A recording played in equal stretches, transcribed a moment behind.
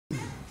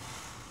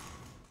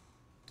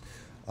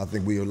I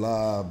think we are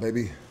live,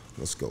 baby.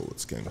 Let's go.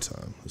 It's game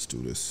time. Let's do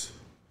this.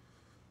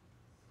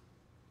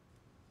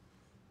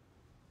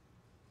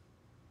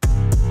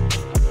 I've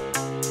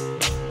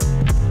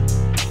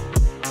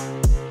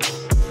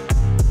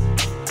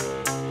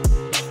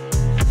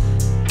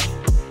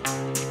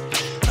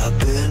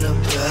been a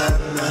bad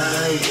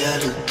man, yeah,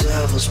 the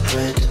devil's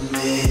praying to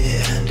me,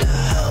 and I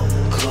help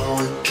him go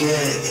and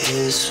get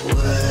his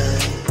way.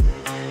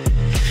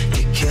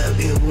 You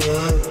kept your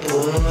word,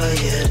 boy,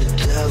 yeah, the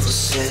devil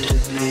said to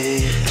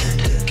me,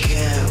 and I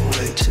can't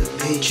wait to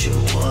meet you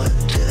one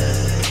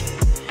day.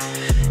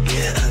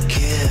 Yeah, I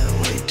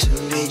can't wait to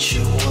meet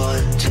you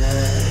one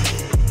day.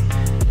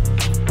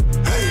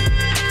 Hey,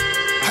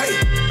 hey,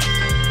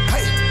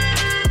 hey,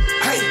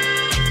 hey, hey,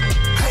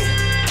 hey,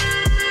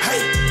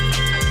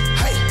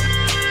 hey,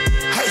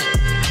 hey.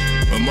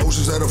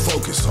 Emotions out of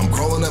focus, I'm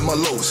crawling at my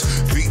lowest.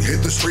 Feet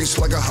hit the streets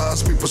like a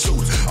high-speed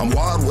pursuit. I'm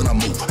wild when I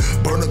move,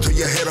 burn up to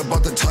your head,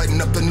 about to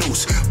tighten up the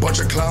noose. Bunch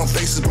of clown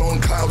faces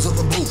blowing clouds of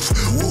the booth.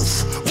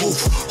 Woof,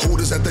 woof,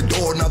 hooters at the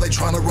door, now they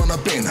trying to run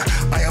up in.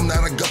 I am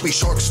not a guppy,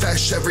 shark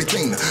stash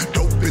everything.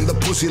 Dope in the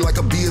pussy like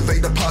a B of A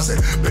deposit.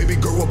 Baby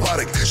girl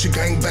robotic, she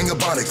gang bang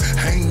robotic.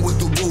 Hang with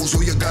the wolves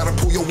or you gotta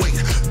pull your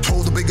weight.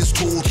 Told the biggest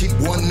tool, keep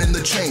one in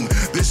the chain.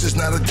 This is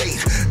not a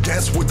date,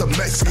 dance with the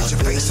Mex, get your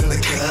face in the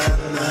cake.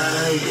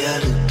 Yeah,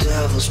 the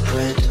devil's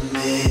praying to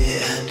me,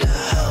 and I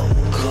help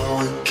him go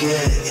and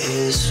get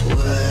his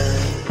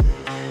way.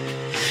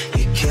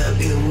 You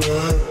kept your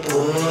word,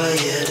 boy,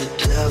 yeah, the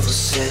devil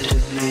said to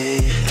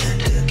me,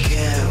 and I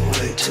can't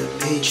wait to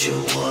meet you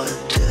one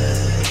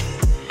day.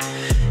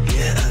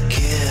 Yeah, I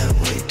can't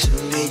wait to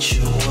meet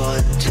you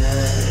one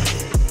day.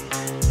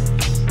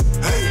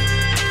 Hey,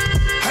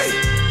 hey,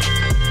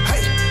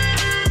 hey,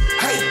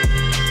 hey,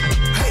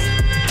 hey,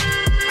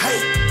 hey,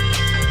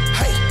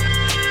 hey,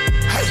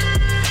 hey.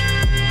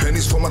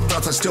 Pennies for my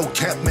thoughts, I still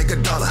can't make a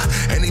dollar.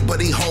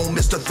 Anybody home,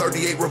 Mr.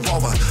 38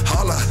 revolver.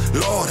 Holla,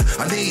 Lord,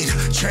 I need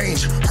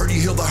change. Heard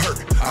you heal the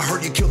hurt, I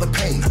heard you kill the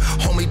pain.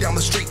 Homie down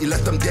the street, you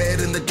left them dead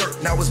in the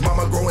dirt. Now his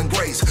mama growing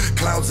grays.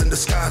 Clouds in the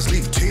skies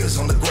leave tears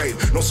on the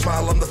grave. No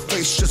smile on the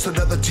face, just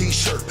another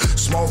t-shirt.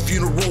 Small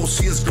funeral,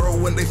 see his girl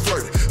when they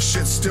flirt.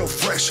 Shit still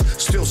fresh,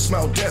 still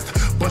smell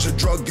death. Bunch of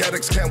drug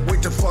addicts, can't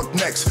wait to fuck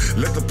next.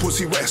 Let the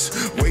pussy rest,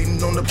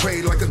 waiting on the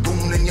prey like a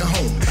goon in your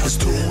home. It's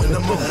 2 in the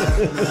morning.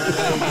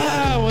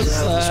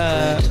 What's up?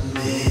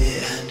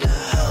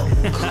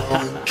 Go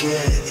and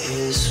get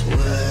his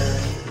way.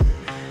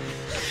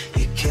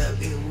 You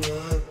kept your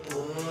word,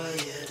 boy,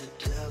 yeah, the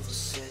devil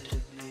said to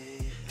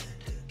me,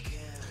 and I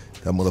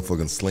can't. That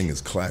motherfucking sling is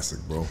classic,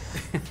 bro.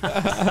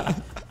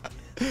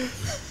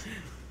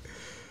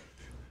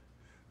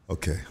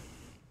 Okay.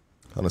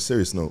 On a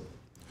serious note,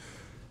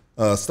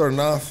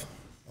 starting off,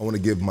 I want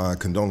to give my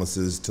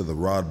condolences to the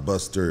Rod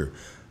Buster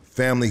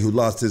family who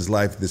lost his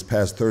life this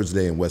past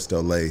Thursday in West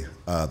LA.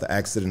 The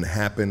accident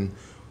happened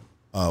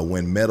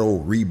when metal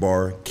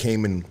rebar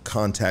came in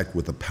contact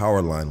with a power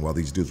line while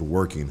these dudes were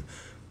working.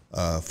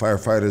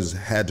 Firefighters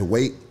had to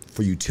wait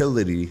for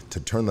utility to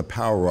turn the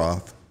power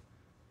off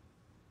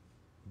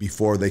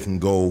before they can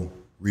go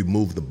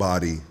remove the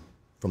body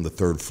from the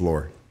 3rd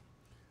floor.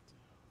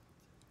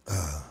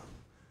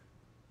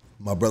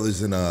 My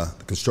brother's in the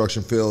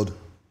construction field.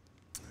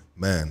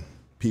 Man,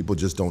 people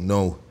just don't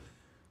know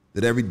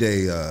that every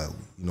day,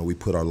 we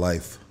put our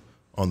life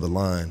on the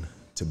line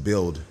to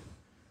build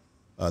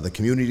the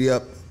community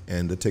up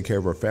and to take care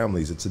of our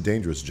families. It's a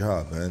dangerous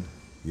job, man,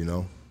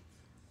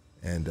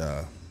 And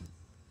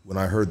when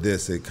I heard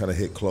this, it kind of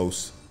hit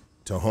close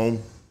to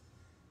home.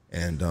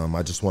 And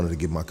I just wanted to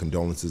give my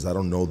condolences. I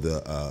don't know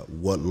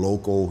what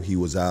local he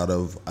was out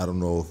of. I don't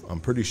know if, I'm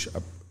pretty sure,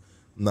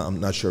 I'm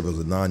not sure if it was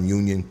a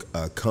non-union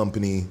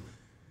company.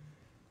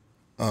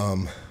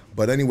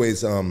 But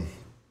anyways, I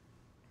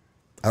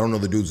don't know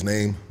the dude's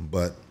name,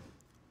 but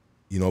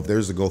if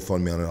there's a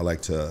GoFundMe on it, I'd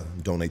like to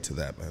donate to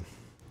that, man,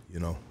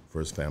 for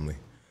his family.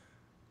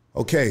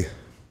 Okay,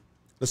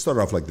 let's start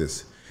off like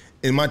this.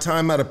 In my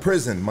time out of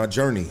prison, my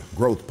journey,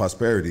 growth,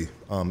 prosperity,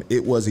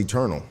 it was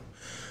eternal.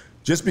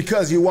 Just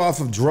because you off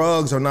of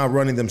drugs or not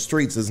running them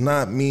streets does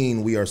not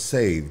mean we are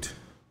saved.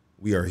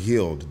 We are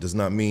healed. Does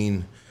not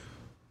mean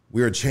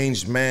we are a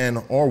changed man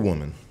or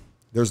woman.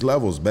 There's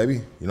levels, baby.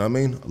 You know what I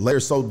mean? A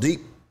layer so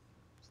deep,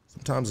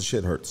 sometimes the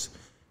shit hurts.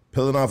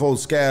 Peeling off old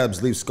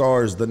scabs leaves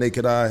scars the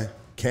naked eye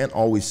can't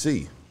always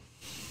see.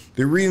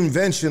 The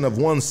reinvention of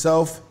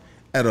oneself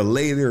at a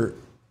later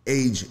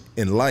age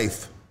in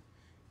life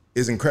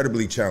is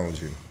incredibly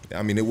challenging.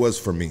 I mean, it was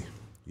for me,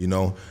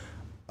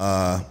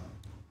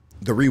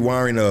 The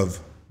rewiring of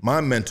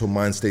my mental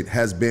mind state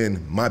has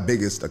been my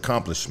biggest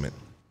accomplishment,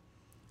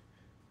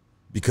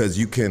 because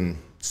you can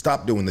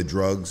stop doing the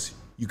drugs,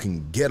 you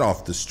can get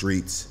off the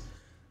streets,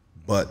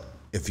 but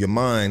if your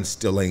mind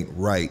still ain't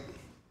right,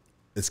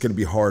 it's gonna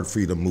be hard for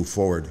you to move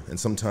forward. And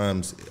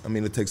sometimes,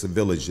 it takes a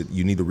village.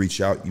 You need to reach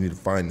out, you need to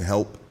find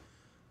help,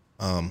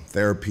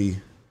 therapy,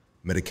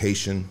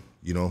 medication,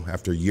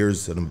 after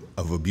years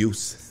of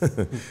abuse.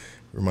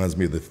 Reminds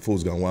me of the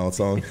Fool's Gone Wild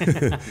song.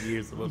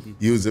 Years of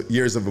abuse.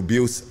 Years of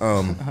abuse.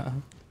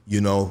 you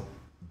know,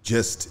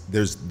 just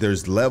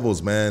there's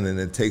levels, man, and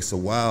it takes a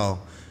while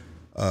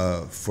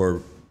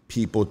for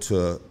people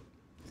to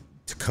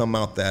come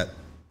out that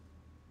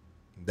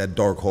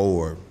dark hole,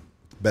 or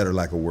better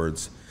lack of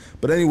words.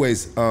 But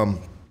anyways,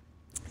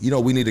 you know,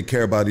 we need to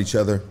care about each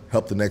other,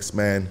 help the next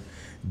man,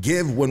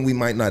 give when we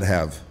might not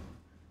have,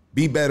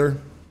 be better,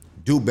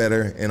 do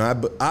better, and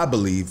I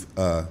believe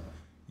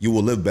you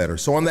will live better.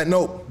 So on that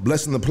note,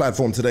 blessing the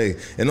platform today,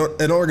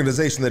 an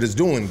organization that is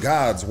doing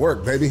God's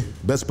work, baby.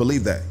 Best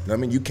believe that. You know what I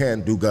mean? You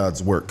can do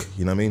God's work.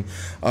 You know what I mean?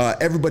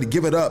 Everybody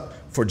give it up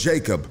for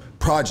Jacob,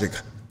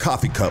 Project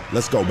Coffee Cup.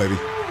 Let's go, baby.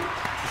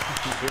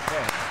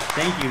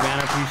 Thank you, man.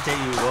 I appreciate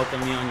you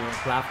welcoming me on your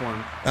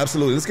platform.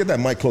 Absolutely. Let's get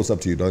that mic close up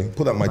to you, dog.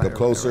 Pull that mic up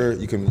closer.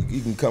 You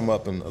can come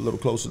up and a little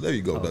closer. There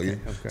you go, dog.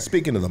 Okay.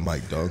 Speaking of the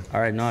mic, dog.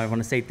 All right. No, I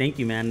want to say thank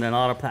you, man. And a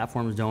lot of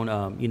platforms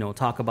don't, you know,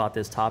 talk about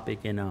this topic,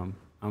 and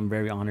I'm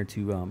very honored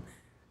to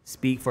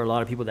speak for a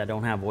lot of people that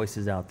don't have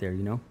voices out there.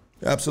 You know.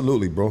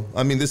 Absolutely, bro.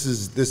 I mean, this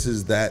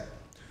is that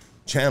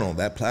channel,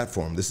 that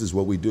platform. This is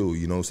what we do.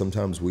 You know,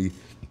 sometimes we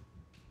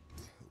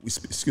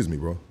excuse me,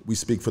 bro. We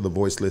speak for the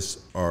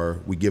voiceless,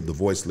 or we give the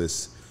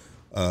voiceless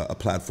a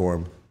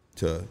platform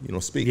to, you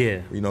know, speak.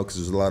 Yeah. You know, because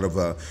there's a lot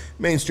of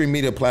mainstream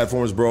media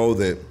platforms, bro,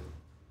 that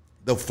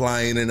they'll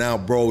fly in and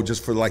out, bro,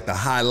 just for like the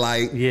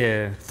highlight.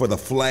 Yeah. For the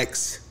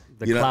flex.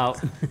 The clout.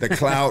 The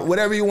clout,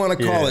 whatever you want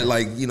to call it.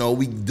 Like, you know,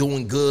 we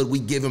doing good, we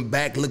giving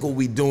back, look what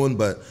we doing.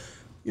 But,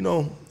 you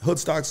know,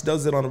 Hoodstocks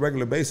does it on a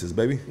regular basis,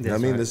 baby. You know what I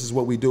mean? Right. This is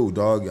what we do,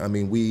 dog. I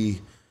mean,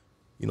 we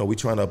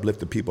trying to uplift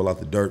the people out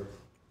the dirt.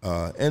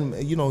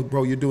 And, you know,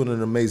 bro, you're doing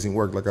an amazing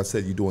work. Like I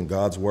said, you're doing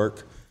God's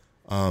work.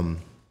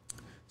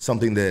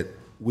 Something that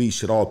we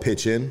should all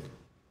pitch in,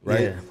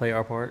 right? Yeah, play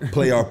our part.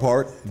 Play our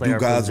part. Do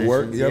God's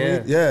work. You know what I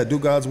mean? Yeah, do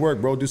God's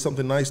work, bro. Do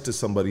something nice to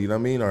somebody, you know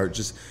what I mean? Or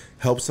just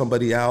help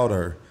somebody out,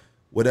 or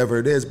whatever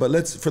it is.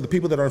 But for the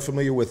people that aren't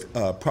familiar with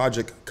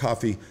Project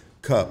Coffee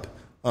Cup,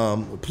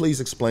 please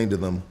explain to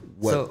them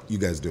what you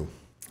guys do.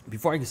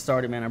 Before I get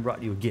started, man, I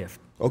brought you a gift.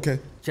 Okay.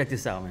 Check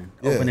this out, man.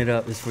 Yeah. Open it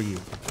up. It's for you.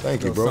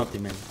 Thank you, bro.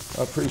 Something, man.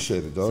 I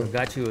appreciate it, dog. So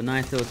got you a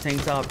nice little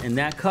tank top, and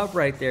that cup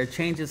right there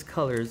changes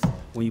colors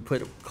when you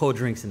put cold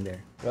drinks in there.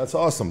 That's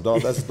awesome,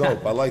 dog. That's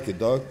dope. I like it,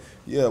 dog.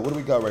 Yeah, what do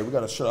we got, right? We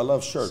got a shirt. I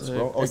love shirts,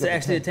 bro. It's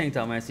actually a tank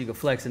top, man, so you can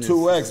flex in this.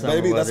 2X,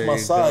 baby. That's my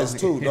size,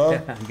 too,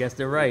 dog. I guess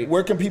they're right.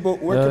 Where can people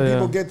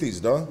get these,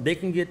 dog? They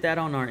can get that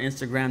on our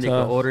Instagram. They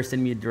can order,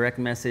 send me a direct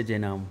message,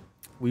 and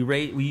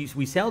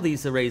we sell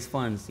these to raise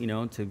funds, you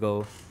know, to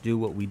go do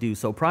what we do.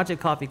 So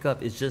Project Coffee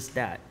Cup is just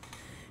that.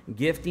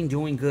 Gifting,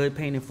 doing good,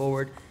 paying it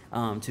forward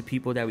to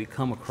people that we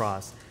come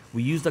across.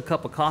 We used a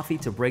cup of coffee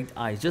to break the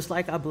ice. Just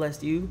like I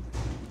blessed you,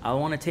 I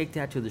want to take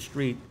that to the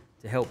street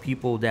to help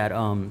people that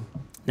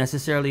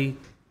necessarily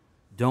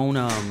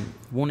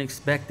won't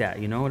expect that.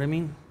 You know what I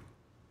mean?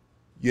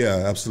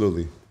 Yeah,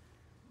 absolutely.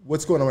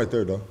 What's going on right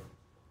there, dog?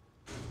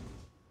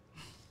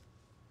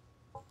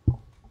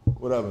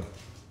 Whatever.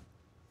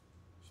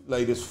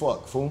 Late as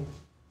fuck, fool.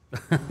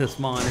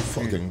 Small and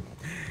fucking.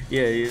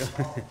 Yeah.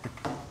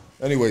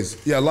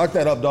 Anyways, yeah, lock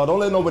that up, dog. Don't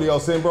let nobody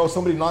else in, bro.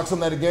 Somebody knocks on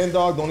that again,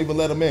 dog. Don't even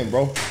let them in,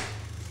 bro. These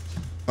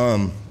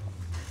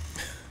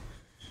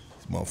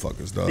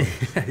motherfuckers, dog.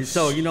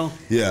 So, you know.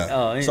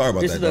 Yeah. Sorry about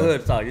that, This is the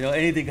hood talk. You know,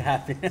 anything can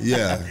happen.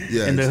 Yeah.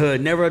 In the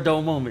hood, never a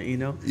dull moment. You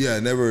know.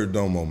 Yeah, never a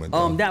dull moment.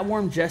 Dog. That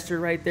warm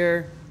gesture right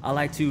there. I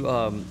like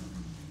to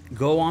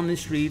go on the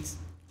streets,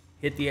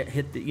 hit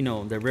the you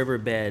know, the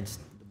riverbeds,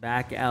 the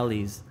back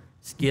alleys,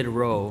 Skid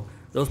Row,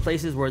 those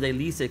places where they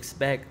least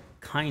expect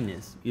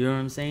kindness. You know what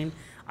I'm saying?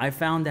 I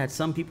found that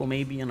some people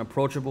may be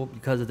unapproachable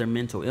because of their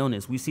mental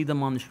illness. We see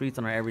them on the streets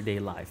in our everyday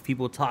life.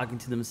 People talking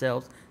to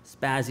themselves,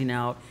 spazzing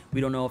out. We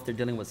don't know if they're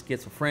dealing with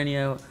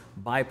schizophrenia,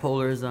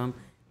 bipolarism,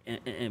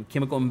 and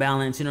chemical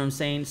imbalance. You know what I'm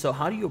saying? So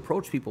how do you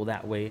approach people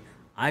that way?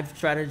 I've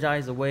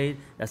strategized a way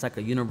that's like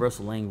a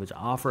universal language. I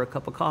offer a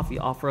cup of coffee,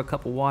 offer a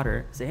cup of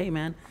water. Say, hey,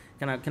 man,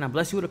 can I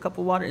bless you with a cup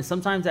of water? And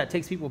sometimes that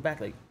takes people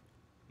back like,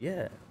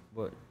 yeah,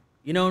 but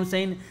you know what I'm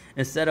saying?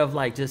 Instead of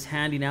like just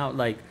handing out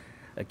like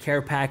a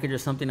care package or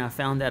something, I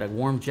found that a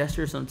warm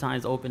gesture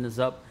sometimes opens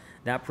up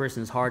that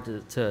person's heart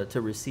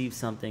to receive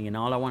something. And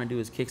all I want to do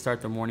is kickstart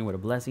their morning with a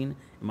blessing.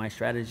 And my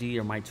strategy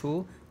or my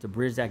tool to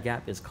bridge that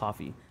gap is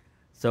coffee.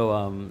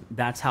 So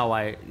that's how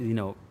I, you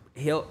know,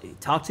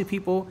 talk to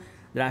people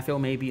that I feel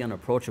may be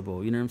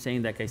unapproachable. You know what I'm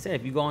saying? Like I said,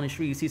 if you go on the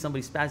street, you see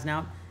somebody spazzing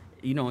out,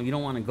 you know, you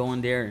don't want to go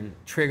in there and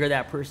trigger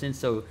that person.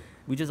 So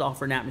we just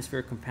offer an atmosphere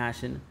of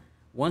compassion.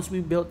 Once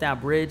we built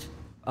that bridge,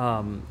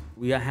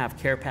 we have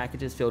care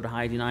packages filled with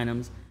hygiene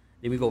items.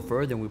 Then we go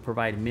further and we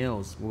provide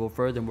meals. We'll go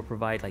further and we'll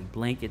provide like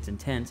blankets and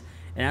tents.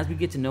 And as we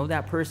get to know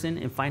that person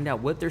and find out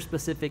what their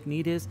specific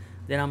need is,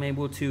 then I'm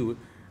able to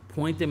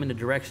point them in the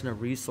direction of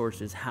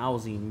resources,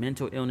 housing,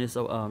 mental illness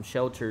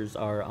shelters,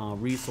 or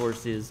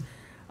resources,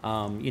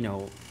 you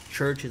know,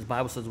 churches,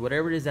 Bible studies,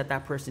 whatever it is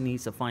that person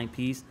needs to find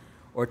peace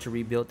or to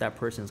rebuild that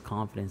person's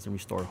confidence and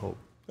restore hope.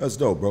 That's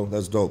dope, bro.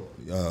 That's dope.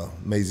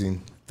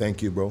 Amazing.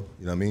 Thank you, bro.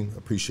 You know what I mean?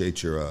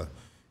 Appreciate your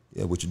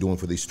what you're doing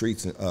for these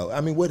streets.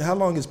 I mean, how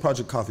long has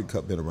Project Coffee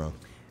Cup been around?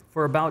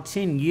 for about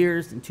 10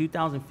 years. In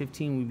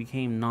 2015, we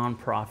became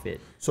nonprofit.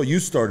 So you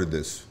started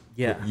this.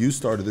 Yeah. You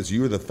started this.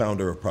 You were the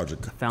founder of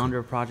Project. Founder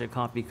of Project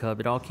Coffee Cup.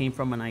 It all came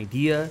from an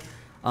idea,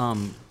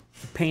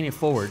 paying it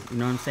forward. You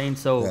know what I'm saying?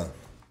 So Yeah.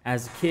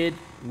 as a kid,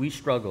 we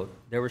struggled.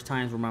 There was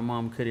times where my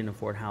mom couldn't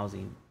afford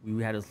housing.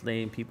 We had to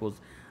stay in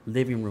people's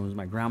living rooms,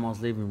 my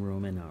grandma's living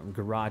room, and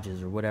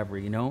garages or whatever,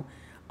 you know?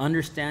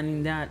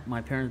 Understanding that,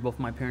 both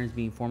my parents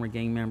being former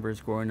gang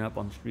members, growing up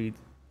on the street,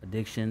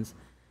 addictions,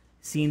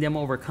 seeing them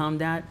overcome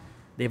that,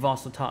 they've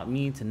also taught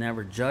me to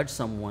never judge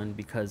someone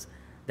because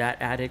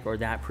that addict or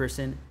that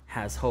person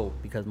has hope,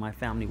 because my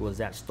family was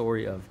that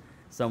story of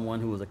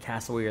someone who was a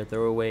castaway or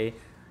throwaway,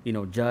 you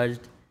know,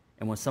 judged.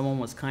 And when someone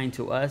was kind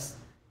to us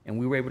and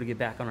we were able to get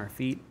back on our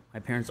feet, my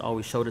parents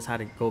always showed us how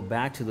to go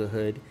back to the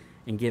hood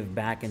and give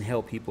back and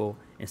help people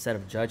instead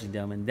of judging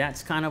them. And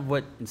that's kind of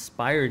what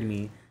inspired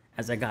me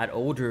as I got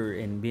older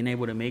and being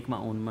able to make my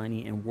own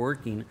money and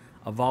working.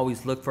 I've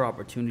always looked for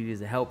opportunities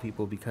to help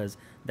people because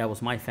that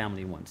was my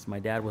family once. My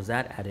dad was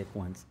that addict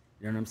once.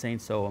 You know what I'm saying?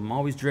 So I'm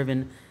always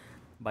driven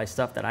by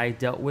stuff that I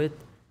dealt with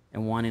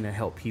and wanting to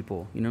help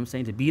people. You know what I'm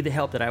saying? To be the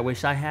help that I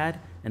wish I had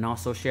and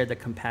also share the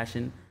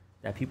compassion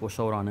that people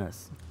showed on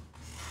us.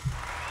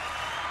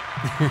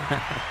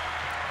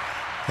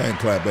 Hand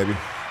clap, baby.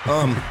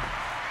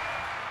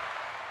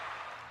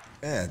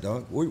 Yeah,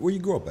 dog. Where you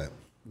grew up at?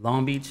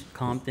 Long Beach,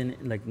 Compton,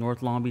 like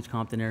North Long Beach,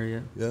 Compton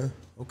area. Yeah.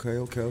 Okay.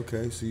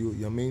 So you know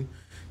what I mean,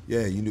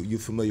 yeah, you're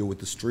familiar with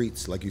the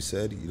streets, like you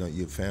said. You know,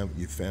 your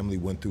family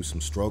went through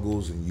some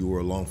struggles, and you were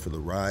along for the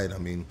ride. I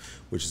mean,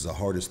 which is the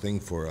hardest thing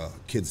for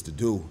kids to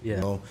do. Yeah.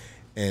 You know,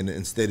 and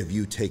instead of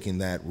you taking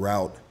that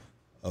route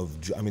of,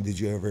 I mean, did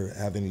you ever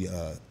have any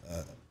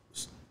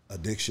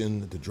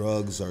addiction to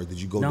drugs, or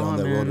did you go down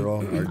that road at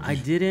all? I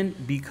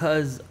didn't,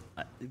 because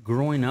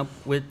growing up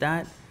with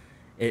that,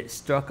 it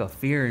struck a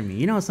fear in me.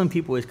 You know, some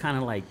people, it's kind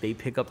of like they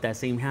pick up that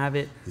same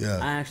habit. Yeah.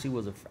 I actually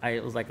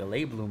was like a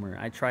late bloomer.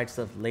 I tried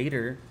stuff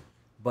later,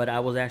 but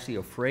I was actually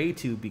afraid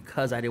to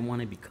because I didn't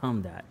want to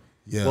become that.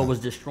 Yeah. What was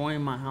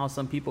destroying my house,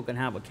 some people can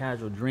have a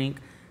casual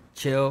drink,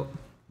 chill,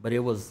 but it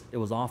was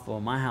awful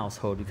in my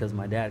household because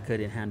my dad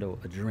couldn't handle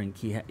a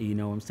drink. You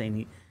know what I'm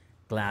saying?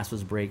 Glass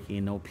was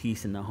breaking, no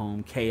peace in the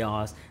home,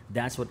 chaos.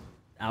 That's what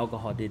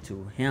alcohol did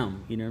to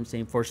him. You know what I'm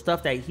saying? For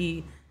stuff that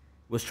he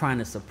was trying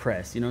to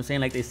suppress. You know what I'm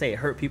saying? Like they say,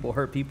 hurt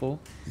people.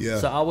 Yeah.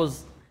 So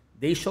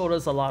they showed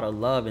us a lot of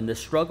love, and the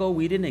struggle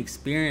we didn't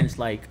experience,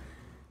 like,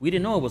 we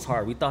didn't know it was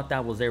hard. We thought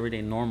that was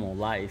everyday normal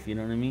life, you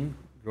know what I mean?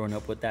 Growing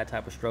up with that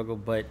type of struggle,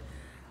 but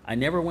I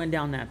never went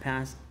down that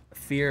path,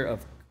 fear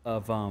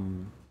of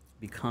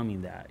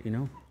becoming that, you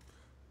know?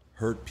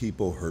 Hurt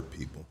people. Hurt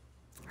people.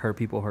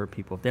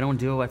 If they don't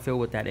deal, I feel,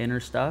 with that inner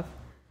stuff,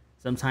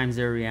 sometimes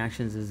their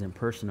reactions isn't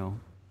personal.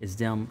 It's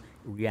them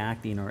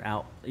reacting or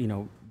out, you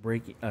know,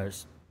 breaking,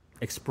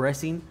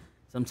 expressing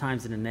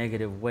sometimes in a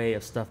negative way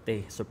of stuff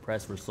they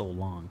suppressed for so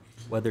long,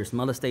 whether it's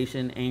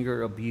molestation,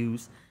 anger,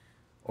 abuse,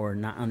 or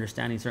not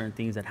understanding certain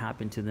things that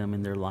happened to them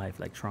in their life,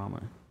 like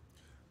trauma.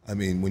 I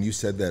mean, when you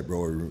said that,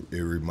 bro, it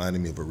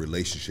reminded me of a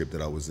relationship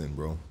that I was in,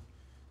 bro.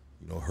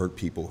 You know, hurt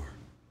people.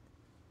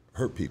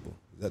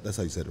 That's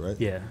how you said it, right?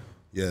 Yeah.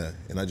 Yeah,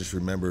 and I just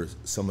remember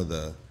some of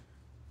the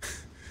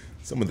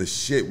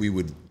shit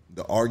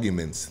the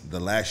arguments, the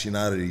lashing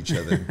out at each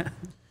other.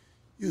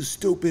 You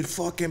stupid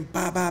fucking you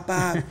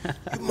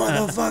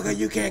motherfucker,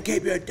 you can't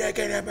keep your dick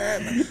in it,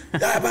 man.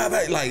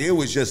 Like, it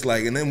was just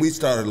like, and then we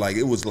started, like,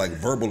 it was like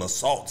verbal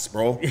assaults,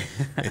 bro.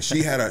 And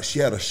she had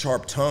a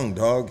sharp tongue,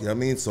 dog. You know what I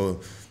mean? So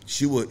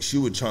she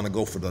would trying to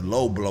go for the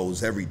low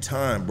blows every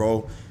time,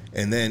 bro.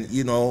 And then,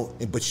 you know,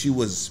 but she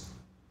was,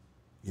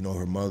 you know,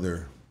 her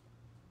mother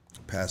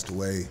passed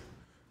away.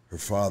 Her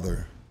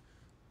father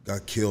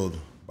got killed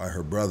by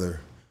her brother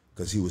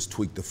because he was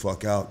tweaked the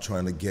fuck out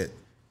trying to get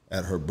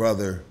at her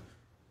brother,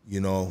 you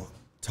know,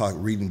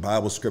 reading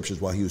Bible scriptures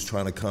while he was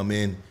trying to come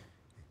in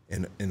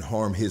and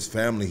harm his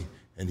family.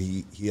 And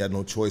he had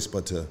no choice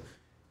but to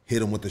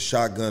hit him with the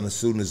shotgun as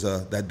soon as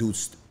that dude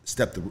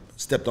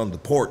stepped on the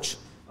porch.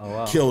 Oh,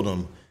 wow. Killed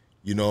him,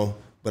 you know.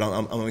 But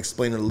I'm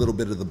explaining a little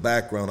bit of the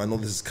background. I know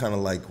this is kind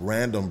of like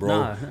random,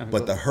 bro,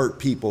 but the hurt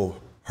people.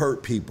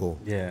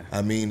 Yeah.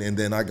 I mean, and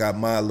then I got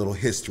my little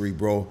history,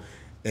 bro.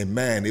 And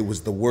man, it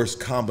was the worst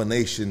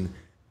combination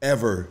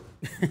ever.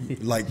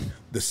 Like,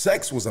 the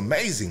sex was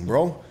amazing,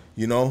 bro,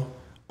 you know?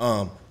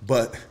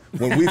 But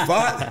when we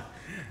fought,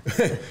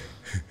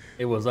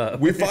 it was up.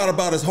 We fought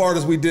about as hard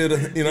as we did,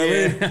 you know what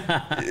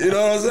I mean? You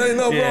know what I'm saying?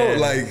 No,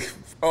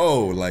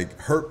 bro, like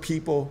hurt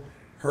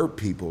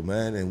people,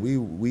 man. And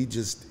we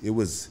just, it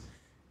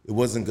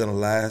wasn't gonna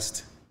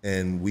last,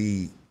 and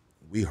we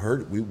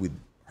would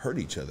hurt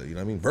each other, you know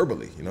what I mean?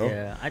 Verbally, you know?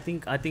 Yeah, I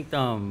think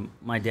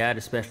my dad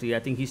especially, I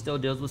think he still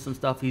deals with some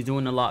stuff. He's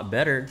doing a lot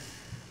better,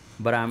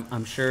 but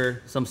I'm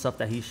sure some stuff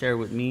that he shared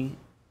with me,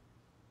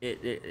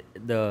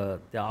 the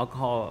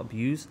alcohol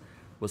abuse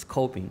was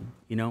coping,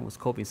 you know,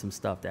 some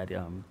stuff that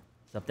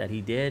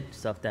he did,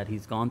 stuff that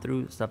he's gone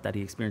through, stuff that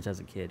he experienced as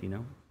a kid, you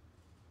know?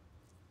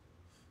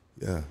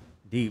 Yeah.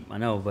 Deep, I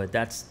know, but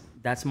that's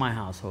that's my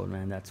household,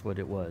 man. That's what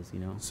it was,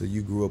 So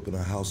you grew up in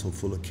a household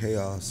full of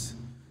chaos,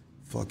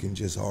 fucking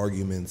just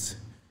arguments,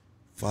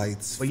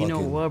 fights. But you know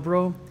what,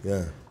 bro?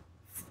 Yeah.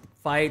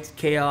 Fights,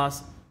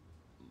 chaos.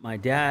 My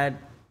dad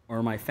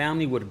or my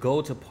family would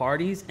go to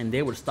parties and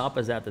they would stop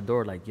us at the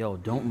door like, yo,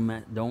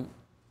 don't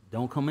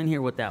come in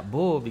here with that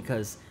bull,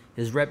 because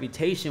his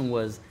reputation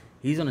was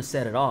he's gonna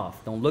set it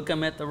off. Don't look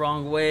him at the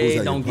wrong way. Who's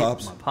that, Don't your get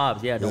pops? my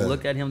pops. Yeah, don't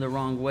look at him the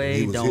wrong way.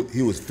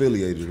 He was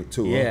affiliated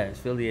too. Yeah, Huh?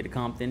 affiliated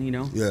Compton.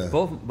 Yeah.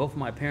 Both of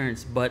my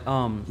parents, but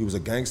He was a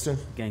gangster.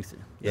 gangster.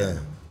 Yeah.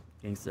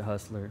 Gangster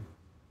hustler.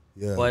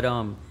 Yeah. But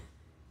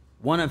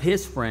one of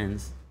his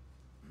friends,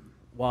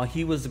 while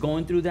he was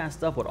going through that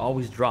stuff, would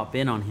always drop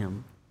in on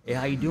him. Hey,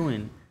 how you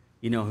doing?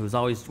 He was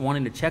always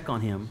wanting to check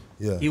on him.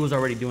 Yeah. He was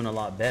already doing a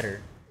lot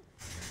better.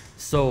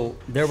 So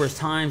there was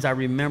times I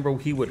remember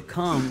he would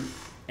come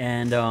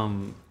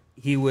and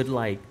he would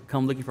like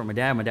come looking for my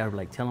dad. My dad would be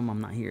like, tell him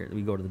I'm not here.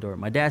 We go to the door.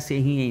 My dad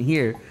said he ain't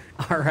here.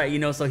 All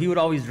right, so he would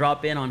always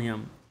drop in on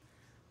him.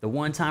 The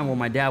one time where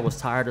my dad was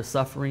tired of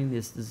suffering,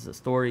 this is a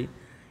story.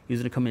 He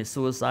was gonna commit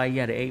suicide. He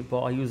had an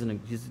 8-ball. He was gonna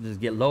just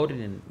get loaded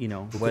and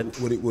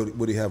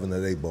What he have in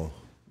that 8-ball?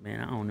 Man,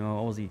 I don't know.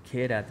 I was a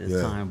kid at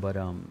this time, but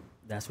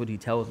that's what he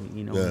tells me.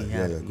 He Go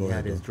had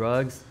ahead, his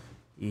drugs.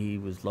 He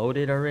was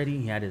loaded already.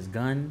 He had his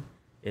gun.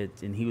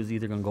 And he was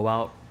either gonna go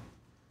out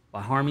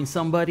by harming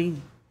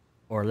somebody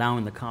or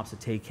allowing the cops to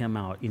take him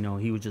out.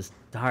 He was just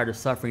tired of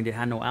suffering. They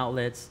had no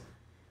outlets.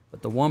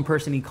 But the one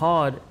person he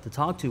called to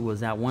talk to was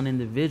that one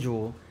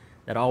individual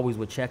that always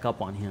would check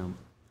up on him.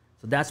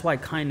 So that's why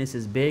kindness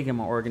is big in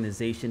my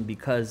organization,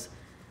 because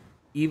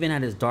even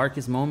at his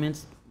darkest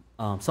moments,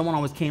 someone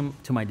always came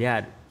to my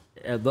dad,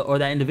 or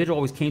that individual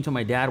always came to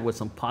my dad with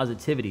some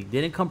positivity.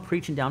 They didn't come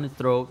preaching down his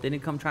throat. They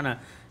didn't come trying to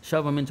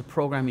shove him into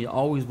program. He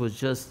always was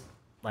just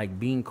like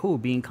being cool,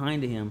 being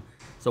kind to him.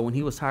 So when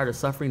he was tired of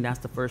suffering, that's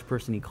the first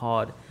person he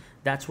called.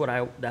 That's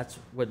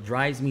what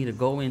drives me to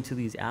go into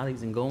these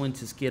alleys and go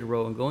into Skid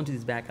Row and go into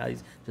these back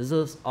alleys.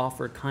 Just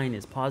offer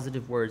kindness,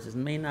 positive words. It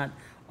may not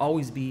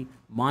always be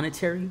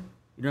monetary,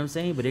 you know what I'm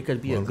saying? But it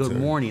could be a good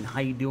morning. How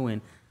you doing?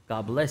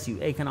 God bless you.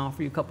 Hey, can I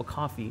offer you a cup of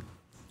coffee?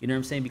 You know what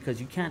I'm saying?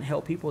 Because you can't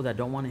help people that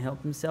don't want to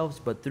help themselves.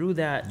 But through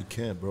that, You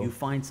can't, bro. You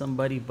find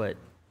somebody. But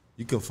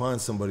You can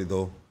find somebody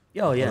though.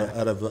 yo, yeah,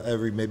 Out of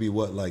every maybe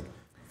like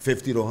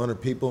 50 to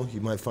 100 people,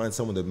 you might find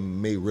someone that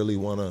may really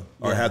want to,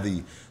 or have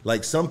the,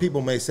 like some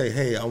people may say,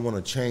 hey, I want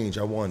to change,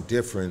 I want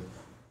different,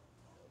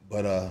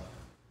 but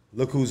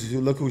look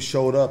who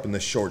showed up in the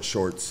short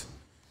shorts.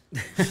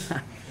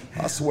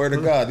 I swear to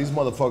God, these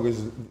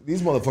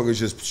motherfuckers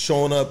just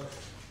showing up.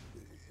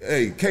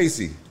 Hey,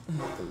 Casey,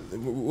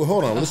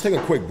 hold on, let's take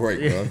a quick break,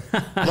 bro.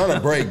 Not a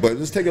break, but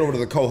let's take it over to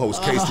the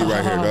co-host, Casey,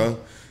 right here, dog.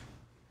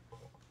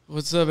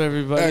 What's up,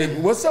 everybody?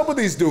 Hey, what's up with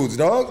these dudes,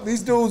 dog?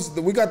 These dudes,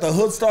 we got the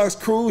Hoodstocks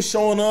crew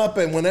showing up,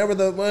 and whenever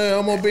I'm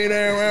gonna be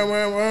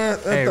there.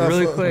 Hey,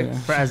 really quick,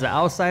 as an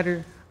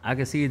outsider, I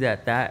can see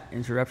that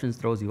interruption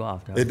throws you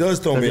off, dog. It does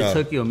throw me off.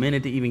 It took you a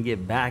minute to even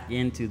get back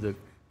into the.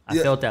 I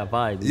felt that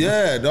vibe.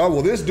 Yeah, dog.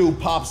 Well, this dude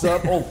pops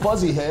up. Oh,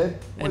 fuzzy head.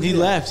 And he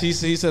left. He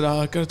said,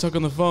 "Oh, I gotta talk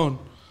on the phone."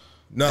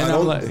 No, And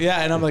I'm like,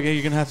 yeah, and I'm like, hey,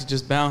 you're gonna have to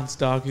just bounce,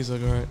 dog. He's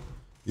like, all right.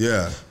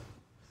 Yeah.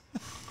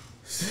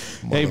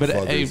 Hey, but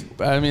hey,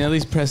 I mean, at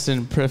least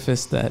Preston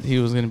prefaced that he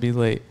was gonna be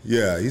late.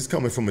 Yeah, he's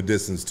coming from a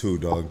distance too,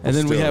 dog. And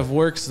then we have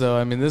Works though.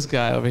 I mean, this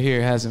guy over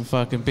here hasn't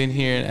fucking been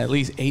here in at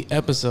least 8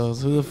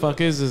 episodes. Who the fuck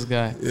is this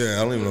guy?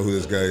 Yeah, I don't even know who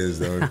this guy is,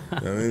 dog. You know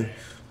what I mean?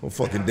 I'm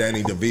fucking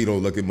Danny DeVito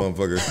looking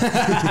motherfucker.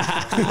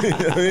 You know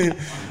what I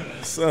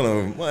mean? Son of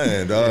a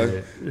man,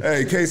 dog.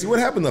 Hey, Casey, what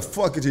happened to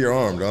fuck to your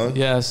arm, dog?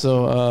 Yeah,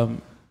 so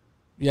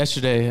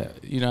yesterday,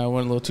 I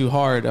went a little too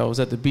hard. I was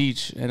at the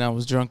beach and I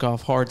was drunk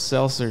off hard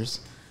seltzers.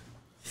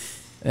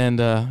 And,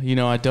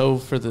 I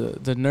dove for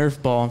the Nerf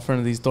ball in front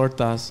of these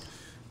tortas.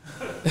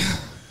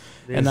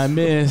 And I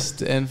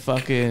missed and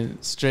fucking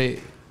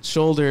straight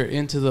shoulder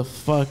into the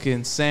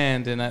fucking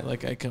sand. And I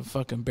can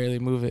fucking barely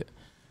move it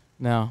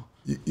now.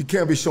 You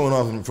can't be showing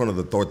off in front of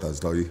the tortas,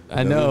 dog.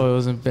 I know, it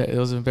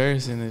was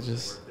embarrassing. It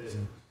just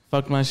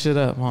fucked my shit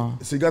up, huh?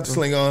 So you got the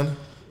sling on, you know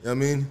what I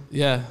mean?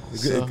 Yeah.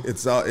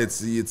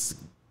 It's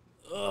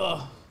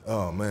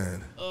oh,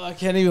 man. I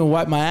can't even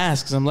wipe my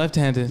ass because I'm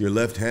left-handed. You're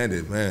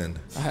left-handed, man.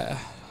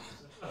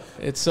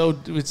 It's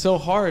so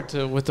hard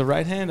with the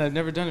right hand. I've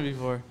never done it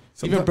before.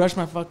 Even brush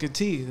my fucking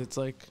teeth. It's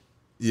like.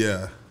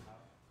 Yeah.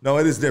 No,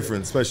 it is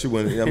different, especially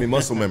when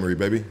muscle memory,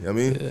 baby. I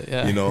mean,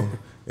 yeah.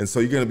 And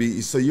so you're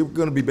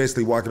gonna be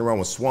basically walking around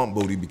with swamp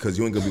booty because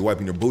you ain't gonna be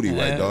wiping your booty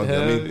right, dog. You know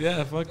what I mean?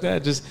 Yeah, fuck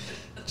that.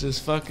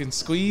 Just fucking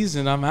squeeze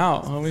and I'm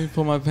out. Let me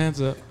pull my pants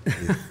up.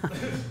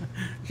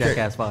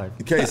 Jackass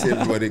 5. Casey,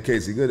 everybody,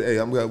 Casey, good. Hey,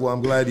 I'm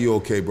glad you're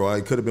okay, bro.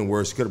 It could have been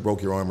worse. You could have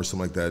broke your arm or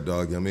something like that,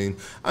 dog. I mean,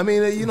 kind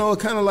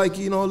of like,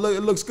 it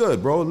looks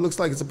good, bro. It looks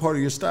like it's a part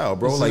of your style,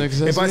 bro. Like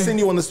if I seen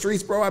you on the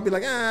streets, bro, I'd be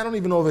like, I don't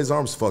even know if his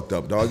arm's fucked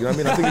up, dog. You know what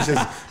I mean?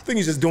 I think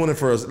he's just doing it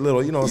for a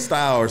little,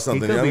 style or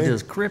something. He could be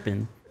just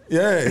cripping.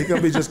 Yeah, he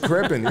gonna be just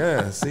cripping.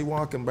 Yeah, sea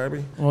walking,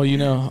 baby. Well, you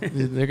know,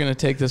 they're gonna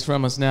take this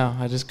from us now.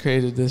 I just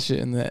created this shit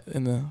in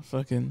the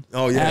fucking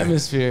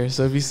atmosphere.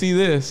 So if you see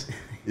this,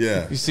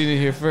 Yeah, you seen it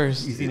here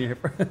first. You seen it here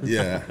first.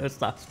 Yeah. Let's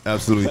stop.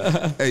 absolutely.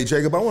 Hey,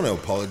 Jacob, I want to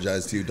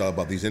apologize to you, dog,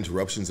 about these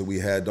interruptions that we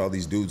had. All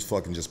these dudes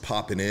fucking just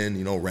popping in,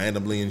 you know,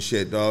 randomly and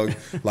shit, dog.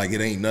 Like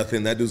it ain't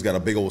nothing. That dude's got a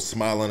big old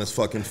smile on his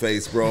fucking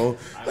face, bro.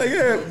 Like,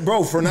 yeah,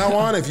 bro. From now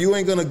on, if you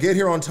ain't gonna get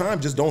here on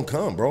time, just don't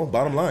come, bro.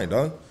 Bottom line,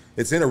 dog.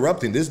 It's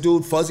interrupting. This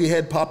dude, Fuzzy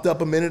Head, popped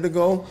up a minute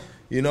ago.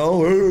 You know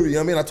what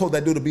I mean? I told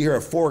that dude to be here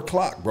at 4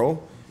 o'clock,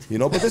 bro. You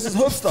know, but this is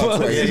Hoodstocks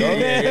right here,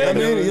 dog. I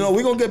mean, you know,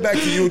 we're going to get back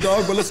to you,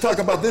 dog, but let's talk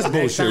about this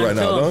bullshit right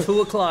now, dog. 2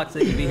 o'clock so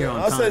you can be here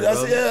on time.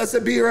 I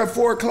said be here at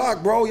 4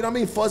 o'clock, bro. You know what I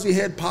mean? Fuzzy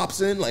Head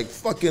pops in, like,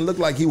 fucking looked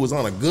like he was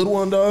on a good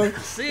one, dog.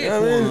 Sick You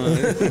know what I mean?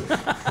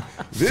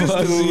 This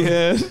Fuzzy dude,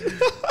 head.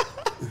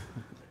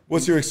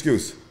 what's your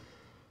excuse?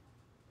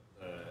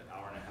 Hour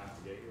and a half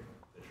to get here.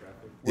 The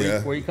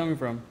traffic. Where you coming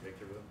from?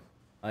 Victorville.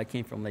 I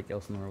came from Lake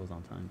Elsinore. Was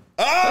on time.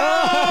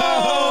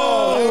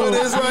 Oh, it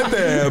is right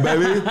there,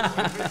 baby.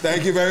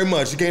 Thank you very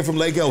much. You came from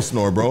Lake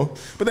Elsinore, bro.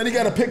 But then you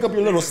got to pick up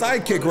your little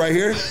sidekick right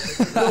here.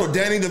 Little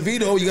Danny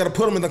DeVito. You got to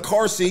put him in the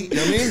car seat. You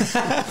know what I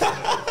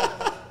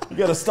mean? You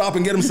got to stop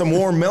and get him some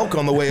warm milk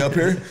on the way up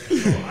here.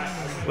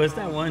 What's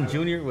that one,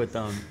 Junior, with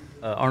Arnold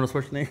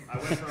Schwarzenegger? I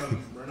went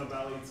from Moreno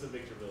Valley to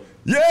Victorville.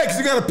 Yeah, because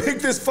you got to pick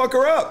this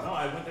fucker up. No,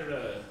 I went there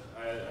to.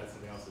 I had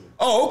something else to do.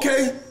 Oh,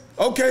 okay.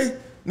 Okay.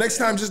 Next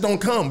time, just don't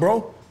come,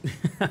 bro.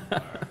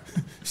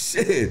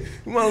 Shit.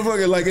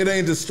 Motherfucker, like it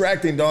ain't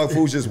distracting, dog.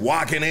 Fool's just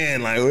walking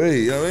in, like, hey,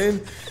 you know what I mean?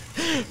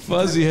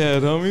 Fuzzy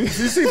head, homie. You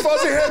see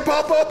Fuzzy Head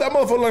pop up? That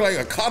motherfucker look like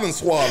a cotton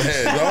swab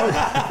head, dog. You know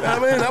what I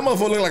mean? That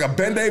motherfucker look like a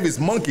Ben Davis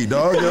monkey,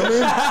 dog. You know what I mean?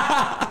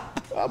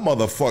 That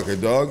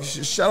motherfucker, dog.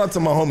 Shout out to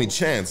my homie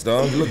Chance,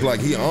 dog. He looked like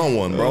he on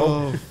one, bro. You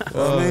know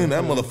what I mean?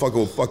 That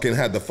motherfucker fucking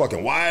had the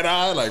fucking wide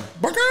eye, like,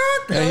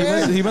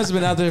 Yeah, he must have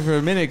been out there for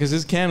a minute because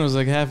his can was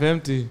like half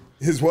empty.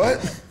 His what?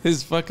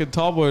 His fucking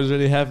tall boy was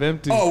already half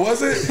empty. Oh,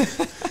 was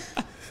it?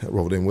 I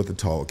rolled in with the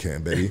tall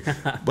can, baby.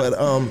 But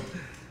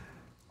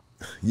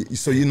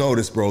so you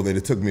noticed, bro, that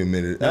it took me a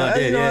minute. I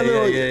did.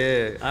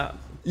 Yeah.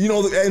 You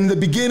know, in the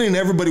beginning,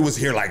 everybody was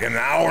here like an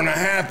hour and a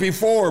half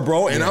before,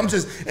 bro. And I'm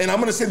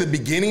gonna say the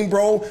beginning,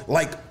 bro,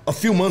 like a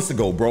few months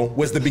ago, bro,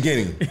 was the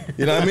beginning.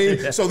 You know what I mean?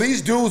 Yeah. So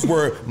these dudes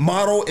were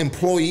model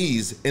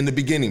employees in the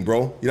beginning,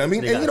 bro. You know what I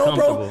mean? They And you got know,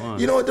 bro, comfortable, huh?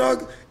 you know what,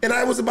 dog? And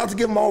I was about to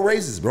give them all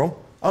raises, bro.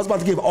 I was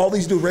about to give all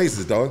these dudes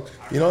raises, dog.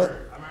 You know what? I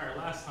remember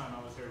last time I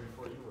was here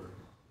before you were.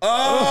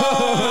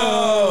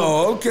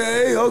 Oh,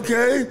 okay.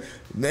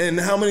 And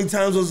how many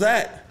times was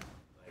that?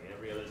 Like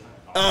every other time.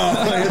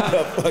 Oh, get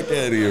the fuck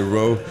out of here,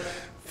 bro.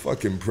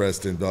 Fucking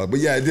Preston, dog. But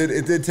yeah,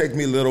 it did take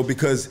me a little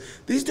because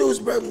these dudes,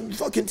 bro,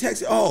 fucking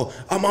text. Oh,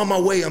 I'm on my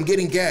way. I'm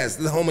getting gas.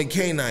 The homie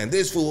K9.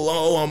 This fool.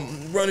 Oh,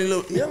 I'm running. You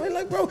know what I mean?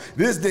 Like, bro,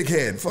 this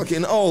dickhead.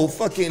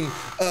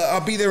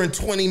 I'll be there in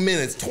 20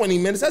 minutes. 20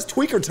 minutes. That's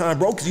tweaker time,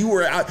 bro. Because you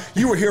were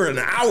here in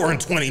an hour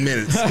and 20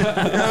 minutes. You know what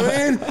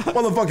I mean?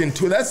 Motherfucking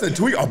that's the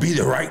tweak. I'll be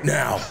there right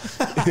now.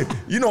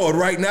 You know what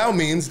right now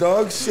means,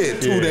 dog? Shit.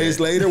 2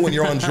 days later when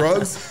you're on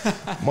drugs,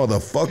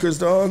 motherfuckers,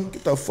 dog.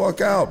 Get the fuck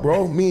out,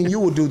 bro. Me and you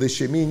will do this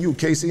shit. Me and you,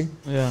 Casey.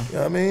 Yeah. You know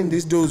what I mean?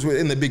 These dudes were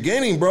in the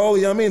beginning, bro.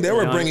 You know what I mean? They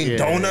were bringing Yeah.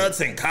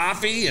 donuts and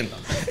coffee and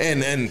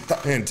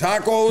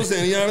tacos,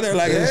 and you know they're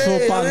like, This hey,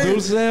 whole pan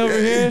dulce over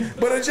here.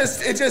 But it's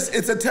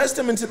a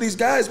testament to these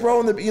guys, bro.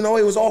 And you know,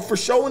 it was all for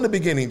show in the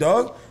beginning,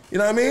 dog. You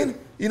know what I mean?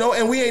 You know,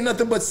 and we ain't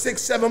nothing but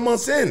 6-7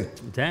 months in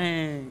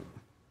Dang.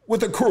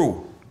 with the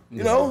crew.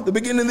 You know, the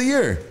beginning of the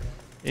year.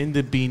 In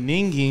the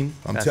beginning.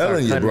 I'm Gotta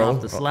telling start you, cutting bro.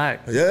 off the slack.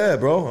 Yeah,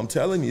 bro. I'm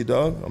telling you,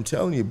 dog. I'm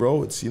telling you,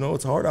 bro. It's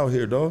it's hard out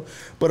here, dog.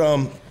 But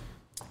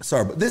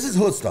sorry, but this is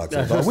Hoodstocks,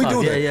 That's dog. We do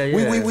Hoodstocks. that. Yeah.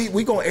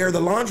 We gonna air the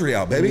laundry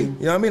out, baby. You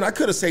know what I mean? I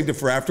could have saved it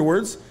for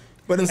afterwards,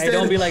 but instead, Hey,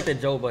 don't be like the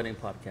Joe Budden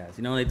podcast.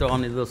 You know, they throw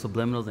on these little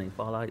subliminals and they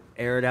fall out.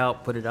 Air it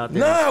out, put it out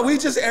there. nah, we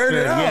just aired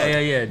it Yeah, out.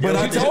 yeah. But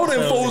I told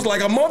them fools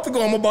like a month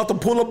ago, I'm about to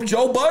pull up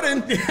Joe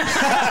Budden.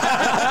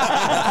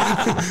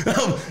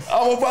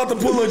 I'm about to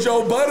pull a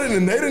Joe Budden,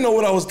 and they didn't know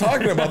what I was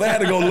talking about. They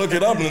had to go look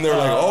it up, and they're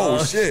like,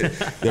 oh, shit.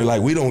 They're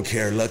like, we don't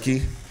care,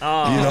 Lucky. You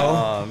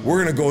know,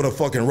 we're going to go to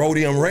fucking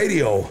Rhodium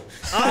Radio.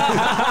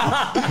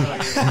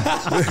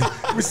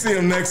 We see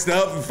him next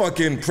up.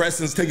 Fucking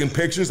Preston's taking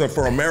pictures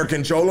for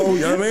American Cholo. You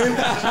know what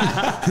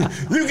I mean?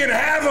 You can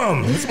have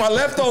them. It's my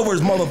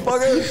leftovers,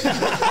 motherfucker.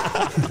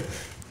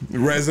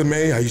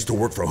 Resume. I used to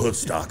work for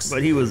Hoodstocks.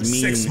 But he was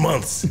mean. 6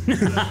 months.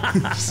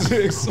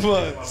 6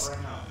 months.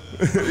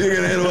 You're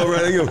gonna hit him up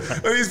right now.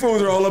 These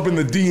fools are all up in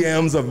the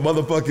DMs of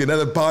motherfucking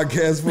other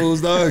podcast fools,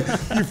 dog.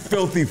 You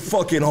filthy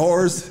fucking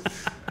whores.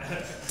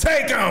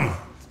 Take them.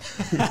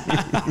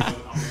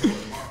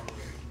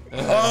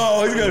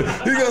 Oh,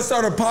 he's gonna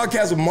start a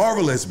podcast with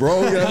Marvelous,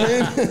 bro. You know what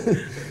I mean?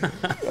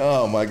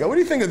 Oh my God, what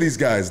do you think of these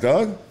guys,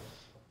 dog?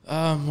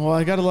 Well,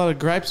 I got a lot of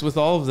gripes with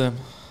all of them.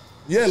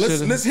 Yeah,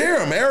 let's hear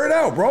him. Air it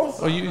out, bro.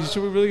 Oh,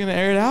 should we really gonna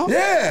air it out?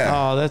 Yeah.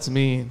 Oh, that's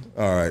mean.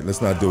 All right,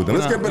 let's not do it. Then.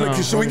 Let's get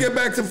back. Should we get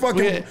back to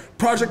fucking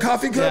Project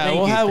Coffee Cup?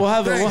 Yeah, we'll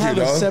have a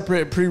dog.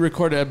 separate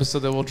pre-recorded episode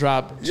that we'll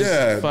drop.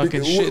 Just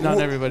fucking shitting on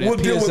everybody.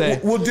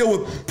 We'll deal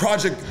with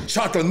Project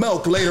Chocolate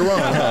Milk later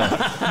on, huh?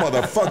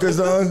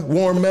 Motherfuckers,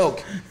 warm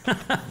milk.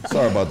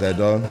 Sorry about that,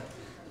 dog.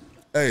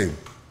 Hey.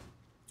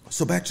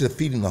 So back to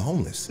feeding the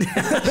homeless.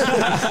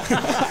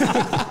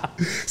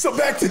 So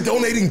back to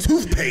donating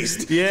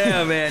toothpaste.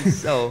 Yeah, man.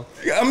 So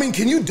I mean,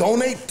 can you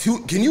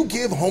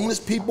give homeless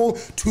people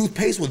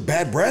toothpaste with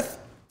bad breath?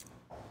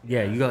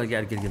 yeah, you gotta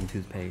give them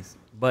toothpaste.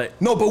 But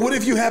No, but what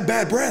if you have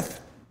bad breath?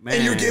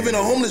 And you're giving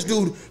a homeless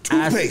dude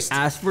toothpaste.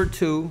 ask for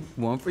 2,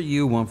 1 for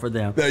you, 1 for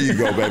them. There you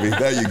go, baby.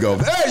 There you go.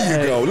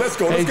 There you go. Let's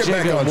go. Let's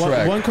get back on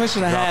track. One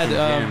question I had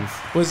gems.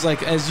 was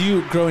like, as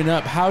you growing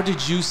up, how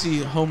did you see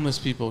homeless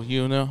people?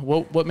 You know,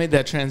 what made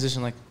that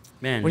transition? Like,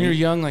 Man, when you're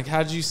young, like,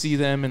 how did you see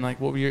them, and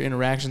like, what were your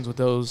interactions with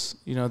those?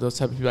 You know, those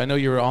type of people. I know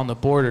you were on the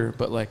border,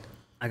 but like,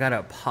 I got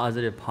a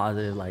positive,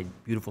 like,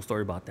 beautiful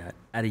story about that.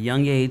 At a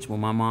young age, when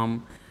my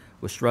mom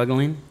was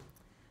struggling,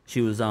 she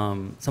was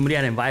somebody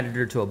had invited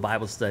her to a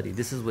Bible study.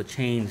 This is what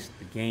changed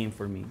the game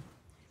for me.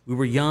 We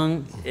were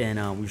young, and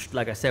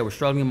like I said, we're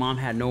struggling. Mom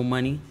had no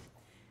money.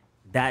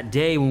 That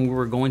day when we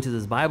were going to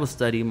this Bible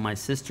study, my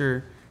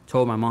sister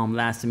told my mom,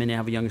 last minute, I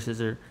have a younger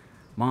sister,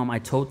 Mom, I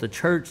told the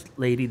church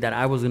lady that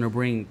I was gonna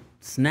bring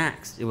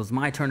snacks. It was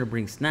my turn to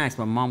bring snacks.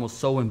 My mom was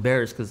so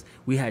embarrassed because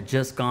we had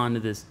just gone to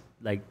this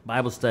like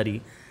Bible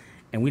study,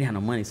 and we didn't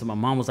have no money. So my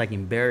mom was like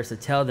embarrassed to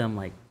tell them,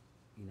 like,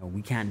 you know,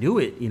 we can't do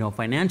it, you know,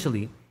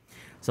 financially.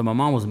 So my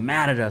mom was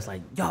mad at us,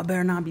 like, y'all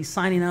better not be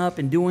signing up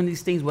and doing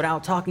these things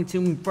without talking to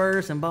me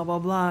first and blah, blah,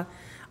 blah.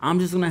 I'm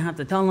just gonna have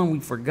to tell them we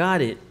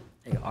forgot it.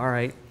 Hey, all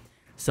right.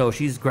 So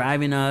she's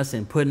grabbing us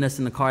and putting us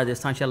in the car. This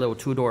time she had a little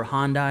 2-door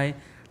Hyundai,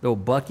 little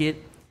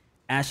bucket.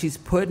 As she's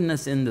putting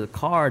us in the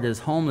car, this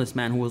homeless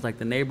man who was like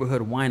the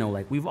neighborhood wino,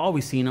 like we've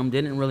always seen him,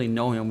 didn't really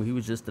know him. He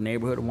was just the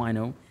neighborhood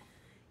wino.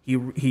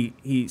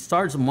 He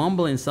starts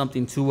mumbling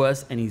something to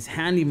us, and he's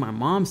handing my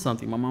mom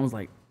something. My mom was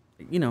like,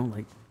 you know,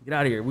 like, get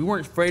out of here. We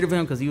weren't afraid of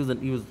him because he was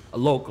a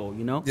local,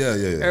 you know? Yeah.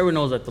 Everyone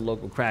knows that the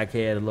local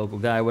crackhead, a local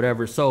guy,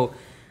 whatever. So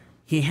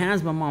he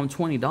hands my mom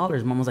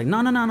 $20. Mom was like,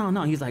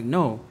 no. He's like,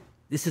 no,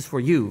 this is for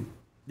you.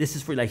 This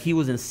is for, like, he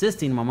was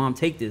insisting my mom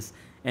take this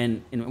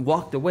and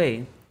walked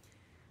away.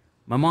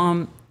 My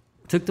mom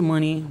took the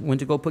money, went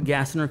to go put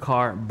gas in her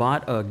car,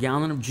 bought a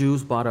gallon of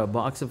juice, bought a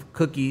box of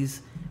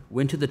cookies,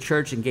 went to the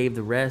church and gave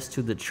the rest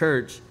to the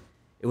church.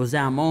 It was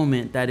that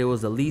moment that it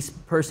was the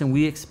least person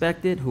we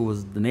expected, who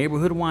was the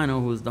neighborhood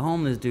wino, who was the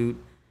homeless dude,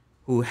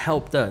 who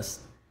helped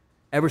us.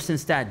 Ever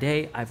since that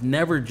day, I've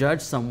never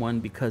judged someone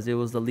because it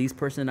was the least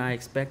person I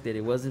expected.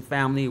 It wasn't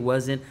family, it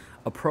wasn't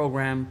a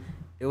program.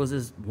 It was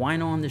this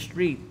wino on the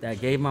street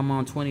that gave my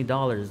mom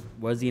 $20.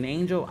 Was he an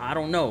angel? I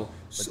don't know.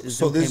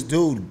 So this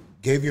dude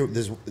gave you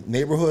this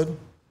neighborhood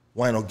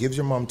wino gives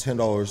your mom $10,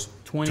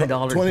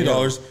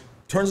 $20,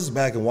 turns his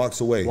back and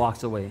walks away.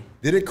 Walks away.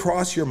 Did it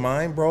cross your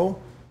mind, bro,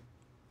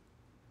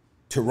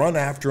 to run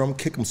after him,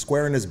 kick him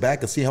square in his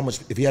back, and see how much,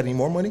 if he had any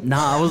more money?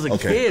 Nah, I was a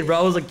kid, bro.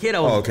 I was a kid.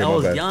 I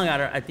was bad. young.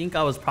 I think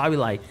I was probably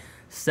like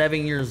 7,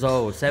 8 years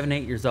old.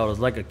 I was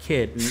like a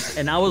kid,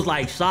 and I was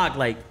like shocked,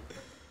 like,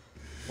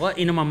 what?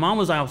 You know, my mom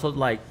was also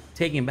like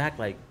taken back,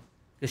 like,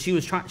 because she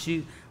was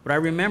trying. What I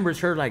remember is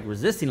her like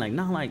resisting, like,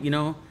 no, like, you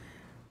know,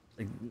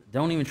 like,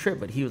 don't even trip.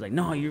 But he was like,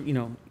 no, you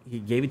know, he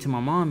gave it to my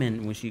mom,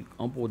 and when she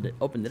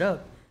opened it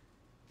up,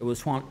 it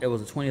was a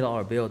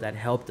 $20 bill that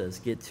helped us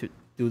get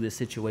through this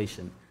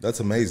situation. That's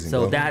amazing.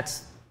 So bro.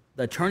 that's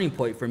the turning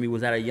point for me,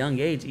 was at a young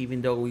age.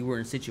 Even though we were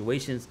in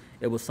situations,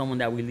 it was someone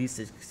that we least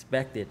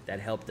expected that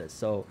helped us.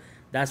 So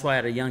that's why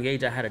at a young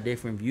age I had a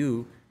different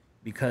view,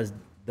 because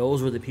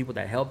those were the people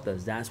that helped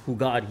us. That's who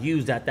God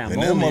used at that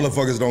moment. And them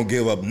motherfuckers don't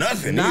give up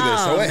nothing either,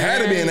 so it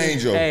had to be an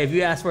angel. Hey, if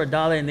you ask for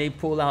 $1 and they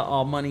pull out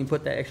all money and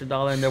put that extra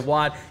 $1 in their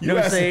wad, you know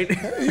what I'm saying?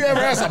 You ever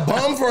ask a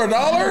bum for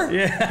 $1?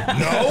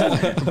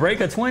 Yeah. No. Break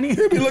a 20?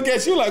 He'll be looking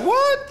at you like,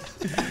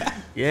 what?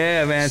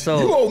 Yeah, man. So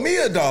you owe me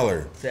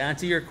 $1. To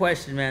answer your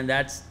question, man,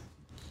 that's,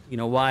 you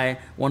know, why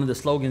one of the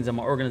slogans of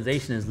my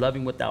organization is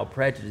loving without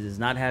prejudice, is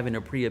not having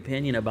a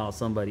pre-opinion about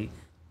somebody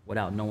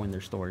without knowing their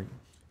story.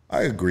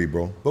 I agree,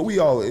 bro. But we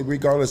all,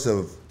 regardless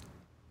of,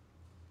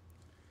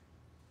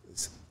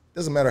 it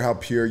doesn't matter how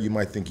pure you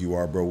might think you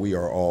are, bro. We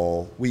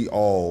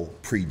all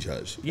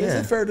prejudge. Yeah. Is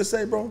it fair to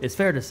say, bro? It's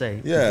fair to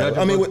say. Yeah.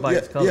 I mean,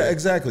 yeah,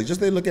 exactly.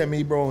 Just they look at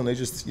me, bro, and they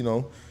just, you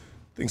know,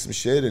 think some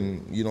shit,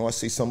 and, you know, I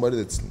see somebody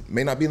that's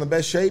may not be in the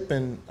best shape,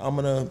 and I'm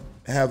gonna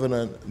have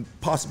an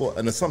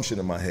assumption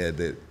in my head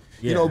that,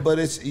 you know, but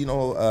it's, you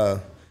know.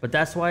 But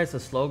that's why it's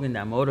a slogan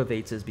that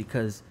motivates us,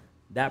 because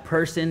that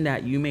person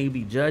that you may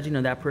be judging,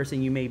 or that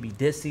person you may be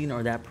dissing,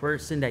 or that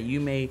person that you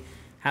may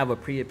have a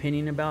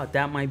pre-opinion about,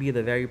 that might be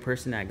the very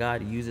person that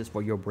God uses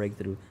for your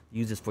breakthrough,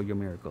 uses for your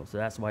miracle. So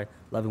that's why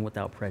loving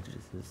without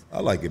prejudice is. I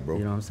like it, bro.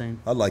 You know what I'm saying?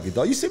 I like it,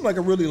 dog. You seem like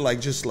a really, like,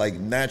 just like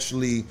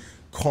naturally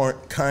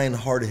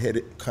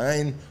kind-hearted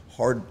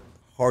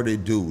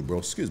hearted dude, bro.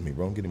 Excuse me,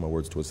 bro. I'm getting my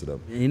words twisted up.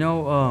 You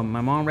know,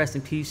 my mom, rest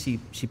in peace,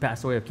 she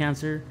passed away of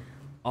cancer.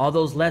 All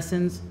those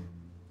lessons,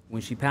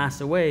 when she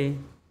passed away,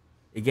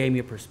 it gave me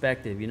a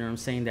perspective. You know what I'm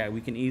saying? That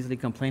we can easily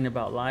complain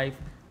about life,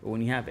 but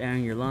when you have air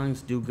in your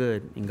lungs, do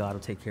good, and God will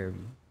take care of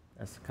you.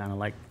 That's kind of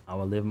like I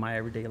will live my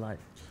everyday life.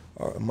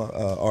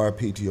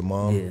 RIP to your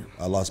mom. Yeah.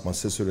 I lost my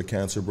sister to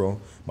cancer,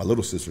 bro. My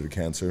little sister to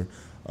cancer.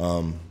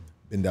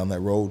 Been down that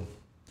road.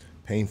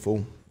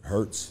 Painful.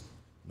 Hurts.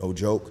 No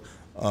joke.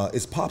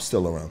 Is Pop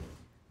still around?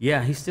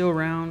 Yeah, he's still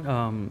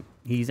around.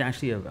 He's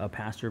actually a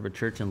pastor of a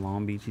church in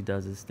Long Beach. He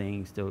does his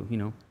thing. Still, you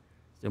know,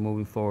 still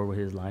moving forward with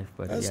his life.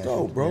 But That's yeah,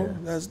 dope, bro. Yeah.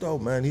 That's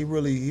dope, man. He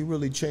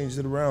really changed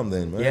it around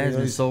then, man. Yeah, he's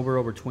been He's- sober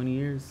over 20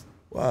 years.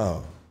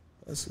 Wow.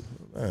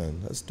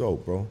 That's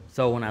dope, bro.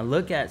 So when I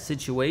look at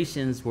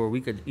situations where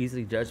we could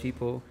easily judge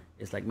people,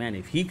 it's like, man,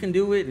 if he can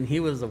do it and he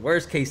was the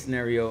worst case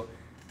scenario,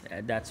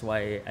 that's why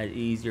it's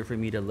easier for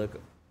me to look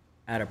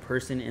at a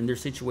person in their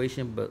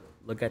situation, but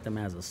look at them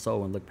as a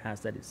soul and look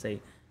past that and say,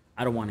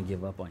 I don't want to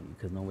give up on you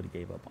because nobody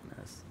gave up on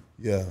us.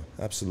 Yeah,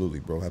 absolutely,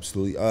 bro.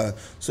 Absolutely.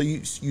 So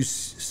you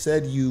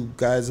said you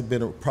guys have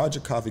been,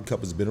 Project Coffee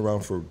Cup has been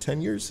around for 10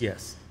 years?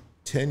 Yes.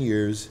 10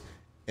 years.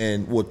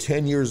 And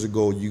 10 years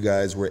ago, you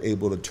guys were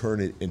able to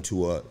turn it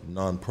into a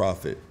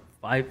nonprofit.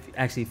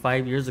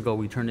 5 years ago,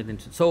 we turned it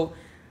into, so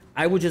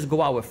I would just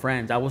go out with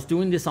friends. I was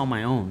doing this on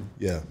my own.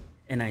 Yeah.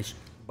 And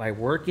by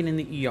working in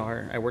the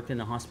ER, I worked in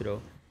the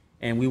hospital,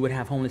 and we would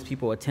have homeless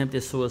people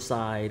attempted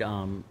suicide,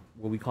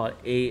 what we call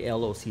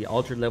ALOC,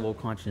 altered level of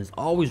consciousness,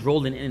 always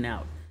rolling in and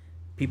out.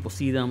 People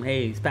see them,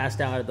 hey, he's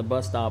passed out at the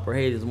bus stop, or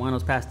hey, there's one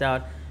who's passed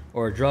out,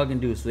 or drug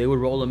induced. So they would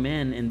roll them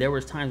in, and there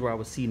was times where I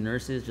would see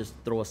nurses just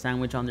throw a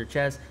sandwich on their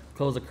chest,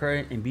 close the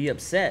curtain, and be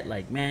upset,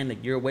 like, man,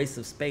 like, you're a waste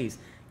of space.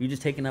 You're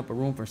just taking up a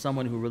room for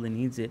someone who really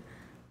needs it.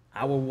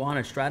 I would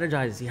want to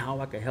strategize to see how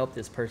I could help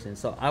this person.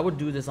 So I would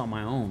do this on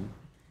my own.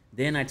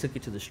 Then I took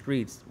it to the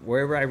streets.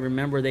 Wherever I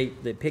remember they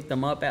picked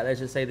them up at, let's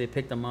just say they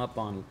picked them up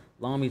on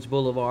Long Beach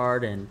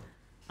Boulevard and,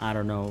 I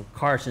don't know,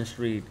 Carson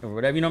Street or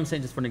whatever, you know what I'm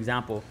saying, just for an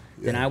example.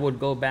 Yeah. Then I would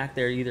go back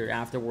there either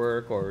after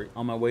work or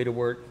on my way to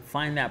work,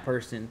 find that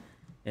person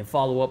and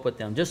follow up with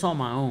them just on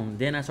my own.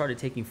 Then I started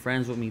taking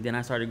friends with me. Then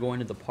I started going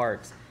to the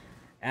parks.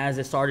 As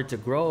it started to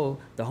grow,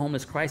 the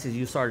homeless crisis,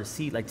 you started to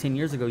see, like 10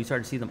 years ago, you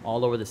started to see them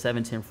all over the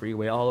 710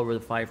 freeway, all over the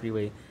 5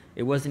 freeway.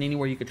 It wasn't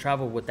anywhere you could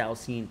travel without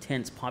seeing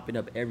tents popping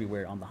up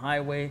everywhere on the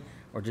highway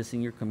or just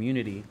in your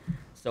community.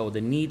 So the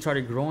need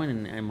started growing,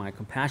 and my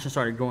compassion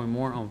started growing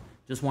more on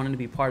just wanting to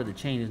be part of the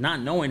change, not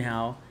knowing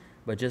how,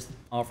 but just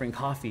offering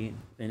coffee,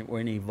 and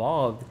it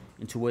evolved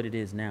into what it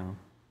is now.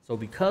 So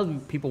because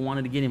people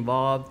wanted to get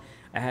involved,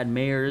 I had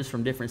mayors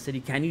from different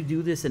cities. Can you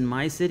do this in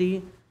my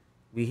city?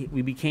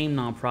 We became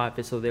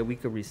nonprofit so that we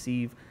could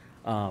receive,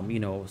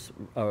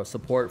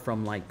 support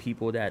from like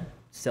people that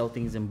sell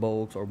things in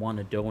bulks or want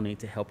to donate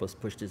to help us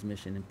push this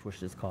mission and push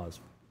this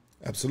cause.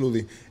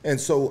 Absolutely. And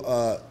so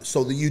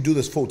that you do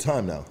this full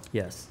time now.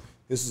 Yes.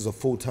 This is a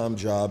full-time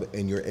job,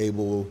 and you're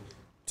able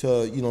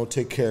to,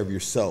 take care of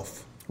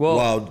yourself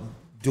while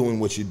doing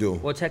what you do.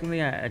 Well,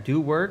 technically, I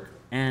do work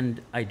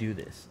and I do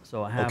this.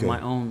 So I have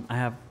my own. I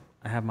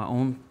have my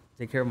own.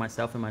 Take care of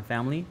myself and my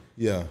family.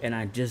 Yeah. And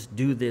I just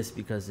do this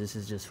because this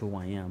is just who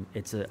I am.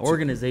 It's an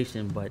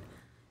organization, but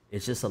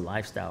it's just a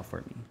lifestyle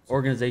for me.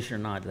 Organization or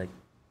not, like,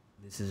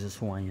 this is just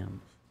who I am.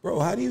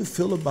 Bro, how do you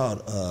feel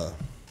about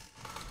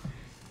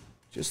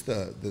just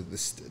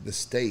the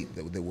state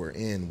that we're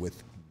in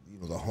with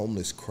the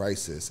homeless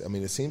crisis? I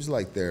mean, it seems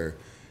like they're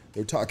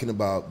talking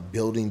about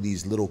building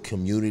these little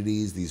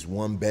communities, these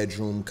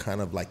one-bedroom kind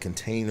of like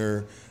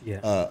container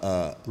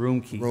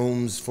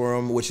rooms for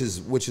them, which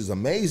is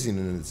amazing,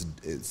 and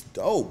it's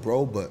dope,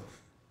 bro. But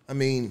I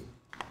mean,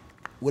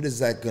 what is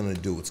that gonna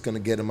do? It's gonna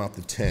get them out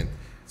the tent.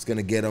 It's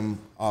gonna get them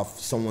off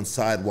someone's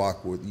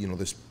sidewalk where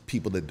there's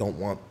people that don't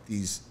want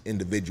these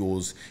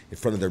individuals in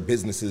front of their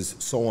businesses,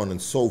 so on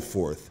and so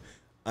forth.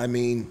 I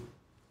mean,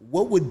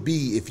 what would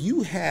be if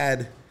you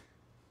had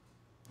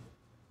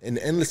an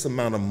endless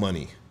amount of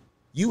money?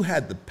 You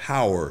had the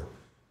power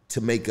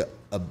to make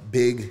a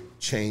big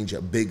change,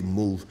 a big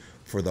move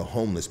for the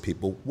homeless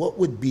people. What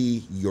would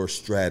be your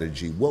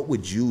strategy? What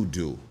would you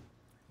do?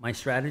 My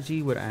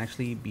strategy would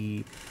actually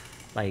be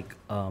like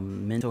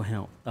mental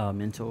health,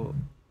 mental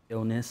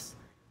illness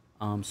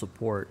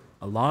support.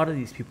 A lot of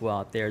these people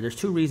out there, there's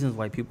two reasons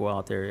why people are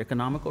out there.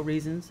 Economical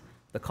reasons.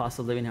 The cost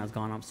of living has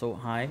gone up so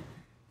high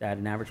that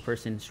an average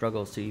person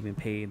struggles to even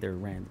pay their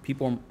rent.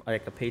 People are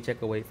like a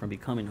paycheck away from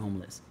becoming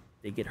homeless.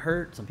 They get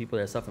hurt, some people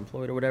that are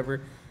self-employed or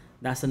whatever.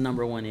 That's the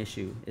number one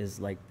issue, is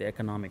like the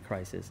economic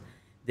crisis.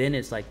 Then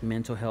it's like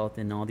mental health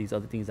and all these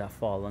other things that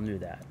fall under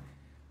that.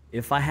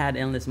 If I had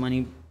endless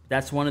money,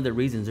 that's one of the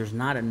reasons there's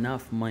not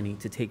enough money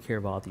to take care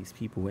of all these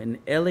people. In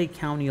LA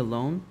County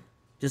alone,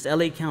 just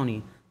LA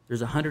County,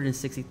 there's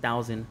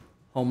 160,000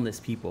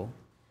 homeless people.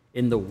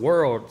 In the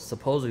world,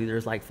 supposedly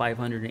there's like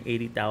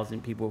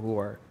 580,000 people who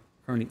are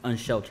currently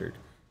unsheltered.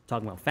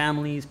 Talking about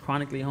families,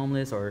 chronically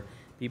homeless, or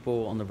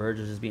people on the verge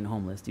of just being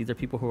homeless. These are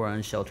people who are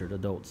unsheltered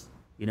adults,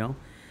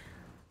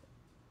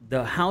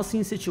 the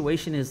housing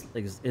situation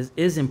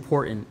is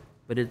important,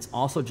 but it's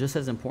also just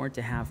as important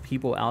to have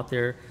people out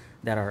there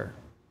that are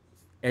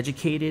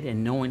educated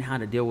and knowing how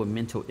to deal with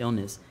mental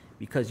illness,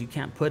 because you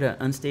can't put an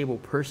unstable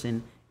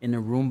person in a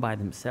room by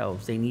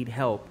themselves. They need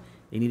help.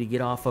 They need to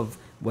get off of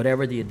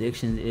whatever the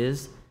addiction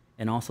is,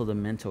 and also the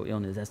mental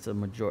illness. That's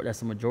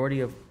the majority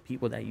of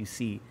people that you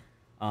see.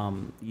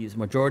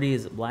 Majority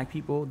is black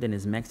people, then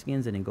is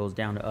Mexicans, and it goes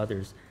down to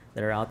others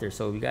that are out there.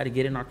 So we got to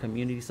get in our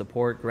community,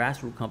 support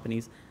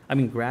grassroots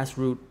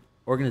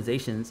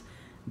organizations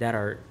that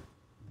are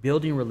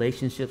building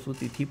relationships with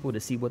these people to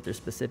see what their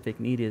specific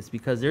need is.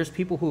 Because there's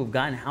people who have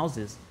gotten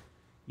houses.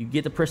 You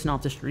get the person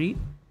off the street,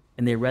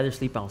 and they'd rather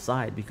sleep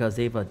outside because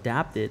they've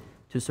adapted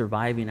to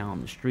surviving out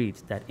on the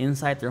streets. That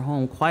inside their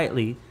home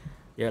quietly,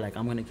 they're like,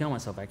 I'm gonna kill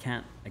myself. I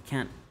can't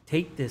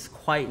take this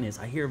quietness.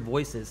 I hear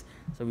voices.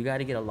 So we got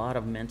to get a lot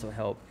of mental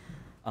help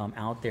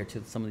out there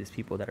to some of these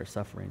people that are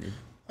suffering.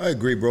 I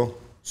agree, bro.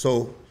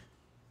 So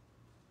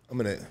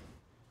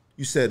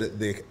you said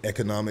the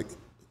economic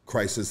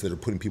crisis that are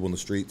putting people in the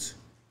streets.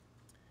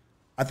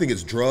 I think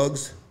it's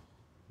drugs,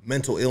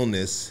 mental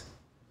illness,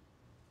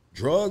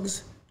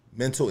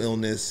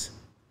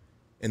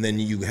 and then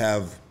you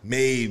have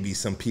maybe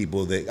some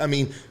people that, I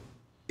mean,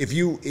 if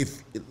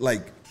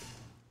like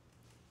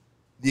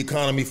the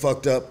economy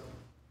fucked up,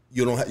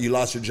 you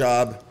lost your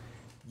job,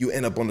 you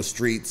end up on the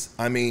streets.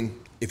 I mean,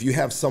 if you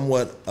have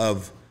somewhat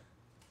of,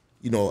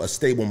 a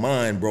stable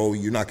mind, bro,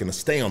 you're not gonna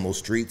stay on those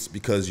streets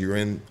because you're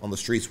on the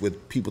streets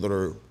with people that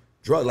are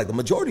like the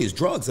majority is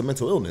drugs and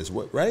mental illness,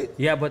 right?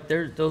 Yeah, but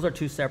those are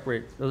two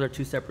separate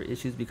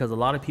issues, because a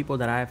lot of people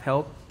that I've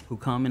helped who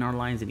come in our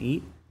lines and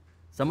eat,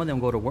 some of them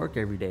go to work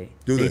every day.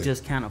 They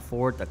just can't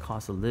afford the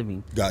cost of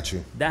living. Got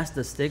you. That's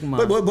the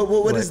stigma. But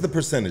what is the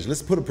percentage?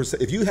 Let's put a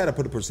percent. If you had to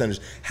put a percentage,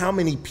 how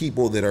many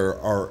people that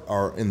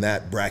are in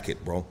that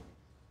bracket, bro?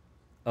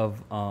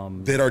 Of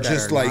that are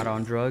just like not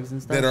on drugs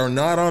and stuff. That are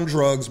not on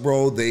drugs,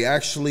 bro. They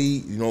actually,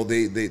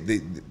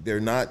 they're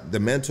not. The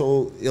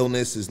mental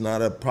illness is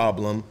not a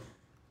problem.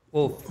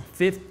 Well,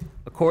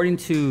 according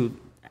to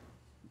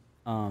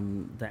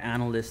the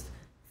analyst,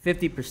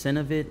 50%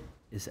 of it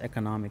is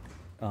economically.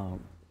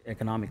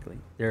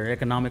 They're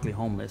economically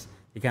homeless.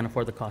 They can't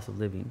afford the cost of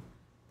living.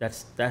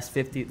 That's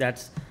 50.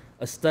 That's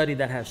a study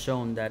that has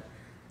shown that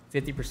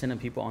 50% of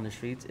people on the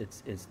streets,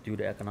 it's due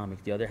to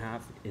economics. The other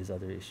half is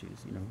other issues,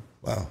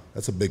 Wow,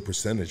 that's a big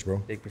percentage, bro.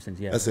 Big percentage,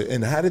 yeah.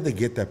 And how did they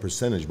get that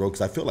percentage, bro?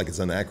 Because I feel like it's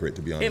inaccurate,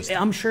 to be honest.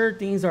 I'm sure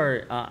things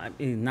are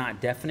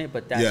not definite,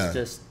 but that's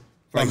just...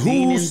 Like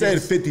who said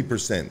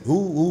 50%?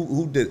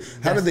 Who did?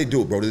 How did they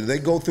do it, bro? Did they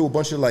go through a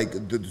bunch of like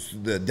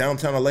the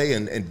downtown LA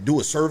and do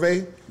a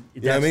survey?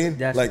 You know what I mean?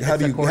 Like how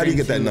do you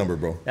get that number,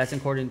 bro? That's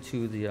according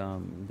to the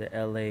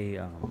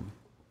LA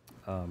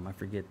I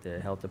forget the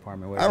health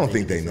department. I don't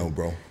think they know,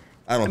 bro.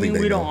 I mean,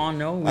 we don't all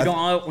know.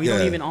 We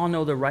don't even all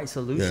know the right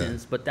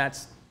solutions. But I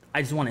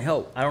just want to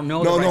help. I don't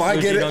know. No,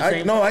 I get it.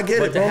 I get it.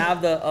 But to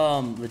have the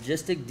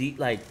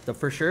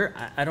for sure,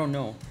 I don't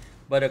know.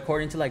 But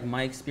according to like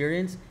my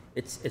experience,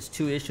 it's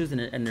two issues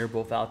and they're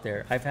both out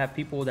there. I've had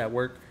people that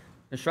work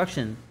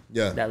construction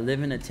that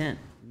live in a tent.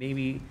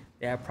 Maybe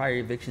they have prior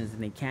evictions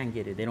and they can't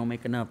get it. They don't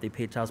make enough. They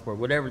pay child support.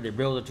 Whatever, their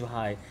bills are too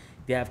high.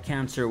 They have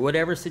cancer.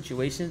 Whatever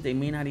situations, they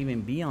may not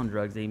even be on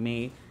drugs. They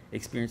may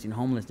experiencing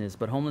homelessness.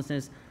 But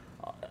homelessness,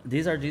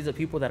 these are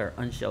people that are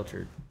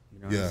unsheltered. You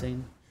know what I'm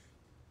saying?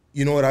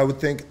 You know what I would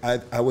think?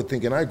 I would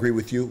think, and I agree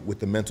with you with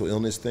the mental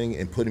illness thing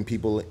and putting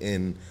people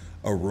in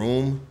a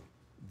room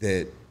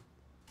that,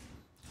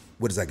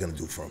 what is that going to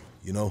do for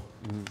them?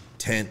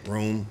 Tent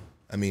room.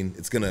 I mean,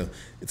 it's gonna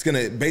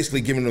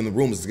basically giving them the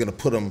room is gonna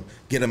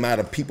get them out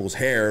of people's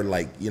hair,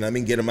 like,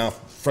 get them out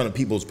front of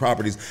people's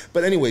properties.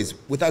 But anyways,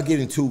 without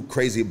getting too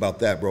crazy about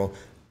that, bro,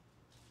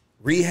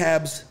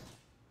 rehabs,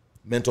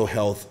 mental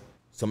health,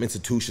 some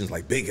institutions,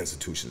 like big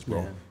institutions,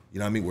 bro. You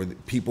know what I mean? Where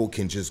people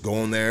can just go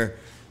in there,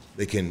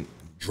 they can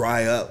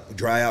dry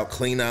out,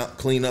 clean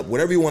up,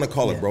 whatever you want to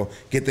call it, bro.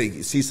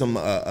 See some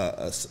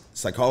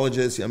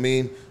psychologists,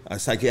 a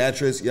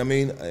psychiatrist,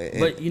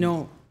 But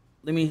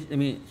let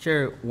me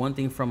share one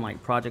thing from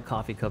like Project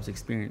Coffee Cup's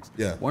experience.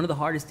 Yeah. One of the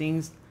hardest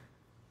things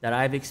that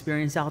I've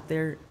experienced out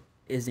there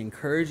is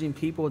encouraging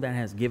people that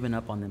has given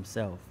up on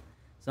themselves.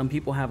 Some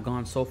people have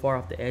gone so far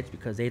off the edge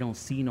because they don't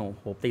see no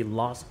hope. They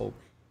lost hope.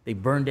 They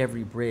burned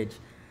every bridge.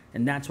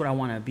 And that's what I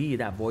want to be,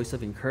 that voice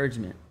of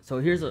encouragement. So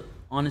here's an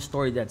honest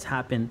story that's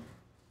happened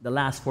the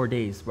last 4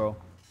 days, bro.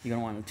 You're going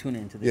to want to tune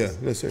into this.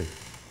 Yeah, yes, sir.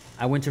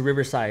 I went to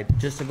Riverside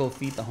just to go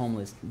feed the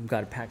homeless. We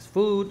got to pack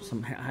food,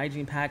 some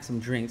hygiene packs, some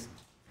drinks.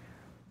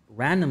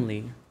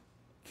 Randomly,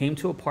 came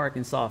to a park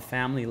and saw a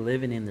family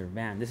living in their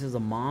van. This is a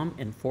mom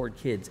and 4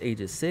 kids,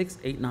 ages 6,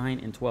 8, 9,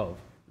 and 12,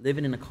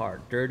 living in a car,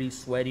 dirty,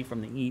 sweaty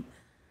from the heat.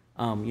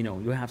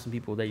 You'll have some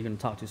people that you're going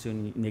to talk to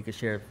soon and they can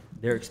share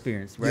their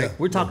experience, right? Yeah,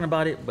 We're talking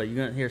about it, but you're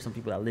going to hear some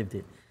people that lived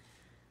it.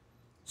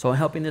 So I'm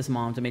helping this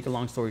mom, to make a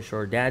long story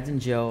short, dad's in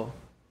jail,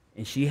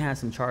 and she has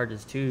some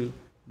charges too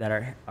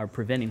that are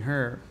preventing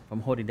her from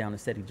holding down a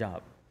steady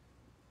job,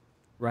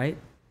 right?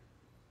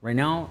 Right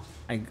now,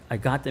 I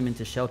got them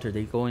into shelter.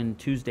 They go in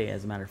Tuesday,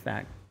 as a matter of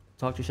fact.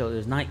 Talk to shelter.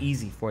 It's not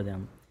easy for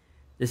them.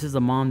 This is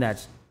a mom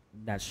that's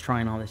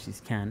trying all that she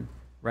can,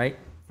 right?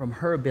 From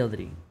her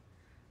ability.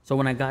 So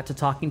when I got to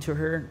talking to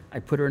her, I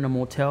put her in a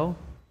motel,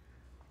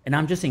 and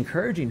I'm just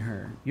encouraging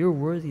her. You're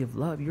worthy of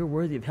love. You're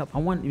worthy of help.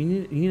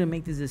 You need to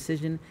make this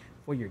decision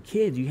for your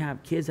kids. You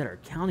have kids that are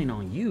counting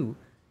on you.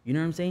 You know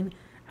what I'm saying?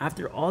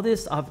 After all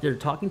this, after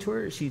talking to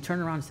her, she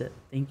turned around and said,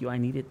 "Thank you. I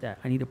needed that.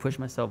 I need to push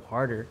myself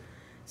harder."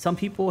 Some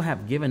people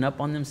have given up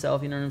on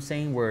themselves. You know what I'm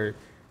saying? Where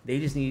they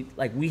just need,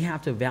 like, we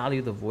have to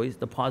value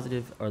the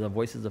positive, or the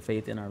voices of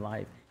faith in our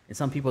life. And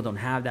some people don't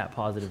have that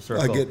positive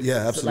circle.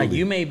 Absolutely. So, like,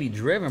 you may be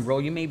driven, bro.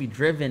 You may be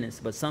driven,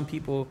 but some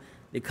people,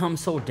 they come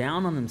so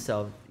down on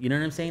themselves. You know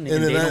what I'm saying?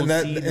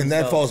 And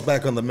that falls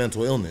back on the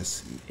mental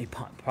illness.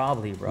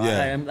 Probably, bro.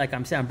 Yeah.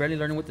 I'm saying, I'm barely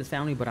learning with this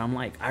family, but I'm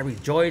like, I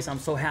rejoice. I'm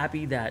so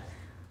happy that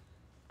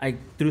I,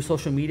 through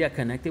social media,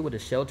 connected with a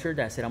shelter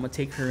that said I'm gonna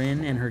take her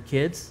in and her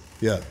kids.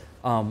 Yeah.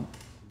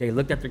 They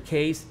looked at their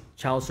case.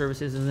 Child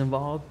Services is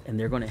involved, and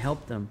they're going to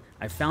help them.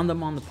 I found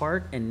them on the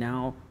park, and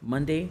now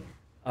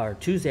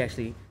Tuesday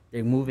actually,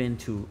 they move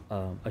into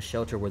a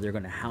shelter where they're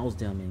going to house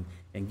them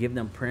and give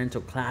them parental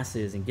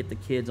classes and get the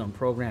kids on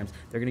programs.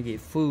 They're going to get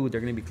food.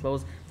 They're going to be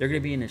clothes. They're going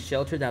to be in a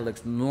shelter that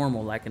looks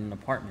normal, like in an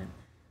apartment.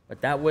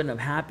 But that wouldn't have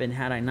happened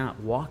had I not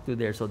walked through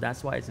there. So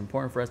that's why it's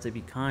important for us to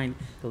be kind,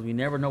 because we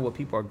never know what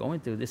people are going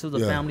through. This was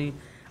a family.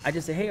 I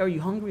just say, "Hey, are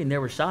you hungry?" And they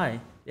were shy.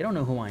 They don't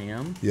know who I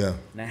am. Yeah.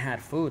 And I had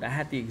food. I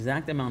had the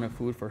exact amount of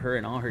food for her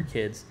and all her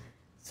kids.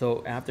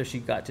 So after she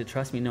got to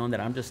trust me, knowing that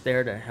I'm just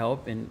there to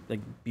help and,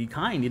 like, be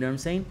kind, you know what I'm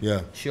saying?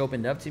 Yeah. She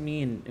opened up to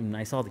me, and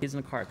I saw the kids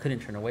in the car. I couldn't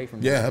turn away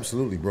from them. Yeah,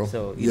 absolutely, bro.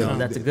 So, you know,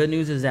 that's the good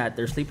news, is that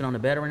they're sleeping on the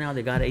bed right now.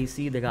 They got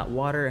AC. They got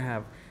water. I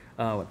have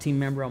a team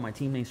member on my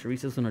team named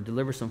Teresa who's going to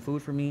deliver some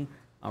food for me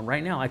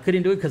right now. I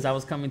couldn't do it because I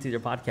was coming to your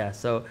podcast.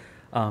 So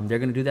they're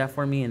going to do that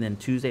for me, and then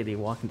Tuesday they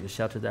walk into a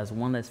shelter. That's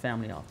one less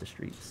family off the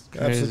streets.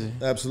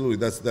 Absolutely.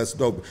 That's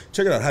dope.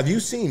 Check it out. Have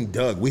you seen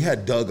Doug? We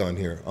had Doug on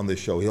here on this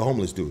show. He's a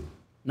homeless dude.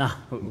 Nah,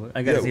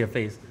 I got to see her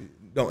face.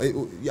 No,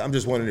 I'm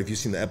just wondering if you've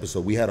seen the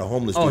episode. We had a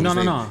homeless dude.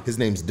 No. His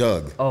name's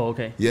Doug. Oh,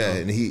 okay. Yeah,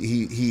 and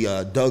he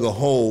dug a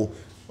hole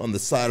on the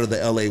side of the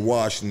LA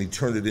Wash, and he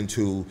turned it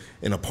into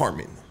an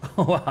apartment.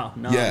 Oh, wow.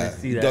 No, I didn't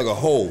see he that. dug a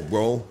hole,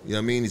 bro. You know what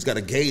I mean? He's got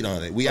a gate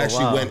on it. We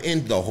actually went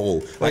in the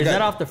hole. Wait, is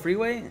that off the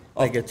freeway?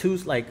 Like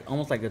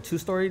almost like a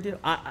two-story deal?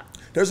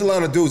 There's a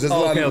lot of dudes.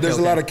 There's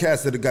a lot of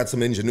cats that have got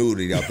some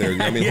ingenuity out there. You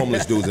know what I mean?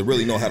 Homeless dudes that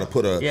really know how to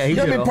put a. Yeah, you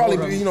know what I mean? Probably,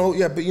 but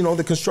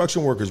the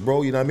construction workers,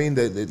 bro. You know what I mean?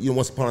 That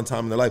once upon a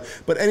time in their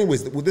life. But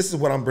anyways, this is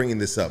what I'm bringing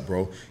this up,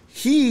 bro.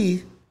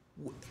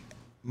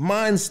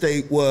 Mind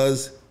state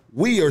was,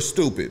 we are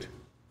stupid.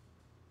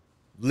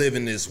 Live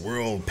in this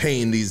world,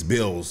 paying these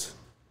bills.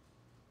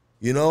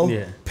 You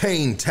know,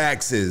 paying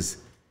taxes.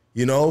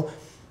 You know,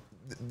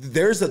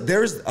 there's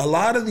a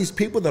lot of these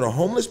people that are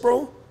homeless,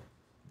 bro.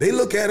 They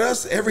look at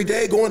us every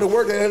day going to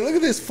work, and look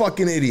at this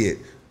fucking idiot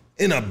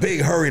in a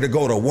big hurry to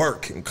go to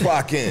work and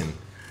clock in.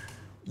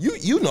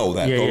 You know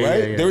that though,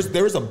 right? Yeah.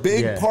 There's a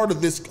big part of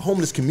this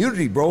homeless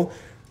community, bro,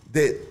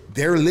 that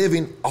they're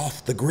living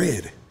off the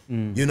grid.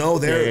 You know,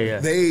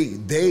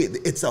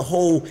 it's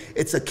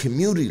a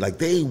community. Like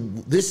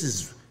this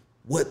is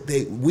what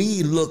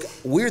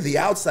we're the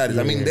outsiders.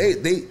 I mean,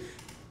 they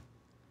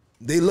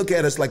look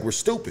at us like we're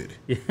stupid.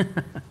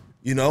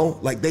 You know,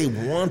 like they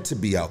want to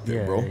be out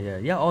there, bro.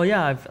 Yeah. Oh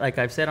yeah.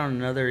 I've said on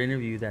another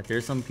interview that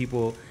there's some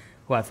people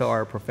who I feel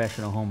are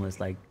professional homeless.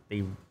 Like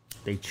they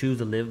choose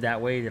to live that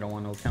way. They don't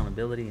want no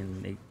accountability,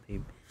 and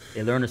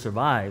they learn to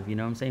survive. You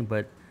know what I'm saying?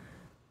 But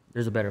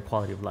there's a better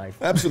quality of life.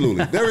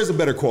 Absolutely. There is a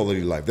better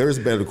quality of life.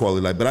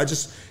 But I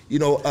just,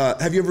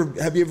 have you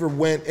ever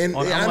went and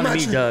I want to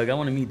meet Doug. I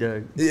want to meet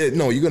Doug. Yeah,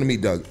 no, you're going to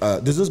meet Doug.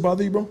 Does this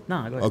bother you, bro?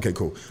 No, go ahead. Okay,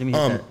 cool. Give me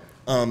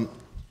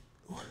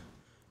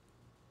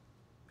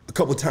a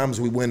couple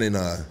times we went and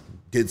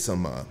did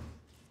some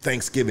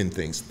Thanksgiving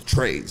things,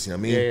 trays, you know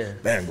what I mean? Yeah.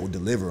 Bam, go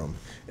deliver them.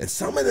 And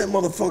some of them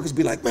motherfuckers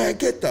be like, man,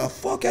 get the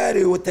fuck out of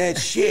here with that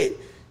shit.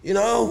 You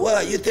know,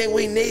 what, you think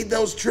we need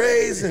those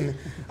trays? And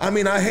I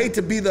mean, I hate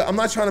to be I'm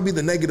not trying to be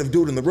the negative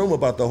dude in the room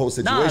about the whole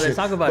situation. No, let's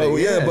talk about it.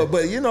 Yeah, but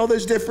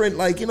there's different,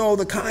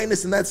 the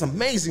kindness, and that's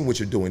amazing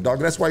what you're doing, dog.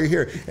 That's why you're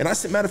here. And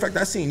matter of fact,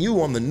 I seen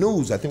you on the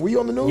news. I think, were you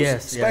on the news?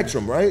 Yes.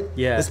 Spectrum, right?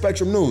 Yeah. The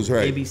Spectrum News,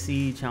 right?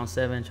 ABC, Channel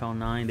 7, Channel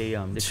 9, they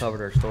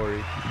covered our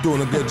story.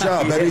 Doing a good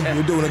job, baby.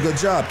 You're doing a good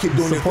job. Keep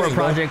doing your thing,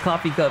 Project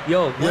Coffee Cup.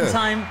 Yo, one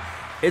time,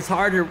 it's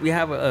harder. We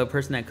have a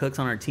person that cooks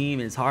on our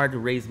team. It's hard to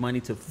raise money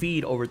to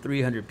feed over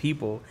 300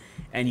 people.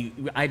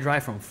 And I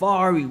drive from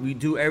far. We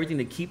do everything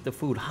to keep the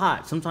food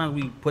hot.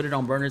 Sometimes we put it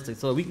on burners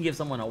so we can give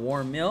someone a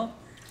warm meal.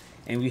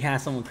 And we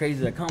have someone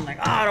crazy that come like,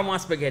 I don't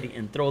want spaghetti,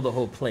 and throw the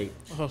whole plate.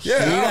 Oh,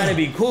 yeah, you gotta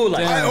be cool.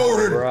 Like, I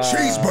ordered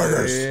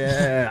cheeseburgers.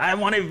 Yeah, I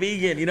wanted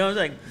vegan. You know, it's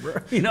like, bro,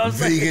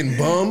 vegan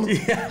bum.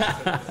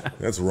 Yeah,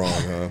 that's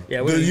wrong, huh?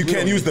 Yeah, you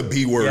can't use the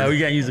B word. Yeah, we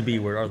can't use the B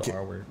word or the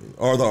R word.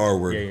 Or the R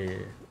word. Yeah.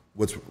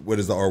 What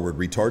is the R word?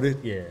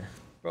 Retarded? Yeah,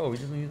 bro, we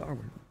just don't use the R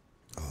word.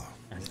 Oh.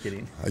 just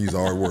kidding. I use the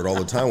R word all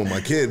the time with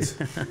my kids.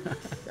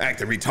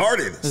 Acting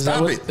retarded.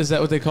 Stop it. Is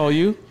that what they call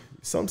you?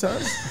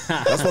 Sometimes.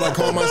 That's what I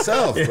call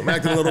myself. I'm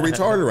acting a little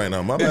retarded right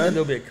now. My Be a bad.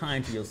 little bit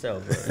kind to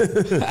yourself.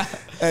 Bro.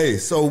 Hey,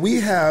 so we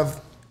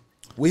have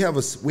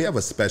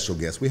a special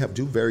guest. We have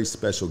two very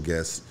special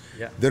guests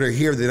that are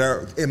here that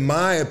are, in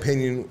my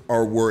opinion,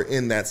 were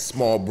in that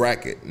small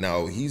bracket.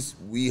 Now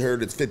we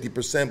heard it's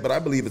 50%, but I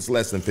believe it's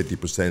less than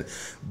 50%.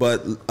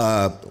 But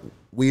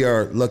we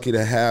are lucky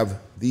to have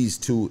these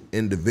two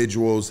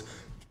individuals.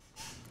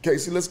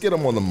 Casey, let's get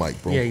them on the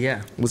mic, bro.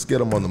 Yeah. Let's get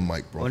them on the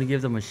mic, I bro. want to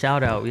give them a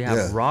shout out. We have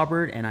Yeah.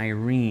 Robert and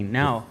Irene.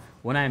 Now,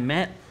 when I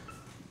met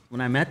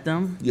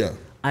them, Yeah.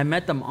 I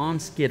met them on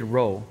Skid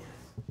Row.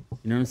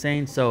 You know what I'm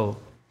saying? So,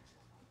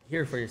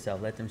 hear it for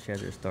yourself. Let them share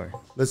their story.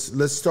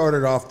 Let's start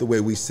it off the way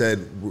we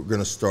said we're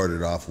gonna start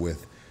it off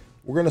with.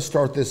 We're gonna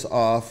start this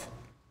off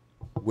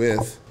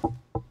with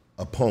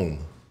a poem,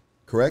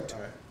 correct?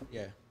 All right.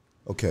 Yeah.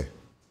 Okay.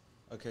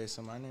 Okay,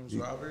 so my name's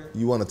Robert.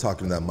 You want to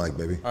talk into that mic,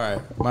 baby? All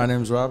right, my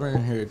name's Robert,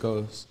 and here it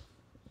goes.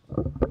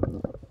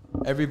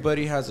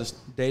 Everybody has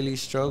a daily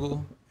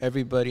struggle.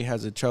 Everybody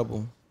has a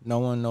trouble. No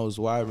one knows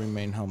why I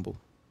remain humble.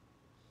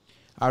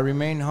 I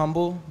remain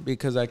humble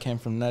because I came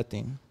from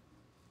nothing.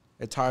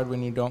 It's hard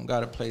when you don't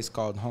got a place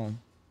called home.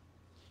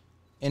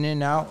 In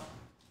and out,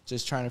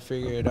 just trying to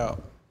figure it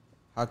out.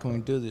 How can we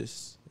do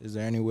this? Is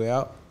there any way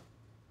out?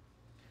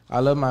 I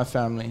love my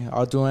family.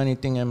 I'll do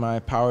anything in my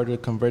power to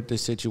convert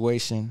this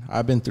situation.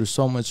 I've been through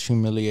so much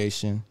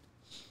humiliation.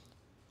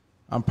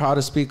 I'm proud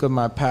to speak of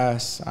my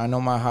past. I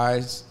know my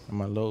highs and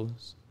my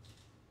lows.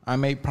 I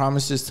made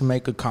promises to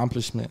make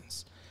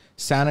accomplishments.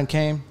 Santa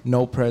came,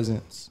 no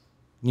presents.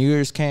 New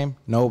Year's came,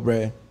 no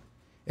bread.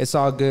 It's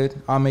all good.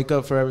 I'll make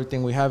up for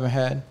everything we haven't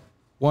had.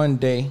 One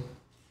day,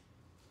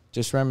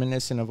 just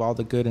reminiscing of all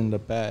the good and the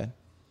bad,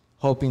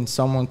 hoping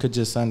someone could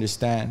just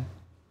understand.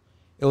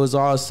 It was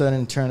all a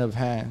sudden turn of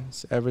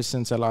hands. Ever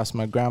since I lost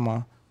my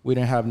grandma, we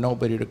didn't have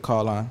nobody to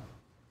call on.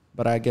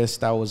 But I guess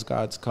that was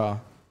God's call.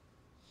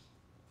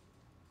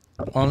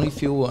 Only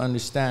few will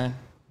understand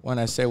when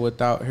I say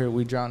without her,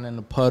 we drown in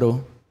a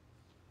puddle.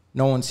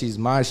 No one sees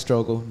my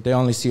struggle. They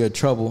only see a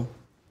trouble.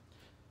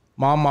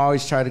 Mom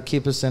always tried to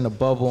keep us in a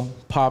bubble.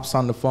 Pop's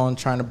on the phone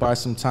trying to buy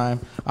some time.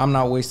 I'm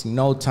not wasting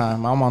no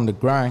time. I'm on the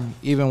grind,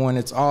 even when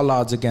it's all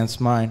odds against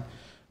mine.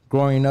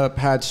 Growing up,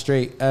 had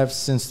straight F's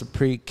since the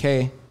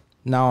pre-K.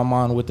 Now I'm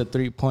on with a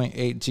 3.8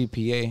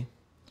 GPA.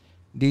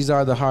 These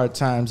are the hard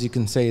times, you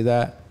can say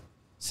that,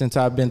 since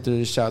I've been through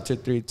the shelter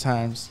 3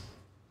 times.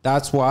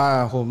 That's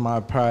why I hold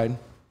my pride.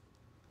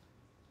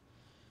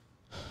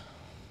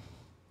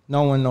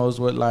 No one knows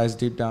what lies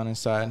deep down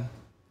inside.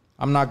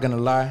 I'm not gonna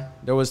lie,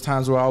 there was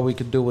times where all we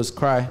could do was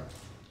cry.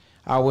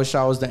 I wish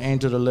I was the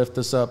angel to lift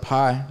us up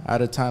high,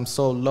 at a time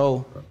so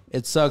low.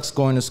 It sucks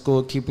going to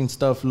school, keeping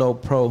stuff low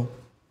pro.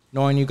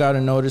 Knowing you got a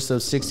notice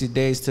of 60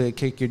 days to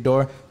kick your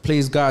door.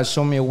 Please, God,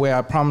 show me a way.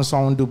 I promise I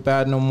won't do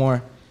bad no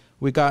more.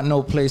 We got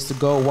no place to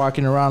go,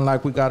 walking around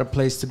like we got a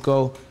place to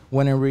go,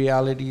 when in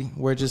reality,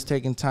 we're just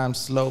taking time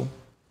slow,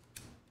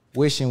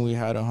 wishing we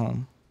had a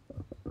home.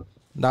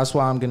 That's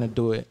why I'm going to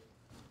do it.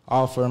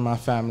 All for my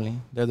family.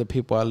 They're the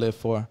people I live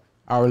for.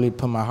 I really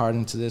put my heart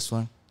into this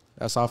one.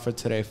 That's all for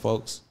today,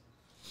 folks.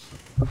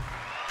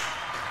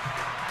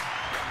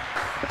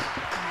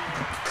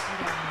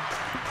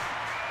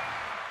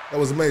 That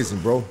was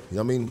amazing, bro.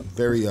 I mean,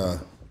 very,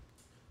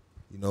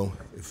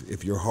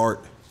 if your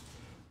heart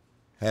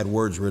had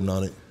words written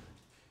on it,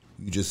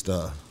 you just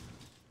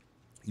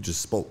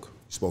spoke.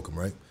 You spoke them,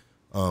 right?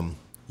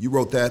 You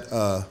wrote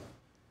that.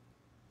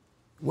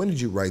 When did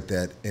you write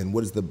that, and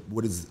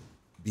what is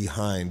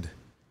behind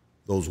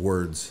those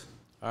words?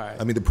 All right.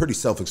 I mean, they're pretty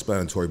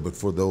self-explanatory, but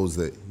for those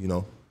that,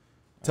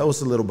 tell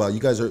us a little about, you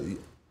guys are,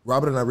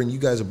 Robert and Irene, you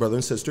guys are brother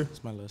and sister.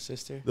 It's my little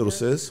sister. Little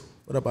sis.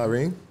 What up,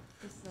 Irene?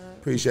 What's up?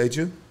 Appreciate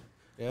you.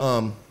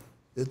 Yeah.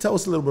 Tell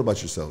us a little bit about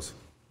yourselves.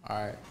 All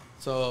right.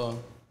 So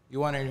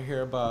you wanted to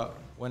hear about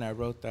when I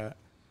wrote that.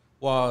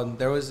 Well,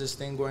 there was this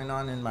thing going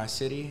on in my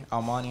city,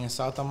 Almani and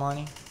South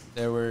Almani.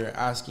 They were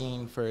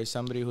asking for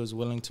somebody who was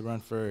willing to run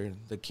for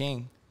the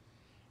king.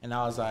 And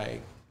I was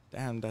like,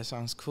 damn, that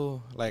sounds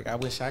cool. Like, I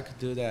wish I could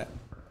do that.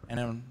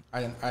 And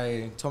then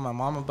I told my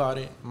mom about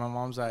it. My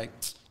mom's like,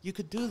 you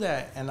could do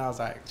that. And I was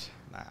like,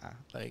 nah.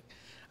 Like,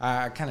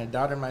 I kind of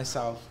doubted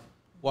myself.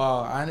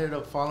 Well, I ended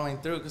up following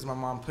through because my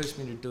mom pushed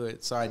me to do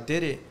it. So I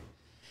did it.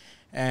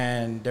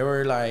 And they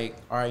were like,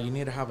 all right, you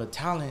need to have a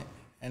talent.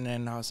 And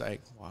then I was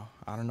like, well,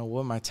 I don't know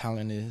what my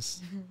talent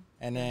is. Mm-hmm.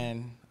 And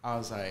then I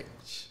was like,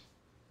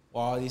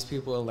 well, all these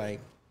people,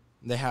 like,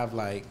 they have,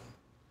 like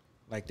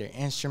their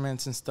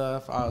instruments and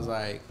stuff. I was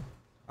like,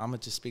 I'm going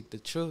to just speak the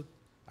truth.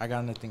 I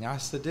got nothing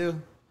else to do.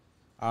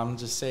 I'm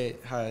just say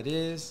it how it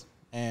is.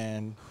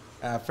 And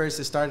at first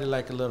it started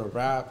like a little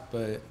rap,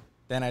 but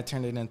then I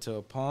turned it into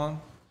a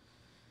poem.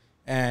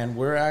 And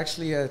we're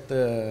actually at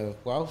the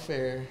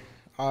welfare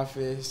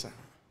office.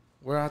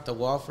 We're at the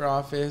welfare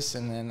office,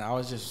 and then I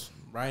was just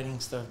writing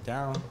stuff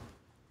down,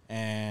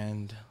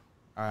 and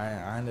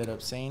I ended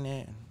up saying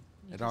it.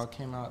 It all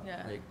came out,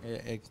 Yeah. like,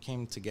 it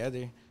came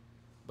together.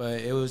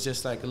 But it was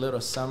just like a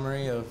little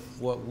summary of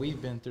what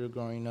we've been through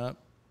growing up,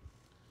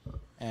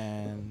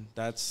 and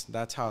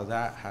that's how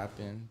that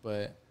happened.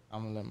 But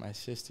I'm gonna let my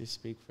sister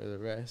speak for the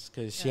rest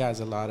because she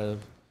has a lot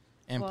of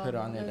input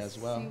on it as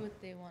well. See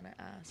what they want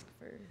to ask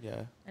first.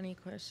 Yeah. Any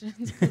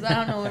questions? Because I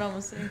don't know what I'm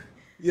gonna say.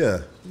 Yeah,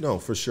 no,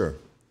 for sure.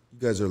 You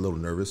guys are a little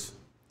nervous,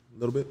 a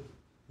little bit.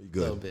 You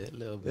good? A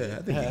little bit. Yeah,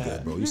 I think you're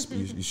good, bro.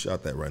 You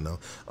shot that right now.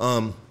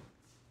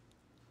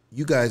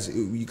 You guys,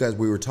 we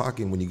were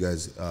talking when you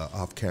guys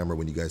off camera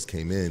when you guys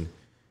came in,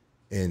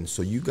 and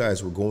so you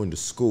guys were going to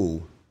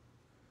school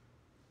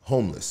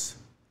homeless,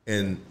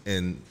 and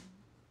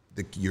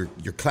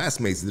your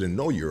classmates didn't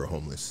know you were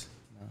homeless.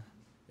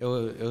 It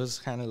was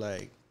kind of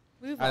like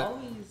We've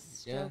always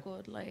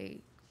struggled, like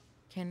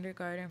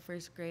kindergarten,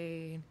 first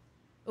grade.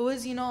 It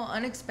was,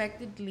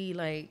 unexpectedly,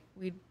 like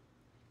we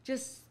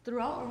just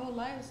throughout our whole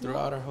lives.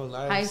 throughout our whole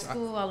lives. High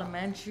school,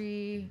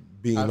 elementary.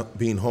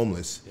 Being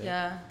homeless.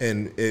 Yeah.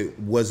 And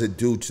was it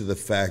due to the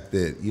fact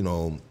that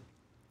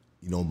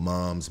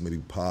moms, maybe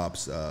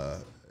pops,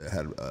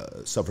 had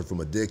suffered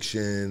from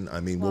addiction? I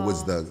mean, what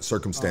was the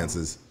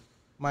circumstances?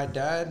 My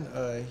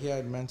dad, he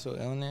had mental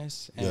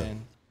illness,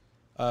 and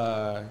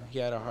he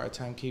had a hard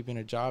time keeping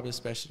a job,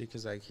 especially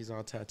because like he's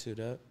all tattooed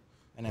up,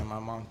 and then my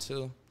mom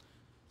too.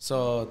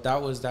 So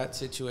that was that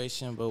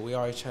situation, but we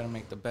always try to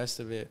make the best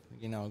of it,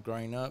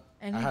 growing up.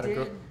 And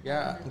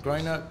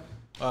growing up,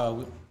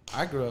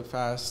 I grew up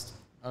fast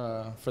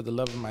for the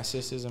love of my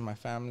sisters and my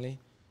family.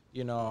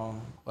 We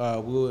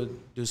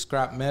would do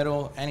scrap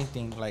metal,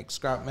 anything, like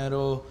scrap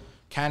metal,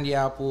 candy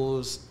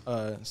apples,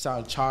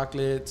 solid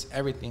chocolates,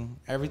 everything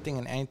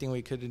and anything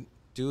we could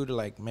do to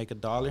like make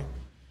 $1.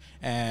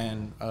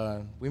 And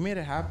we made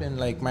it happen.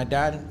 Like my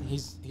dad,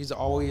 he's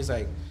always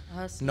like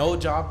no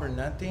job or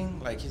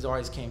nothing. Like he's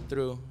always came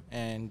through,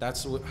 and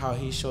that's how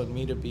he showed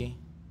me to be.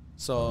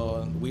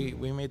 So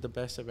we made the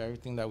best of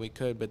everything that we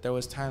could. But there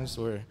was times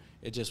where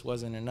it just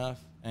wasn't enough,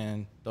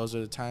 and those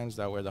are the times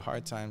that were the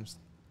hard times.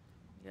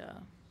 Yeah.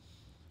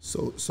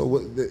 So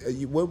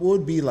what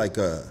would be like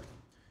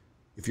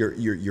if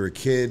you're a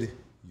kid,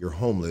 you're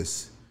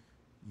homeless,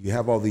 you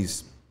have all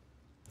these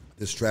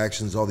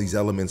distractions, all these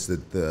elements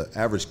that the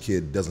average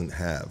kid doesn't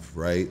have,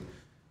 right?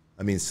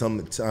 I mean,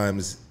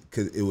 sometimes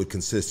it would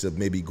consist of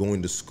maybe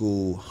going to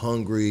school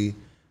hungry,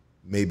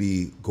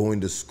 maybe going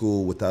to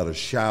school without a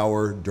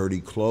shower, dirty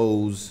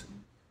clothes.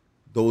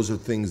 Those are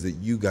things that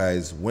you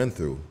guys went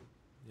through.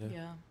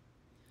 Yeah.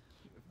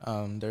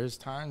 There's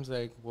times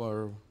like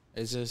where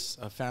it's just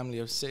a family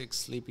of 6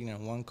 sleeping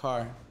in one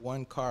car,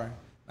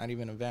 not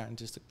even a van,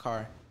 just a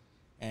car.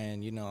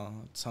 And,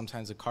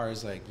 sometimes the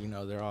cars, like,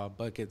 they're all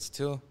buckets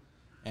too.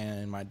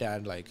 And my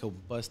dad, like, he'll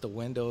bust a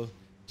window,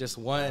 just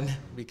one,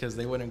 because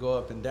they wouldn't go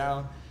up and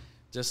down,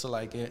 just so,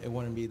 like, it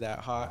wouldn't be that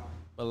hot.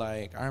 But,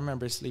 like, I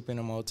remember sleeping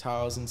in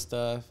motels and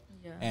stuff.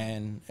 Yeah.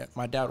 And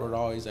my dad would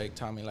always, like,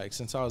 tell me, like,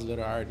 since I was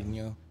little, I already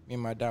knew. Me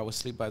and my dad would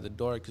sleep by the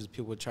door because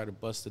people would try to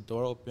bust the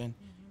door open.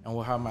 Mm-hmm. And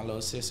we'll have my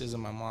little sisters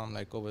and my mom,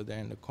 like, over there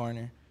in the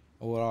corner.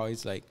 And we'll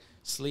always, like,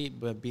 sleep,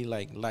 but be,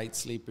 like, light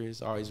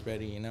sleepers, always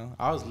ready,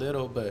 I was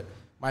little, but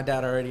my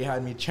dad already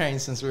had me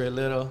trained since we were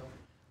little.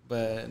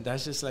 But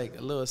that's just like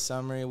a little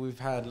summary. We've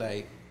had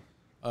like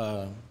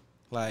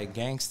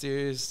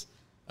gangsters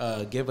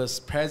give us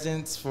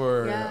presents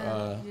for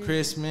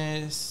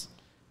Christmas.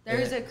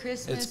 There's a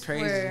Christmas it's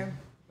crazy. Where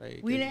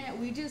like,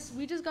 we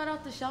just got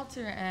out the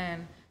shelter,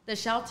 and the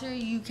shelter,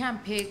 you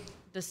can't pick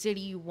the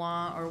city you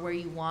want or where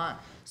you want.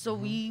 So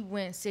we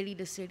went city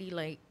to city.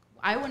 Like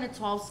I went to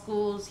 12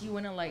 schools. He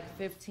went to like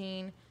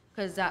 15.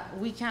 Because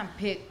we can't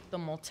pick the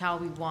motel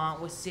we want,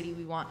 what city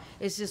we want.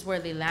 It's just where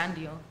they land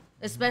you.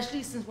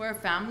 Especially since we're a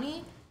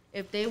family,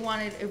 if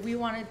we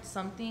wanted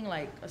something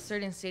like a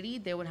certain city,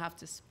 they would have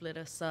to split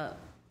us up.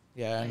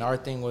 Yeah, and our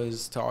thing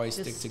was to always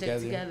stick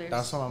together.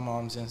 That's why my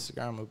mom's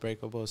Instagram,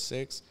 Unbreakable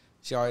 6.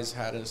 She always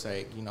had us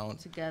like,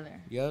 together.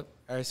 Yep.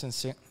 Ever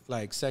since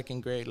like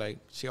second grade, like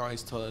she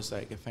always told us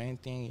like, if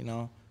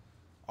anything,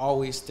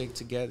 always stick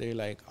together.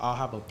 Like I'll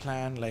have a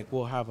plan. Like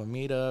we'll have a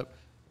meetup.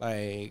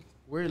 Like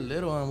we're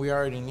little and we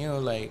already knew,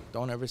 like,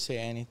 don't ever say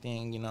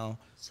anything,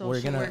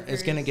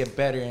 it's gonna get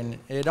better. And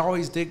it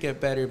always did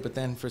get better, but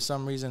then for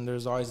some reason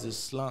there's always this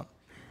slump.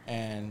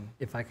 And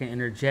if I can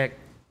interject,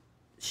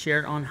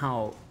 share on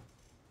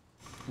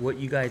what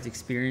you guys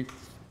experienced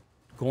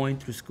going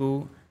through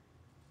school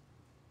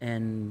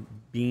and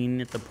being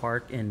at the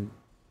park and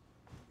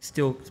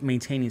still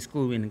maintaining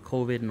school in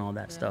COVID and all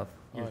that stuff.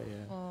 Yeah.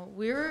 Oh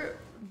yeah.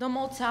 The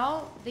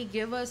motel, they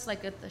give us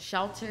like at the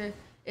shelter,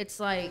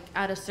 it's like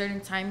at a certain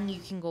time you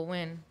can go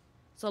in.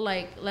 So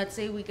like, let's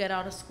say we get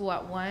out of school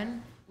at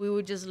 1, we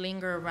would just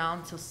linger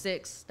around till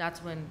 6.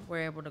 That's when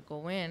we're able to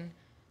go in.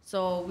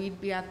 So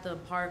we'd be at the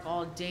park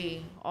all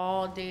day.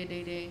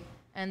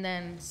 And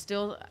then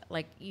still,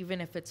 like, even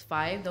if it's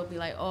 5, they'll be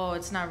like, oh,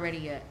 it's not ready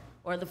yet.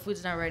 Or the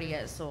food's not ready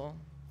yet, so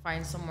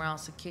find somewhere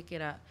else to kick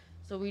it at.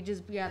 So we'd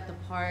just be at the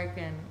park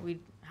and we'd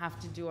have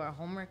to do our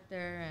homework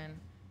there. And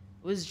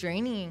it was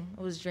draining.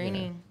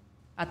 Yeah.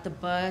 At the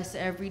bus,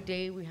 every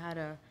day we had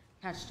to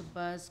catch the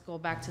bus, go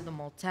back to the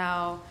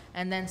motel,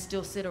 and then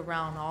still sit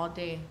around all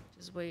day.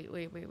 Just wait.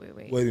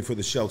 Waiting for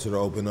the shelter to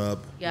open up.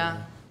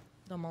 Yeah,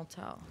 the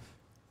motel.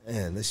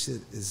 Man, this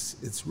shit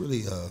it's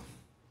really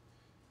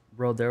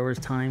Bro, there was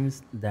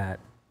times that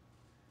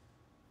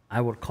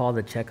I would call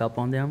to check up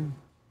on them,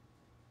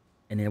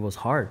 and it was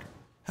hard.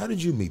 How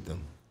did you meet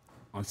them?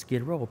 On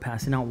Skid Row,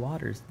 passing out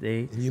waters.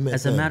 And you met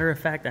As them. a matter of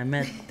fact, I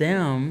met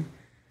them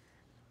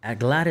at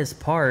Gladys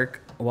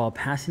Park while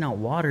passing out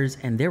waters,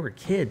 and they were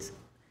kids.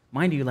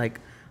 Mind you, like,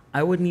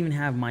 I wouldn't even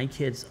have my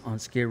kids on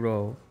Skid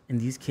Row, and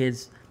these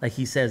kids, like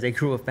he says, they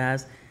grew up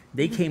fast.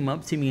 They came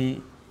up to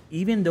me,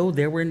 even though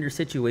they were in their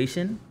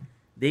situation,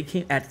 they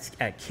came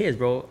at kids,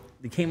 bro.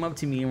 They came up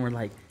to me and were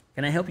like,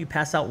 "Can I help you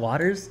pass out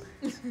waters?"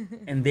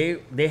 And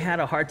they had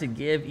a heart to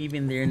give,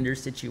 even they're in their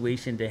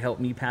situation, to help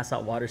me pass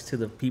out waters to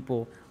the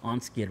people on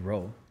Skid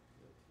Row.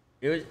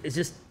 It's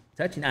just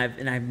touching.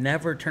 I've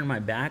never turned my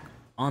back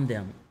on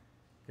them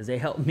because they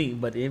helped me.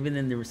 But even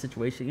in their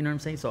situation, you know what I'm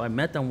saying. So I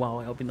met them while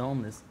helping the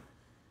homeless.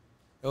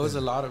 It was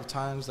a lot of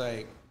times,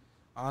 like,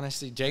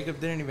 honestly, Jacob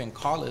didn't even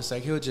call us.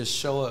 Like, he would just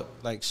show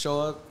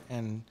up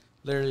and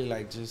literally,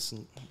 like, just,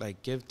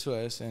 like, give to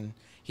us. And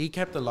he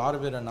kept a lot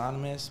of it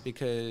anonymous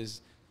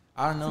because,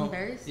 I don't know.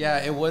 Embarrassing.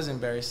 Yeah, it was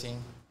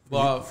embarrassing.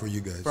 For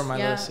you guys. For my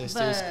little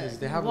sisters, because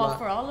they have a lot.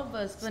 for all of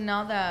us. But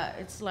now that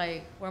it's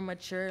like we're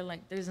mature, like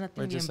there's nothing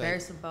We're to be just, like,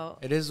 embarrassed about.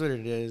 It is what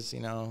it is, you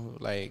know.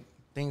 Like,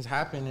 things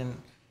happen, and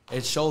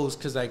it shows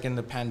because, like, in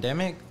the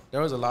pandemic,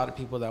 there was a lot of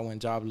people that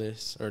went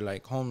jobless or,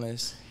 like,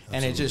 homeless. Absolutely.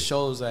 And it just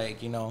shows,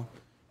 like, you know,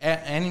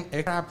 it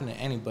could happen to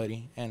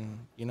anybody. And,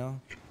 you know,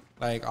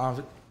 like,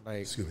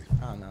 Excuse me.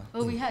 I don't know.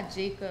 But we had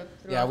Jacob.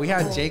 Yeah, we throughout the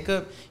had whole-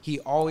 Jacob. He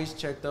always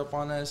checked up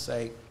on us.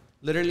 Like,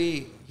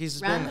 literally,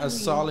 he's been a Randomly.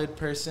 solid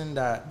person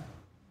that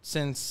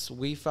since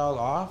we fell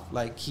off,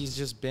 like, he's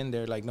just been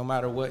there. Like, no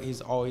matter what,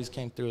 he's always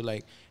came through.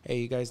 Like, hey,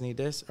 you guys need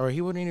this? Or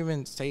he wouldn't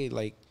even say,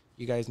 like,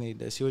 you guys need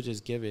this. He would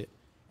just give it.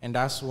 And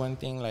that's one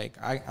thing,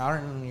 like, I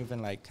don't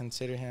even, like,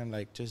 consider him,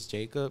 like, just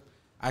Jacob.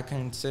 I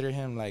consider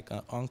him, like,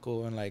 an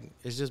uncle. And, like,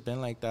 it's just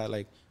been like that.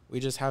 Like, we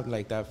just have,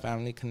 like, that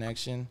family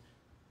connection.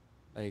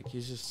 Like,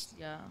 he's just,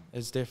 Yeah.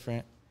 it's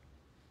different.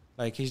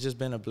 Like, he's just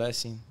been a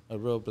blessing, a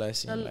real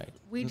blessing. Like,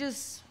 We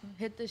just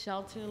hit the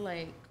shelter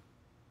like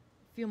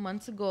a few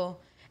months ago,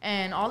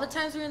 and all the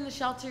times we were in the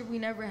shelter, we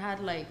never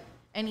had like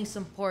any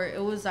support.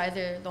 It was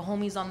either the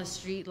homies on the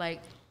street,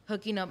 like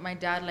hooking up my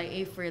dad, like,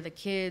 hey, for the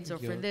kids or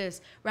for Yeah.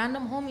 this.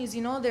 Random homies,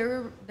 you know, they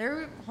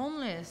were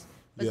homeless,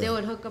 but they Yeah.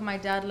 would hook up my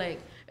dad, like,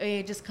 hey,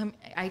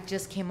 I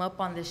just came up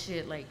on this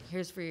shit, like,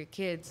 here's for your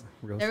kids.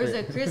 Real There was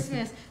shit.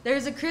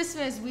 a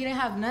Christmas, we didn't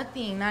have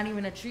nothing, not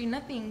even a tree,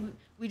 nothing.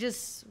 We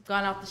just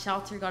got out the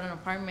shelter, got an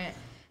apartment,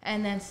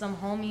 and then some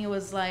homie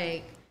was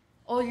like,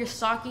 oh, your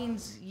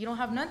stockings, you don't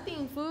have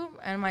nothing, fool?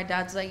 And my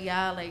dad's like,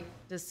 yeah, like,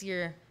 this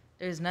year,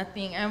 there's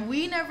nothing. And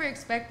we never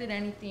expected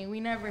anything. We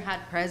never had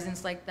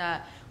presents like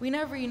that. We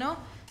never, you know?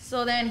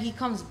 So then he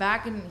comes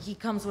back, and he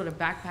comes with a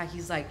backpack.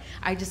 He's like,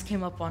 I just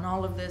came up on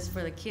all of this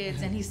for the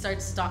kids. And he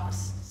starts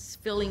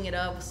filling it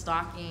up with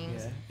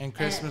stockings. yeah. And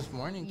Christmas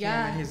morning came,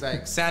 yeah. and he's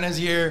like, Santa's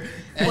here.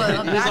 And Well,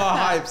 a he was all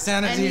backpack. hyped.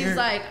 Santa's and here. he's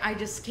like, I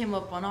just came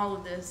up on all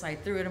of this. I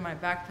threw it in my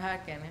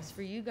backpack, and it's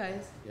for you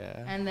guys.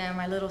 Yeah. And then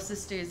my little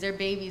sisters, they're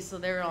babies, so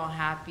they're all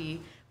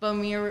happy. But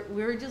we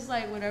were just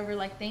like, whatever,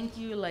 like, thank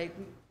you. Like,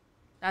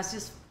 that's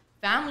just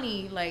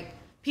family. Like,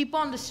 people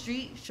on the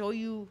street show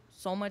you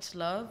so much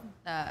love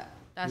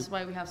that's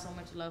why we have so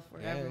much love for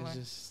yeah, everyone.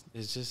 it's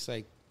just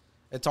like,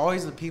 it's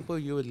always the people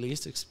you would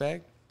least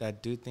expect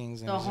that do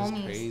things, and The it's just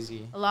homies.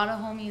 crazy. A lot of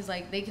homies,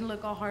 like, they can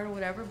look all hard or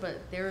whatever,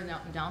 but they're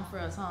down for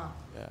us, huh?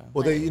 Yeah.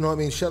 Well, you know what I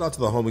mean? Shout out to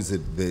the homies that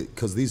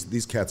because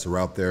these cats are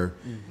out there,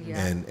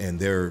 Yeah. and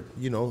they're,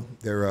 you know,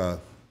 they're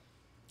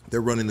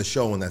running the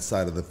show on that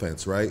side of the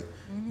fence, right?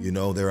 You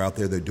know, they're out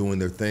there, they're doing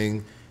their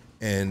thing,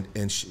 and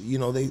you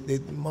know, they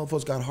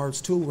motherfuckers got hearts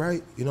too,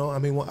 right? You know, I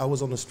mean, I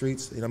was on the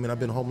streets. You know, I mean, I've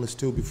been homeless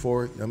too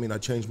before. I mean, I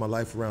changed my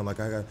life around. Like,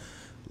 I got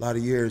a lot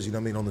of years, you know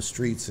what I mean, on the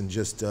streets, and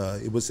just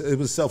it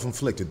was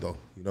self-inflicted though.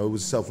 You know, it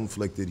was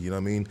self-inflicted. You know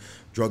what I mean?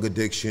 Drug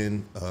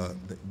addiction,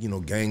 you know,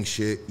 gang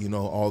shit, you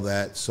know, all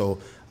that. So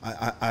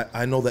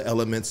I know the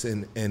elements,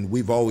 and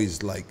we've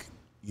always, like,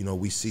 you know,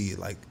 we see,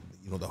 like,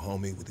 you know, the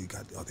homie with they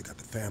got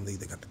the family,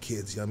 they got the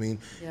kids. You know what I mean?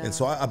 Yeah. And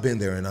so I've been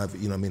there, and I've,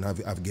 you know what I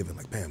mean, I've given,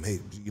 like, bam, hey,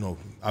 you know,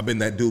 I've been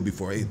that dude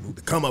before. Hey,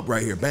 come up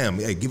right here, bam,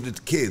 hey, give it to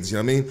the kids. You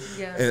know what I mean?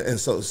 Yeah. And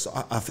so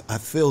I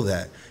feel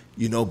that,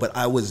 you know, but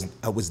I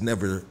was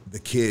never the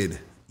kid.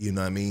 You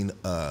know what I mean?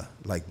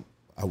 Like,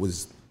 I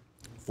was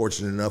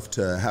fortunate enough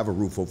to have a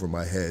roof over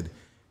my head,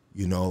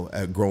 you know,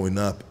 growing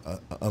up,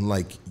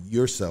 unlike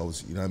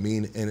yourselves. You know what I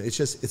mean? And it's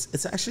just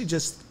it's actually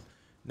just,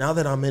 now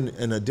that I'm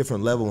in a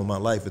different level in my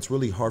life, it's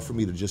really hard for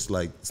me to just,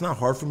 like, it's not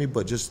hard for me,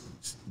 but just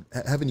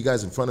having you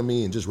guys in front of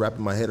me and just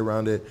wrapping my head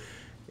around it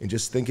and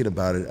just thinking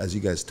about it as you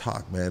guys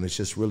talk, man, it's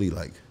just really,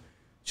 like,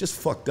 just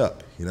fucked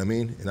up, you know what I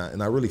mean?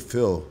 And I really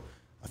feel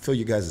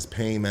you guys'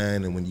 pain,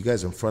 man, and when you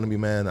guys are in front of me,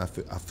 man, I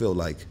feel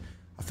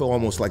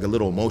almost like a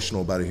little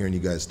emotional about it, hearing you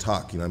guys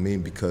talk, you know what I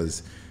mean?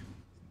 Because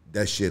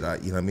that shit, you know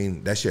what I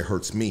mean, that shit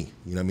hurts me.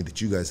 You know what I mean, that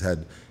you guys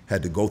had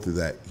to go through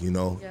that, you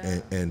know,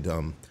 Yeah.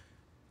 and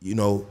you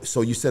know,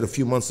 so you said a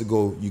few months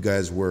ago you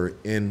guys were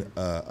in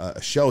a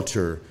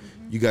shelter.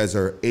 You guys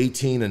are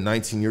 18 and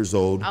 19 years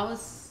old. I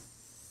was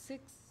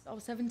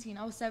 17.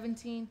 I was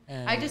 17.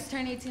 I just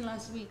turned 18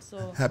 last week,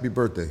 so. Happy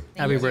birthday.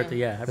 Happy you. birthday,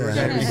 yeah. Happy Yeah,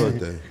 birthday. happy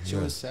birthday. She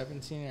Yeah. was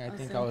 17, and I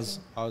think I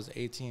was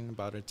 18,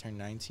 about to turn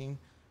 19.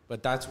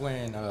 But that's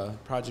when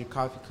Project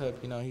Coffee Cup,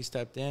 you know, he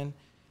stepped in,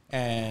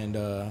 and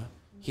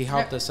he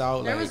helped us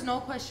out. There like, was no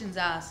questions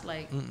asked.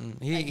 Like,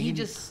 He- like, he he-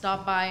 just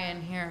stopped by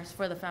and here's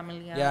for the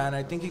family. Yeah, and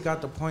I think he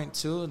got the point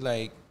too.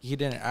 Like, he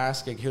didn't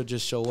ask; like, he'll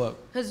just show up.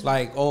 'Cause-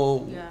 Like,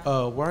 oh,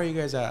 Yeah. where are you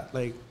guys at?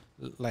 Like,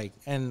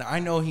 and I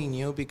know he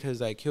knew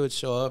because like he would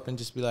show up and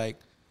just be like,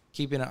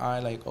 keeping an eye,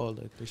 like, oh,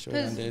 look, they're showing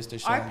 'Cause this, they're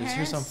our showing this.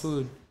 Here's some parents-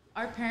 food.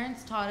 Our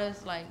parents taught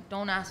us, like,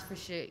 don't ask for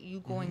shit. You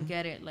go and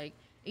get it. Like,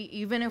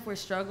 even if we're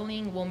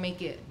struggling, we'll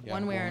make it Yeah,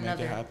 one way or we'll make it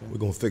another. happen. We're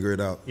gonna figure it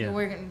out. Yeah.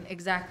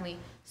 Exactly.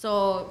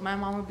 So my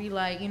mom would be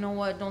like, you know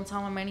what? Don't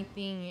tell him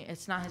anything.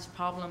 It's not his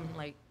problem.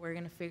 Like, we're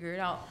gonna figure it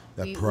out.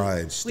 That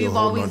pride, still we've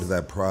holding on always- to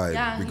that pride,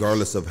 Yeah,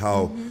 regardless of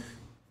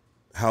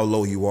how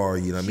low you are.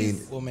 You know what I mean?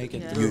 She's- We'll make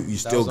it Yeah. through. You That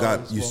still was got-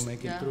 always, you we'll s- make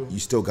it Yeah. through. You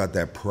still got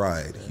that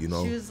pride, you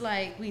know. She was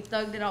like, we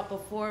thugged it out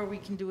before. We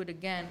can do it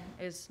again.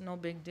 It's no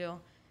big deal.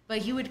 But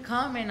he would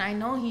come, and I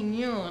know he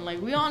knew.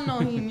 Like, we all know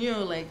he knew.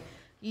 Like,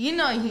 you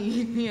know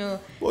he knew.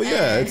 Well,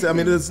 yeah,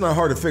 it's not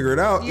hard to figure it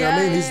out. You know what I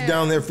Yeah, mean? He's yeah,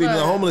 down there feeding the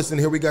but- homeless, and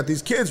here we got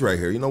these kids right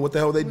here. You know, what the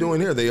hell are they doing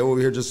here? They over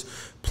here just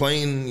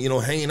playing, you know,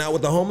 hanging out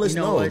with the homeless?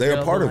 You know No, what, they're a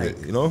Joe, part of like-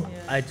 it, you know?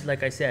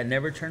 Like I said, I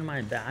never turned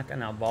my back,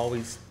 and I've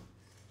always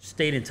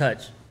stayed in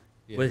touch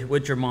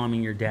with your mom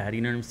and your dad.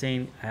 You know what I'm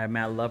saying? I have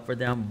mad love for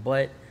them,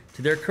 but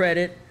to their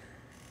credit,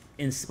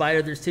 in spite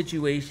of their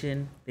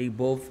situation, they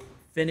both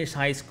finished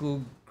high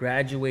school,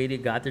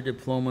 graduated, got their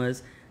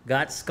diplomas,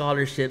 got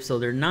scholarships, so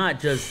they're not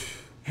just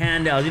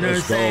handouts. You know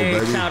Let's what I'm saying? go,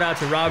 baby. Shout out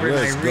to Robert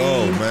Let's and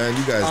go, Irene. man.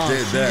 You guys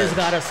did She that. just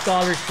got a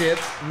scholarship,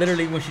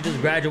 literally when she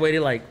just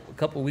graduated like a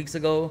couple weeks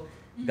ago.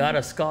 Got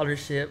a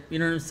scholarship. You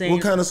know what I'm saying?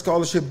 What kind of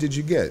scholarship did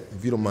you get,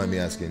 if you don't mind me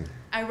asking?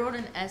 I wrote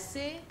an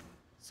essay.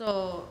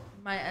 So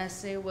my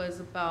essay was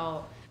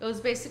about, it was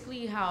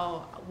basically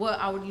what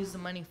I would use the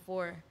money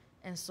for.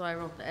 And so I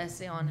wrote the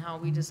essay on how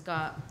we just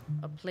got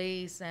a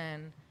place,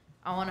 and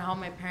I want to help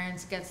my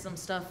parents get some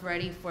stuff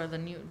ready for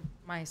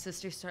my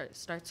sister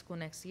start school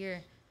next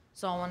year.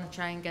 So I want to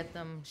try and get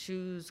them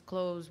shoes,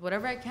 clothes,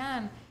 whatever I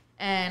can.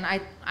 And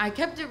I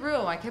kept it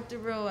real.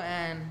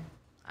 And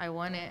I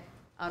won it.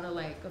 Out of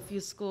like a few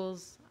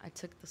schools, I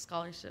took the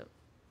scholarship.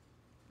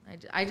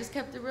 I just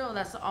kept it real.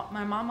 That's all,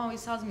 my mom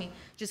always tells me,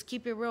 just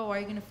keep it real. Why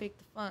are you gonna fake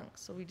the funk?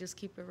 So we just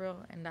keep it real,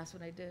 and that's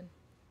what I did.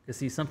 Because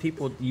see, some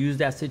people use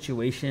that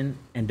situation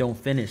and don't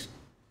finish.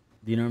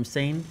 You know what I'm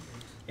saying?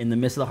 In the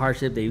midst of the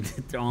hardship,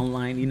 they're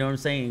online. You know what I'm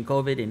saying? In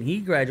COVID, and he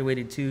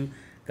graduated too,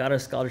 got a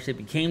scholarship,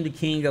 became the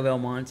king of El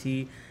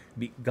Monte,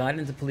 got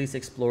into Police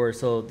Explorer.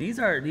 So these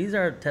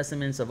are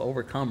testaments of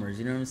overcomers.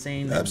 You know what I'm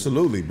saying?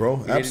 Absolutely, bro.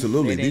 They didn't-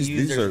 Absolutely. they didn't use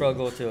These their are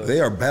struggle to- they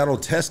are battle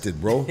tested,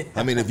 bro.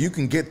 I mean, if you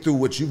can get through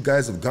what you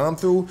guys have gone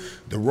through,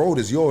 the road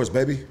is yours,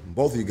 baby.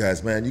 Both of you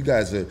guys, man. You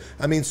guys are.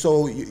 I mean,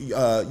 so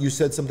you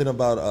said something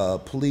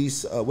about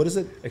police. What is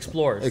it?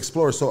 Explorers.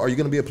 Explorer. So are you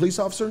going to be a police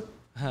officer?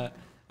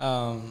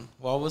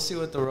 Well, we'll see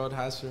what the road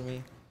has for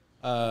me.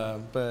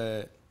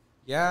 But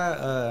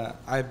yeah,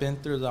 I've been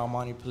through the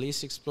Almani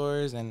Police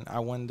Explorers, and I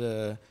won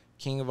the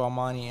King of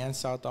Almani and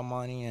South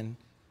Almani, and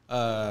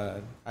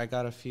I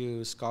got a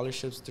few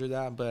scholarships through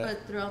that.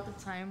 But throughout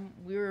the time,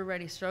 we were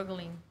already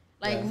struggling.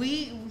 Like Yeah.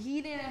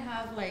 he didn't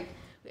have like.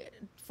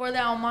 For the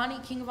Almani,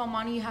 King of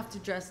Almani, you have to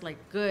dress like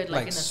good,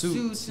 like in a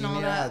suits. suit You and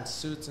all need to that. add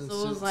suits and So it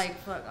was suits. like,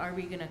 fuck, are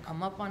we gonna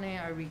come up on it?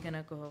 Are we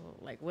gonna go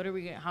like, what are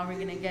we gonna? How are we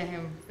gonna get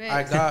him fixed?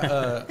 I got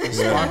a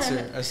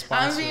sponsor. A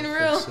sponsor. I'm being for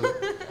real.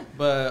 suit.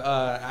 But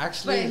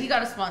actually, But he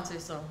got a sponsor,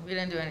 so we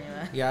didn't do any of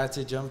that. yeah,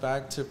 to jump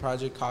back to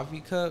Project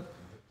Coffee Cup,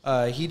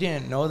 he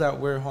didn't know that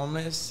we're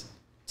homeless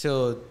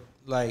till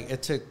like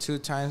it took 2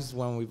 times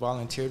when we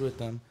volunteered with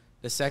them.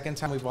 The second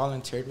time we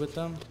volunteered with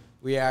them,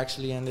 we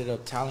actually ended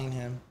up telling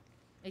him.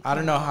 I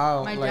don't know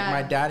how,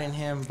 my dad and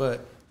him,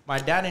 but my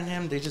dad and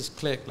him, they just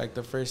clicked like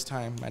the first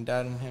time. My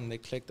dad and him, they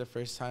clicked the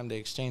first time. They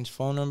exchanged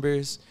phone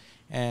numbers,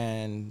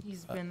 and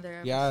He's been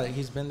there. yeah,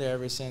 he's been there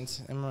ever since.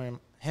 Him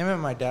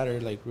and my dad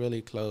are like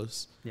really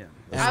close. Yeah.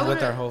 And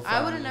with our whole family.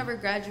 I would have never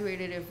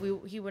graduated if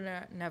he would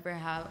have never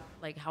have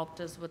like helped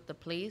us with the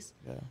place.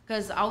 Yeah.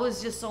 Cause I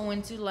was just so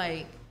into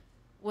like,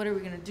 what are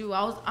we gonna do?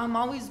 I'm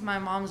always my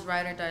mom's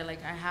ride or die.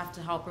 Like I have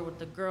to help her with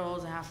the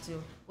girls. I have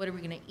to. What are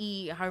we gonna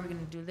eat? How are we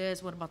gonna do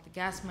this? What about the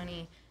gas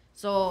money?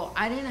 So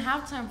I didn't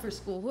have time for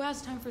school. Who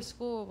has time for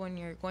school when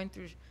you're going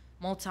through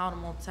motel to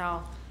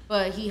motel?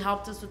 But he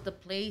helped us with the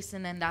place,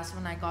 and then that's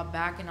when I got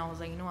back, and I was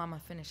like, you know, I'm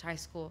gonna finish high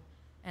school.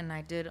 and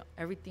I did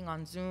everything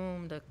on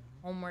Zoom, the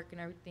homework and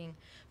everything.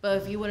 But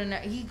if he wouldn't,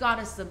 he got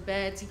us the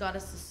beds, he got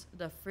us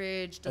the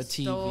fridge, the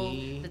stove,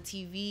 TV. the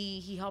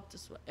TV. He helped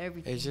us with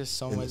everything. It's just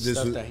so And much this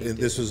stuff was, that he and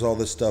did. this was all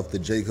the stuff that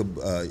Jacob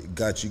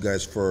got you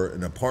guys for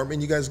an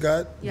apartment you guys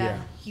got?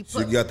 yeah, he So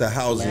put. you got the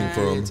housing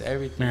from... It's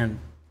everything. Man,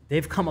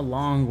 they've come a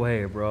long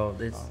way, bro.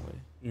 This,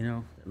 you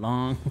know,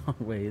 long, long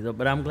way.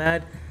 But I'm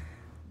glad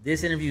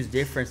this interview is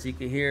different, so you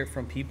can hear it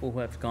from people who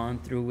have gone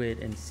through it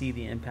and see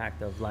the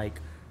impact of like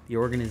the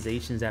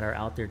organizations that are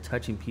out there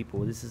touching people.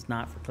 This is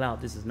not for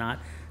clout. This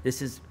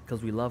is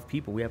because we love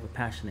people. We have a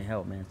passion to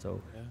help, man. So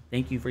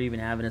thank you for even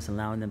having us,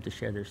 allowing them to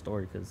share their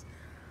story, because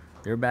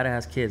they're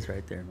badass kids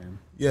right there, man.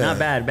 Yeah. Not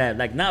bad,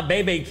 like not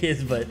baby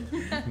kids, but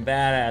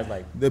badass,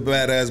 like. The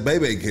badass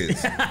baby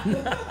kids.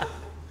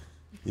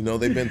 You know,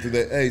 they've been through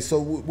that. Hey,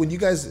 so when you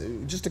guys,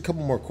 just a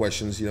couple more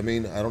questions, you know what I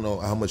mean? I don't know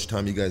how much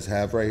time you guys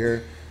have right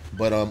here,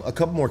 but a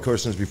couple more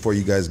questions before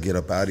you guys get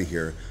up out of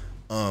here.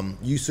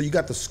 So you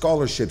got the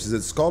scholarships. Is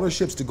it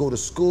scholarships to go to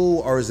school,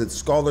 or is it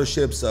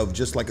scholarships of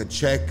just like a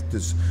check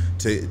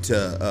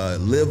to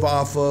live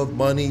off of,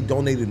 money,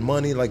 donated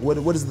money? Like what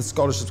does the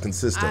scholarships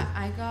consist of?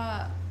 I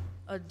got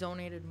a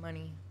donated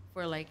money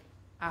for like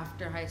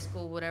after high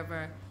school,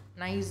 whatever,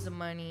 and I use the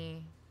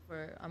money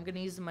I'm gonna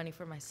use the money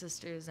for my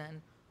sisters,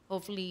 and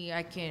hopefully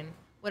I can,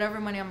 whatever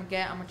money I'm gonna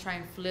get, I'm gonna try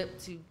and flip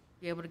to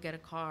be able to get a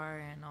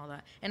car and all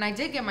that. And I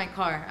did get my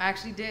car. I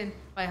actually did,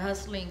 by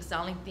hustling,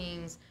 selling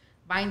things,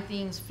 buying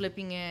things,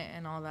 flipping it,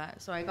 and all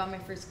that. So I got my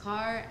first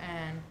car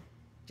and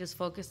just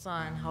focused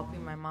on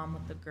helping my mom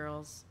with the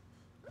girls.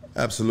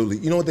 Absolutely.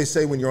 You know what they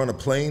say when you're on a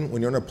plane?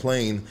 When you're on a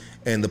plane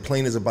and the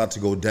plane is about to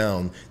go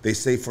down, they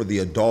say for the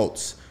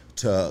adults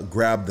to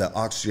grab the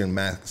oxygen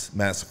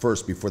mask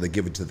first before they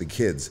give it to the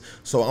kids.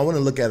 So I want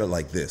to look at it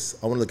like this.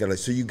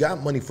 So you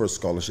got money for a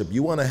scholarship.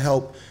 You want to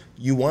help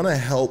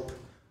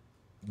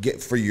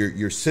get for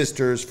your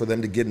sisters, for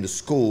them to get into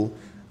school.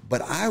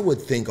 But I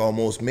would think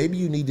almost maybe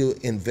you need to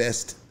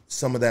invest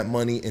some of that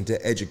money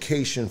into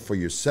education for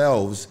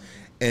yourselves,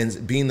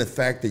 and being the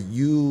fact that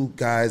you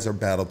guys are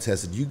battle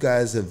tested, you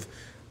guys have,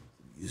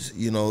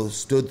 you know,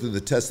 stood through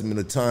the testament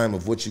of time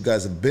of what you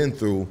guys have been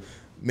through.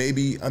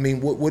 Maybe, I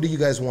mean, what do you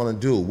guys want to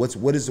do?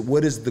 What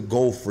is the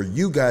goal for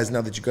you guys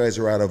now that you guys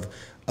are out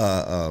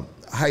of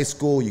high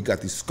school? You got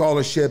these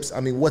scholarships.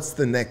 I mean, what's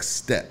the next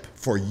step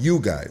for you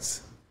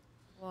guys?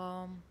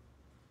 Well,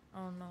 I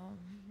don't know.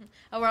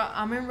 Well,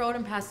 I'm enrolled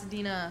in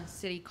Pasadena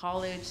City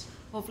College.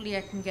 Hopefully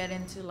I can get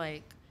into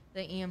like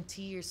the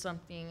EMT or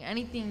something.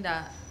 Anything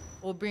that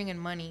will bring in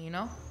money, you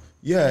know?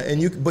 Yeah,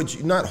 and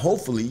but not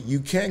hopefully, you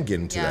can get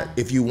into that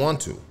if you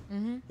want to.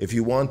 If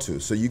you want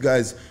to. So you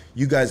guys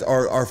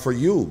are for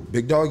you.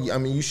 Big Dog, I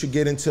mean, you should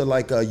get into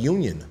like a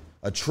union,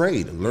 a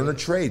trade, learn a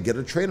trade, get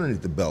a trade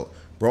underneath the belt.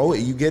 Bro,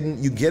 you get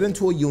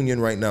into a union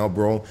right now,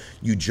 bro.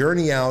 You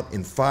journey out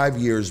in 5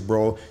 years,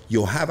 bro.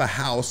 You'll have a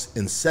house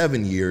in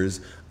 7 years.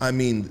 I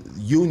mean,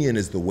 union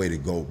is the way to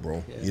go,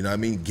 bro. Yeah. You know what I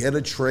mean? Get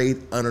a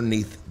trade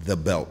underneath the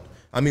belt.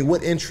 I mean,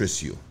 what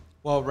interests you?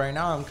 Well, right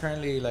now I'm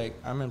currently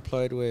I'm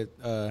employed with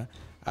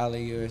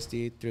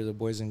LAUSD through the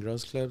Boys and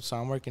Girls Club, so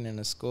I'm working in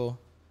a school.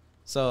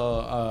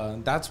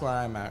 So that's where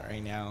I'm at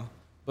right now.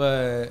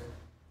 But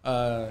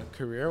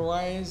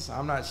career-wise,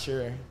 I'm not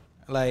sure.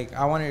 Like,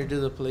 I wanted to do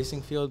the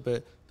policing field,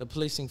 but the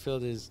policing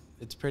field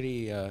it's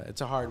pretty,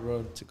 it's a hard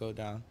road to go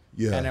down.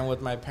 Yeah. And then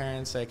with my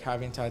parents, like,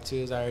 having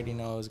tattoos, I already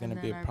know is going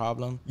to be a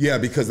problem. Yeah,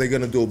 because they're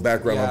going to do a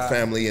background on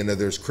family, and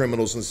there's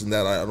criminals and this and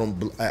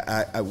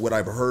that. What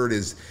I've heard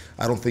is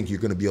I don't think you're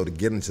going to be able to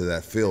get into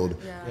that field,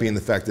 being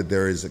the fact that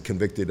there is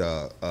convicted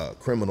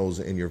criminals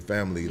in your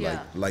family.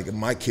 Like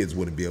my kids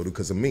wouldn't be able to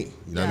because of me.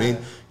 You know what I mean?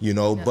 You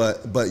know,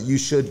 but you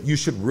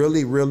should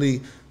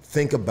really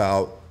think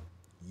about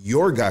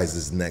your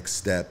guys' next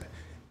step.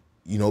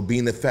 You know,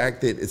 being the fact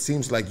that it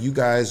seems like you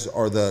guys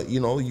are going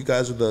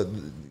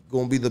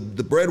to be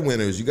the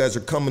breadwinners. You guys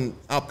are coming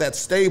out that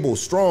stable,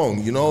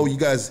 strong. You know, you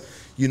guys,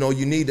 you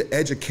need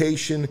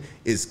education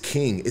is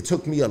king. It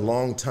took me a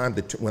long time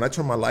when I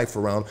turned my life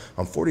around.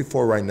 I'm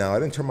 44 right now. I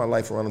didn't turn my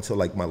life around until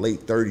like my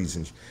late 30s,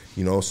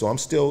 and so I'm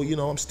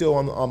still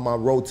on my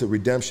road to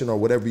redemption, or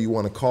whatever you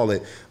want to call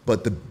it.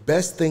 But the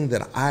best thing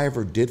that I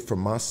ever did for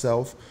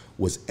myself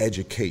was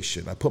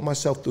education. I put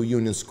myself through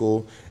union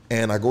school,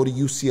 and I go to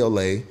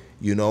UCLA.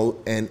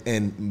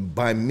 And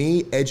by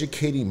me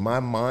educating my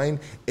mind,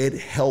 it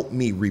helped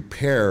me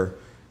repair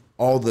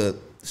all the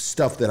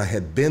stuff that I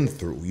had been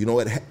through.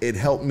 It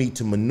helped me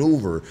to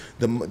maneuver.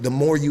 The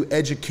more you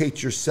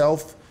educate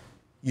yourself,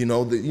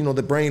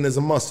 the brain is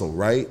a muscle,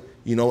 right?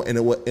 And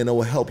it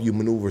will help you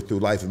maneuver through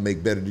life and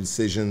make better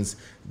decisions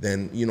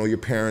than your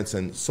parents,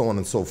 and so on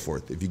and so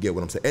forth. If you get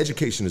what I'm saying,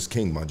 education is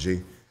king, my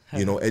G.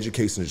 You know,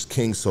 education is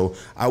king. So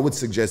I would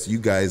suggest you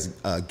guys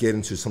get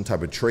into some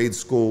type of trade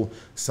school,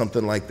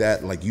 something like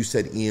that. Like you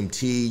said,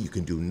 EMT, you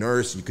can do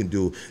nurse, you can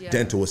do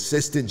dental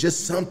assistant,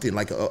 just something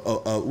like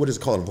what is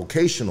it called, a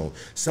vocational,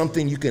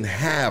 something you can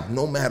have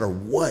no matter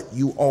what.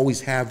 You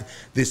always have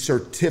this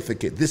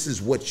certificate. This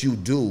is what you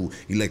do,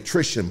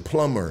 electrician,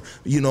 plumber,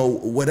 you know,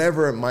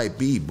 whatever it might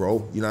be,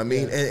 bro. You know what I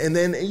mean? And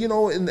then, you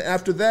know, and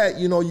after that,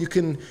 you know, you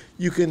can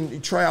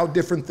try out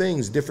different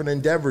things, different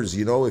endeavors,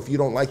 you know, if you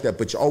don't like that,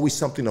 but you're always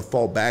something to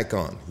fall back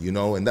on, you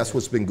know, and that's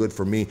what's been good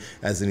for me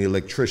as an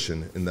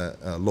electrician in the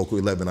local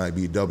 11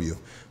 IBW.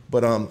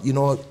 But you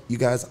know what, you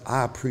guys,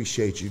 I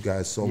appreciate you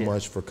guys so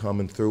much for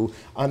coming through.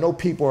 I know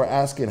people are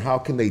asking how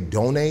can they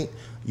donate.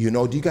 You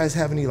know, do you guys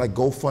have any like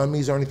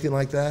GoFundMe's or anything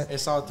like that?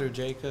 It's all through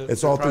Jacob.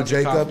 It's all through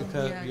Jacob?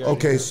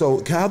 Okay,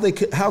 so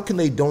how can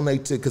they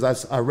donate to,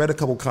 because I read a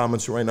couple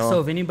comments right now. So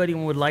if anybody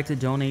would like to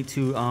donate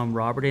to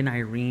Robert and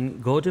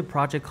Irene, go to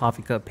Project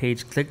Coffee Cup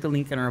page, click the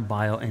link in our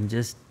bio, and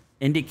just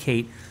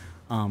indicate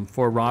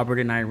for Robert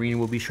and Irene.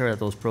 We'll be sure that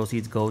those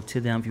proceeds go to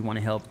them if you want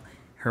to help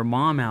her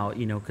mom out,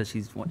 you know, because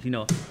she's, you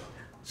know,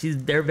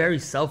 they're very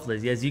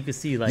selfless, as you can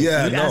see. Like, you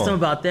ask them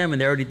about them,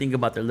 and they already think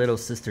about their little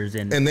sisters,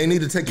 and they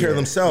need to take care of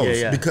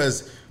themselves.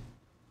 Because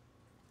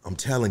I'm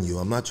telling you,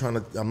 I'm not trying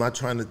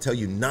to tell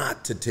you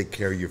not to take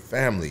care of your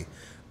family,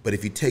 but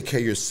if you take care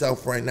of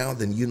yourself right now,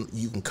 then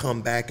you can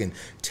come back and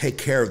take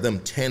care of them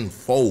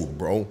tenfold,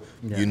 bro.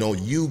 You know,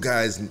 you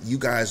guys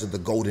are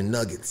the golden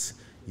nuggets.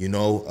 You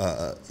know,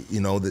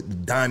 the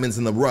diamonds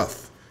in the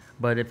rough.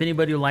 But if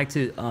anybody would like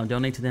to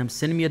donate to them,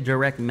 send me a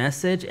direct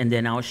message, and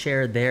then I'll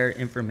share their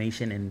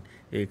information, and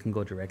it can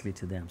go directly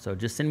to them. So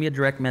just send me a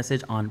direct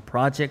message on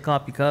Project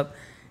Coffee Cup,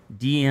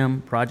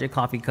 DM Project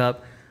Coffee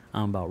Cup,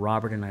 about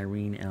Robert and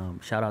Irene.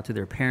 Shout out to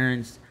their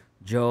parents,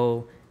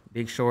 Joe,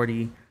 Big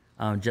Shorty,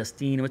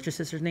 Justine. What's your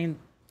sister's name?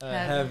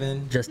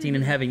 Heaven. Justine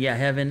and Heaven. Yeah,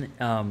 Heaven.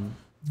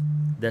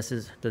 This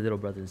is the little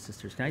brothers and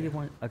sisters. Can I give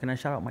one? Can I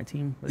shout out my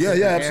team? Yeah,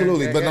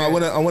 absolutely. But no, I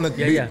want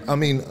to. I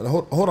mean,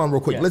 hold on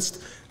real quick. I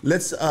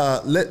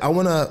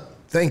want to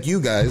thank you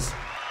guys.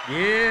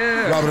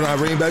 Yeah. Robert and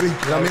Irene, baby. You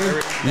know what I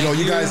mean? You know,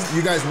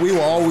 you guys, we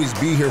will always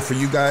be here for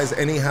you guys.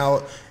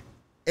 Anyhow,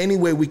 any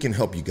way we can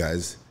help you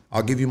guys.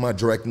 I'll give you my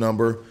direct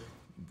number,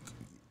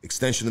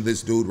 extension of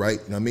this dude, right?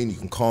 You know what I mean? You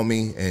can call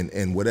me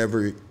and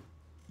whatever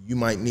you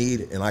might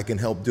need and I can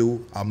help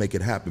do, I'll make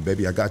it happen,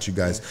 baby. I got you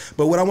guys.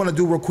 But what I want to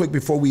do real quick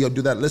before we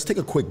do that, let's take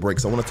a quick break.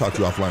 So I want to talk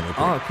to you offline real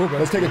quick. Oh, cool, bro.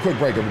 Let's take a quick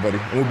break, everybody,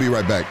 and we'll be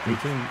right back.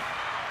 Okay.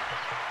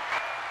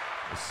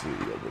 Let's see,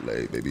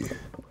 overlay, baby.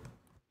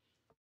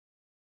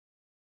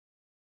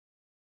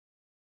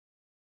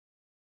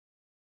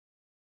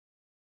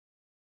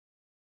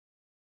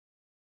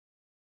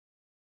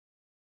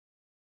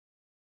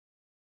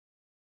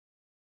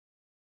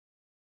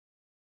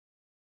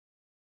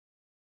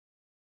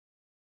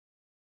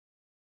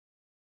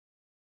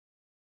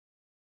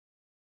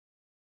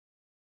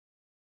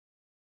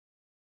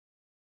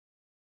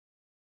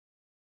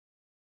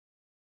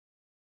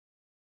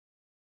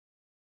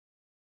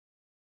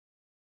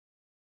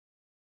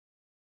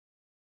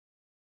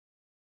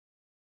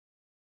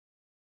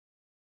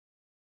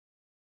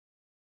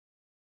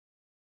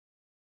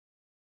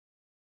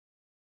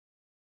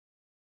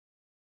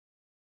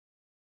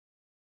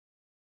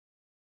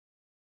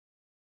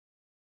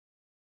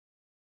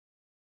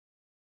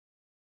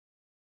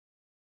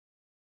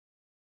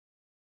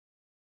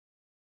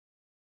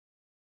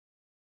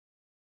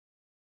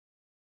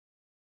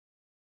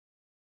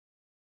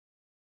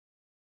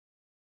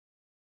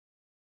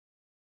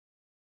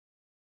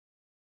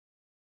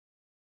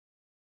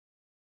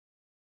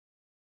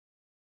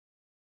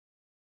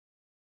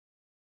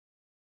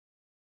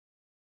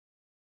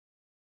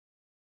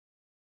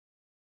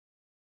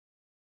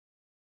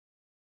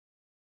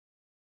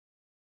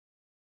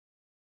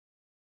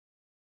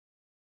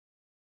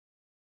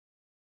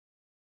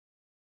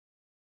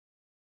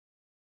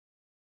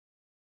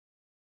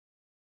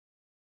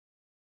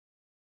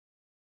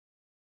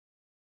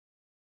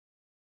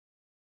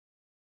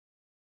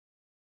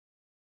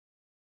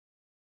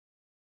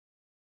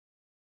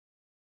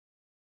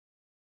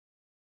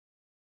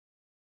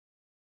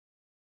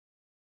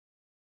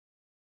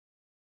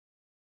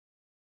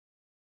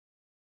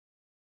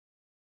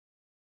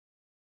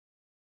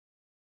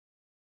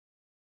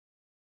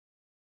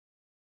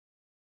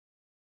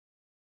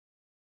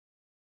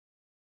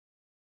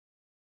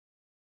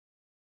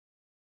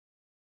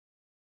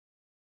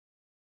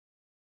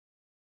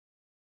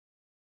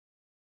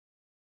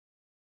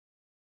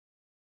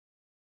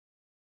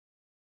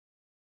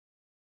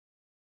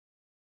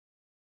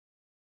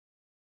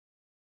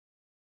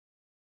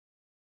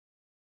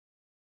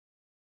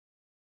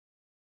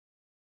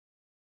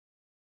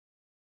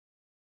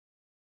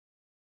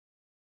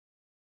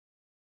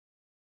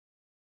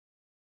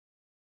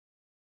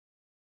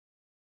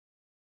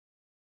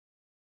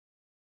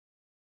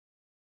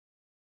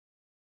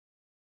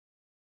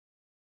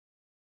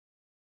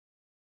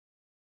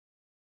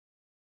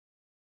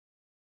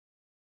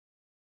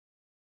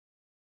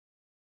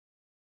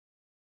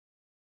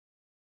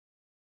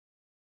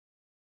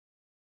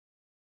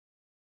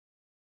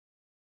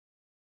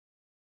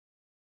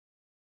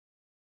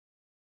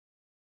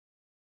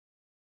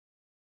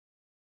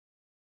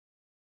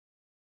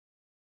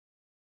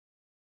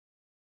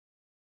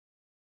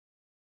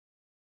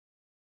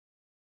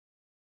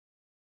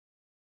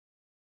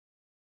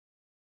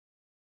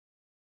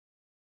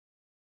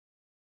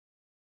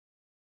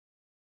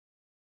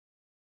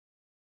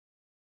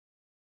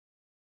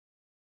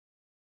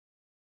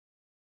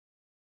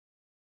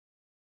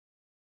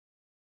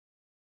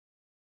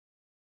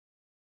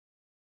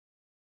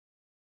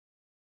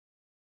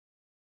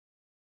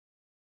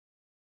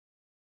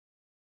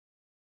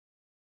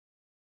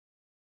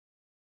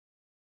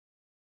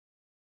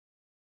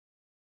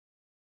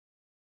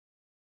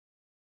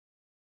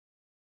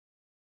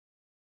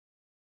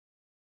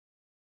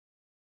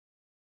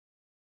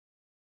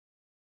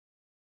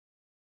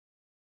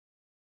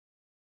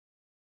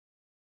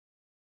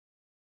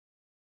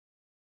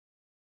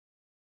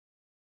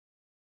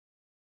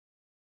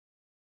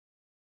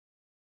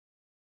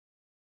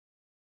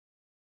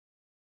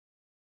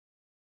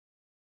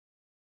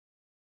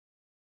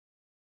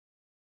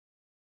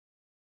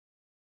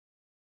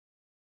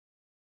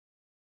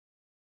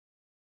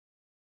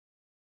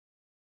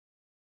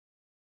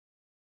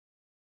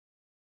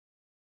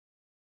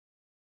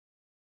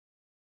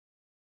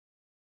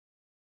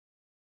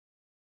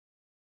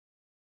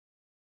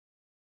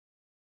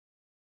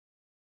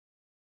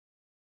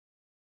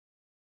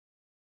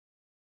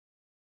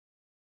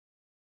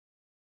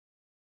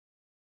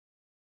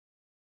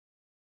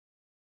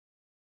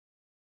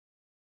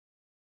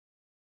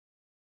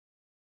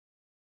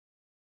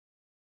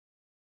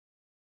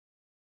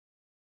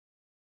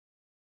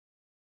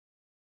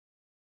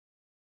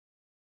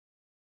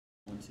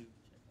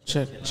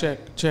 Check.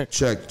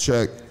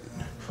 Check.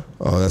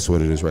 Oh, that's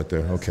what it is right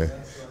there. Okay.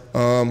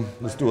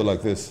 Let's do it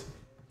like this.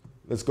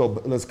 Let's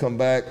go. Let's come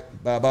back.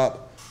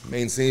 Bop.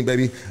 Main scene,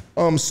 baby.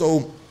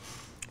 So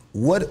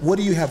what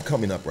do you have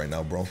coming up right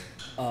now, bro?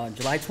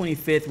 July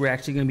 25th, we're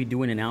actually going to be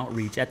doing an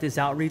outreach. At this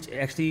outreach,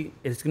 actually,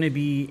 it's going to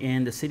be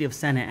in the city of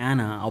Santa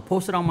Ana. I'll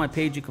post it on my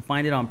page. You can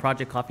find it on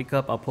Project Coffee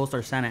Cup. I'll post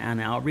our Santa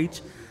Ana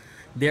outreach.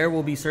 There,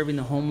 we'll be serving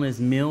the homeless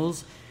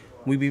meals.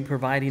 We'll be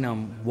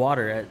providing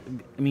water.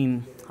 I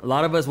mean, a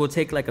lot of us will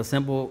take like a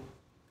simple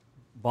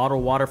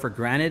bottled water for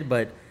granted,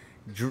 but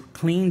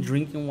clean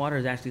drinking water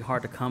is actually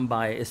hard to come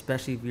by,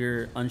 especially if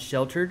you're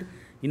unsheltered.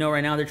 You know,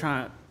 right now they're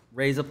trying to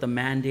raise up the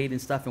mandate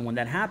and stuff, and when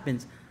that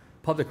happens,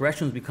 public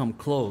restrooms become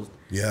closed.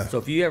 Yeah. So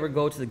if you ever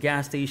go to the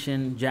gas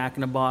station, Jack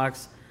in the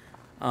Box,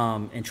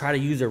 and try to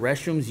use their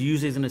restrooms,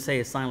 usually it's going to say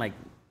a sign like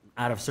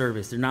out of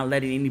service. They're not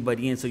letting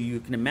anybody in. So you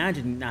can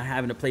imagine not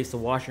having a place to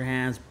wash your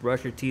hands,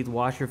 brush your teeth,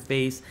 wash your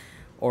face,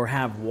 or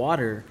have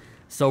water.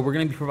 So we're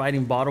going to be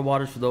providing bottled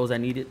waters for those that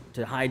need it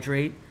to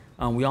hydrate.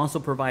 We also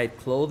provide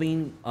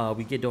clothing.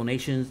 We get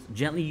donations,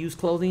 gently used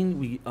clothing.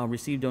 We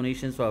receive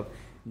donations of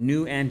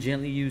new and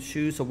gently used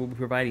shoes. So we'll be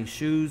providing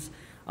shoes.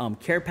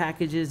 Care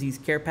packages. These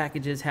care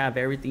packages have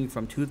everything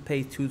from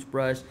toothpaste,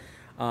 toothbrush,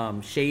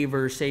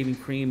 shaver, shaving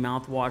cream,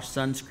 mouthwash,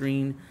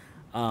 sunscreen.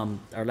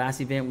 Our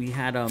last event, we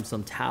had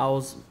some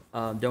towels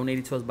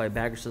donated to us by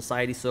Bagger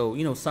Society. So,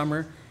 you know,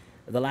 summer,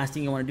 the last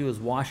thing you want to do is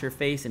wash your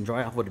face and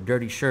dry off with a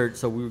dirty shirt.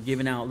 So we were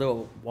giving out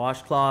little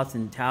washcloths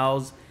and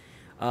towels.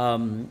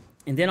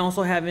 And then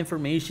also have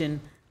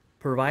information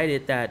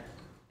provided that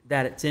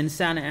it's in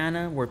Santa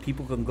Ana where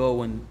people can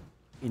go and,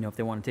 you know, if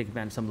they want to take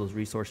advantage of some of those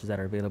resources that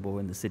are available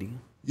in the city.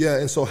 Yeah,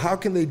 and so how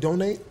can they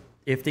donate?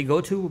 If they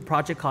go to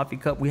Project Coffee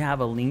Cup, we have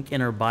a link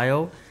in our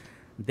bio.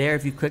 There,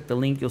 if you click the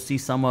link, you'll see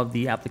some of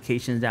the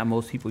applications that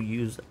most people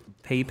use.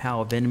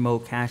 PayPal,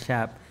 Venmo, Cash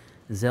App,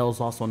 Zelle is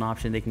also an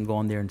option. They can go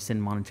on there and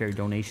send monetary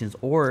donations.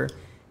 Or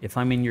if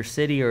I'm in your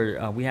city,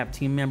 or we have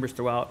team members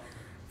throughout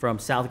from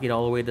Southgate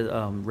all the way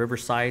to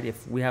Riverside.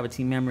 If we have a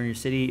team member in your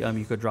city,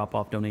 you could drop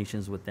off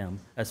donations with them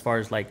as far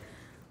as like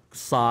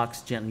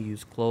socks, gently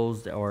used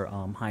clothes, or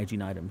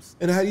hygiene items.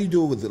 And how do you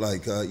do it with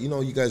like, you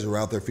know, you guys are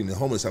out there feeding the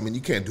homeless. I mean,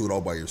 you can't do it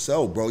all by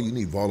yourself, bro. You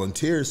need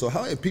volunteers. So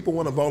how, if people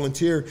want to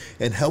volunteer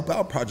and help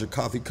out Project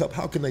Coffee Cup,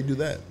 how can they do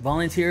that?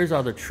 Volunteers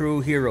are the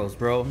true heroes,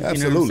 bro. Absolutely.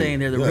 You know what I'm saying?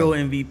 They're the real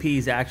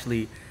MVPs,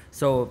 actually.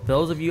 So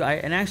those of you,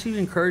 and actually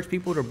encourage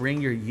people to bring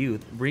your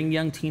youth, bring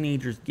young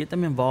teenagers, get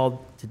them involved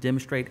to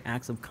demonstrate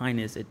acts of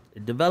kindness. It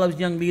develops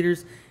young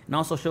leaders and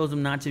also shows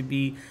them not to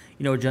be,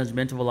 you know,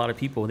 judgmental of a lot of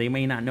people. They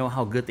may not know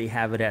how good they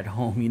have it at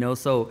home, you know.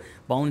 So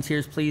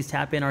volunteers, please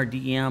tap in our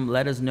DM.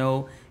 Let us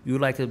know you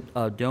would like to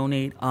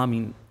donate,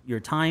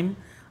 your time,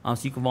 so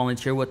you can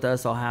volunteer with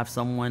us. I'll have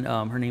someone,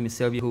 her name is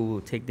Sylvia, who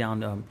will take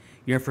down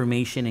your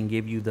information and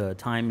give you the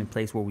time and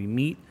place where we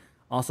meet.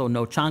 Also,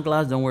 no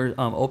chanclas, don't wear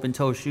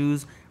open-toe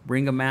shoes,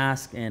 bring a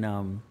mask,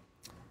 and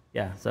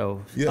just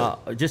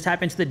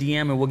tap into the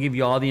DM and we'll give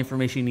you all the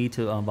information you need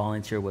to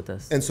volunteer with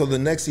us. And so the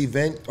next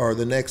event, or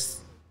the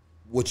next,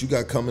 what you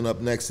got coming up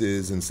next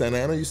is in Santa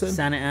Ana, you said?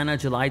 Santa Ana,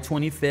 July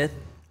 25th.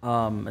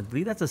 I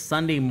believe that's a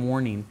Sunday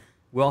morning.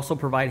 We also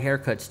provide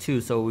haircuts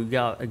too, so we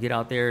get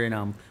out there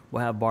and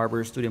we'll have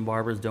student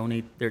barbers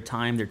donate their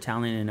time, their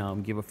talent,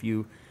 and give a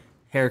few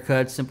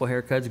haircuts, simple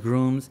haircuts,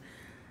 grooms.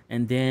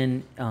 And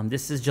then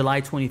this is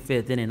July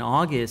 25th. Then in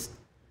August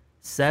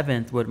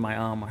 7th, with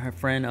my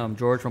friend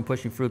George from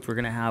Pushing Fruits, we're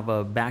gonna have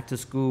a back to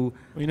school.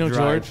 We know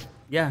drive. George.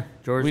 Yeah,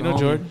 George. We know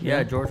George.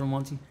 Yeah, George from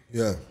Monty.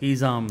 Yeah. He's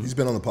been on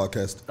the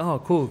podcast.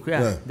 Oh, cool.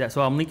 Yeah. Yeah.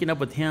 So I'm linking up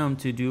with him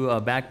to do a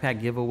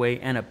backpack giveaway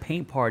and a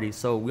paint party.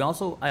 So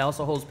I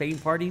also host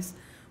paint parties.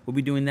 We'll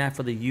be doing that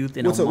for the youth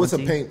in What's a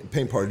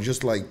paint party?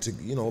 Just like to,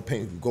 you know,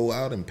 go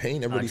out and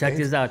paint. Everybody check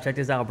paints?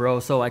 this out, bro.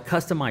 So I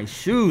customize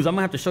shoes. I'm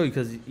gonna have to show you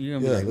because you're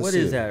gonna be like, what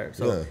is that?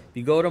 So if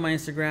you go to my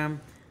Instagram,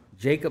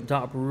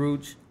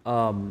 Jacob.Baruch,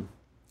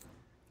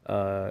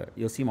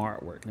 you'll see my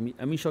artwork.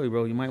 Let me show you,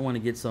 bro. You might want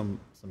to get some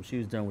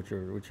shoes done with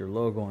your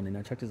logo on it.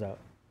 Now check this out.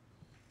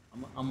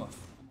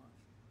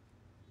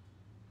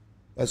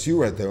 That's you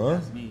right there, huh?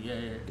 That's me. Yeah.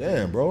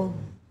 Damn, bro.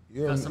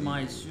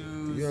 Customized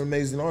shoes. You're an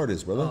amazing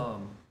artist, brother.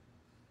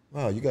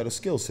 Wow, you got a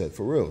skill set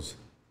for reals.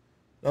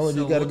 Not only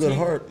you got a good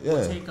heart, yeah.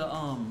 We'll take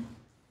a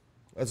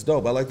That's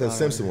dope. I like that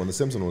Simpson one. The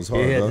Simpson was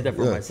hard. Yeah, huh? I did that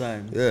for my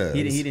son. Yeah,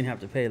 he didn't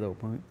have to pay though.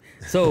 Point.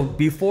 So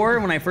before,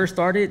 when I first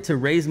started to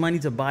raise money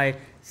to buy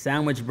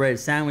sandwich bread,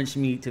 sandwich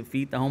meat to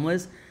feed the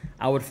homeless,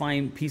 I would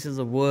find pieces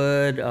of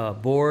wood,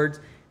 boards,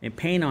 and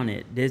paint on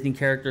it, Disney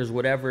characters,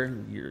 whatever,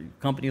 your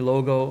company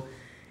logo,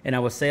 and I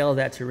would sell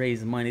that to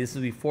raise money. This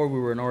was before we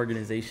were an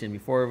organization,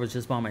 before it was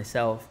just by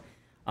myself.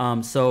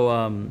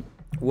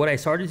 What I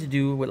started to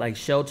do with like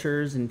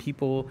shelters and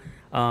people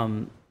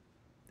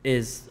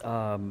is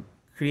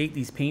create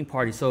these paint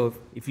parties. So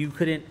if you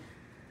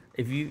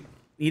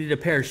needed a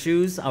pair of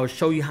shoes, I would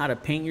show you how to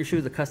paint your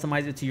shoes, to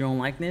customize it to your own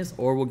likeness,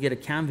 or we'll get a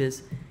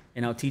canvas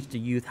and I'll teach the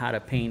youth how to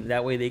paint.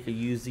 That way they could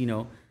use,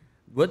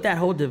 what that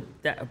whole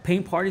that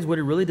paint parties, what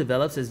it really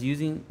develops is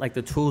using like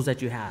the tools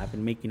that you have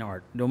and making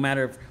art, no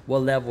matter what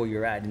level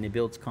you're at, and it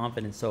builds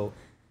confidence. So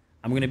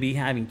I'm going to be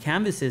having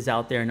canvases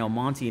out there in El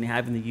Monte and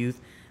having the youth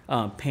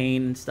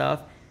paint and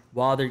stuff.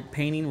 While they're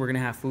painting, we're going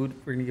to have food.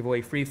 We're going to give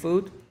away free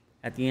food.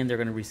 At the end, they're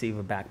going to receive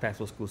a backpack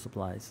with school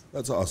supplies.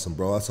 That's awesome,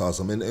 bro. That's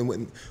awesome.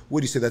 And what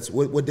do you say? That's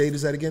what date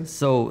is that again?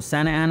 So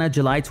Santa Ana,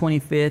 July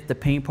 25th. The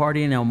paint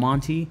party in El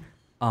Monte,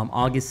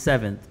 August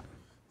 7th.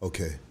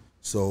 Okay.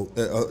 So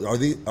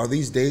are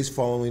these days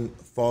falling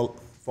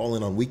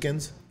on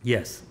weekends?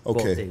 Yes. Both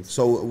Okay. days.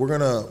 So we're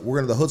gonna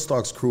the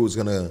Hoodstocks crew is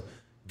gonna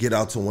get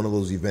out to one of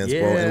those events,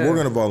 bro, and Yeah. we're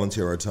gonna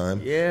volunteer our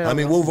time. Yeah, I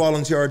mean, bro. we'll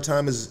volunteer our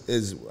time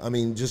is I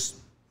mean, just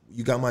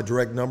you got my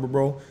direct number,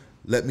 bro.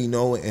 Let me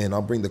know, and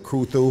I'll bring the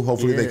crew through.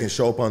 Hopefully, they Yeah. can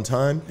show up on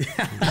time. You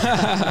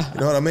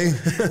know what I mean?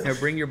 And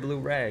bring your blue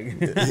rag.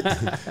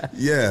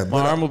 Yeah.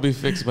 My arm will be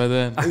fixed by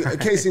then.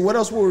 Casey, what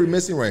else were we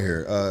missing right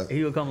here?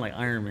 He will come like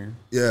Iron Man.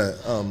 Yeah.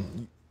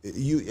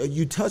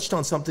 You touched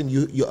on something.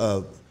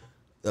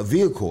 A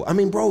vehicle. I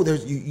mean, bro,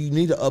 you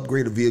need to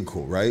upgrade a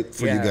vehicle, right?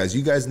 For you Yeah. guys.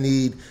 You guys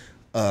need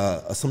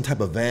some type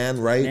of van,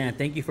 right? Man,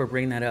 thank you for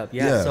bringing that up.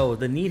 Yeah, Yeah. so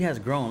the need has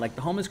grown. Like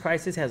the homeless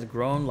crisis has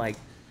grown. Like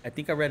I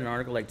think I read an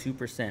article like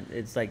 2%.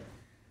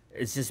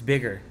 It's just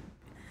bigger.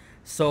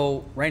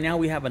 So right now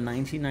we have a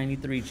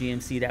 1993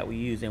 GMC that we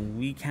use, and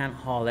we can't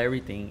haul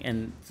everything.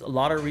 And a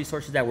lot of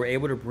resources that we're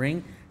able to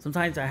bring.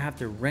 Sometimes I have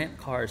to rent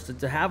cars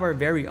to have our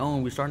very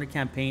own. We're starting to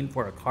campaign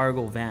for a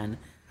cargo van.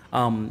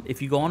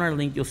 If you go on our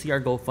link, you'll see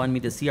our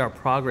GoFundMe to see our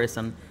progress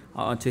on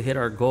to hit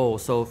our goal.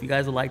 So if you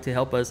guys would like to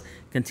help us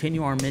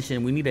continue our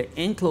mission, we need an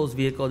enclosed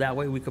vehicle. That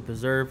way we could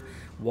preserve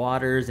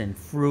waters and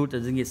fruit that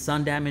doesn't get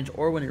sun damage,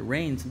 or when it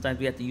rains, sometimes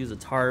we have to use a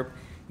tarp.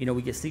 You know,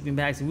 we get sleeping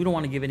bags, and we don't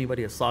want to give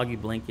anybody a soggy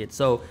blanket.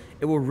 So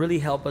it will really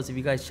help us if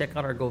you guys check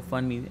out our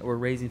GoFundMe. We're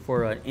raising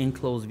for an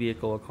enclosed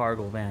vehicle, a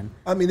cargo van.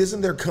 I mean,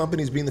 isn't there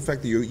companies, being the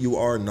fact that you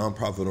are a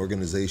nonprofit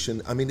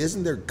organization, I mean,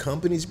 isn't there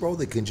companies, bro,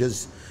 that can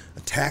just a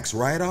tax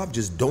write-off,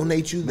 just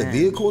donate you the Man,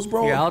 vehicles,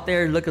 bro? If you're out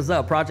there, look us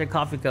up, Project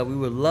Coffee Cup. We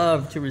would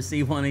love to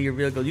receive one of your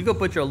vehicles. You can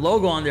put your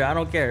logo on there. I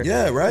don't care.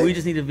 Yeah, right? We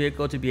just need a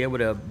vehicle to be able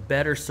to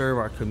better serve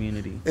our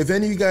community. If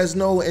any of you guys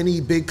know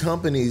any big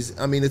companies,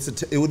 I mean,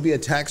 it would be a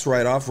tax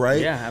write-off,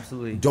 right? Yeah,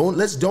 absolutely.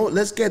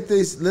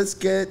 Let's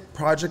get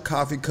Project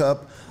Coffee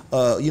Cup,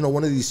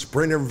 one of these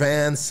Sprinter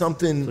vans,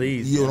 something,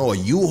 Please, a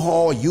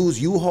U-Haul,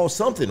 used U-Haul,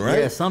 something, right?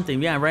 Yeah,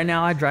 something. Yeah, right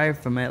now I drive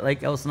from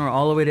Lake Elsinore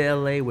all the way to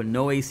LA with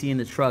no AC in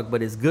the truck,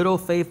 but it's good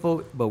old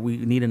faithful, but we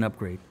need an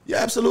upgrade. Yeah,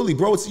 absolutely,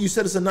 bro. You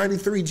said it's a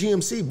 93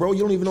 GMC, bro. You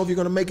don't even know if you're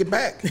going to make it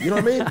back. You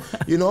know what I mean?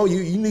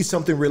 You need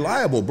something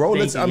reliable, bro.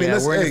 We're in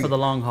it for the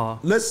long haul.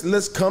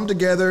 Let's come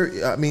together.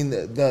 I mean,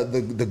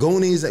 the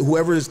Goonies,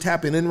 whoever is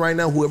tapping in right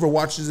now, whoever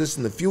watches this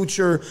in the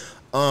future,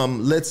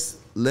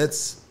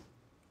 let's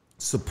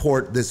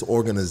support this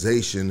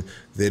organization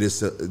that is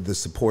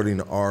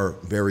supporting our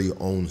very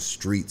own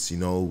streets,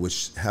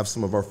 which have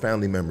some of our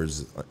family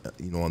members,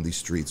 on these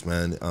streets,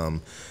 man.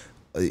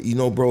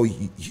 Bro,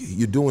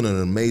 you're doing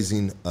an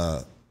amazing.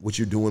 What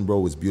you're doing,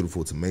 bro, is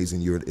beautiful. It's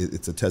amazing.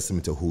 It's a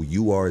testament to who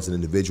you are as an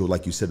individual.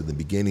 Like you said at the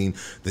beginning,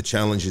 the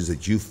challenges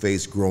that you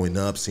faced growing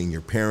up, seeing your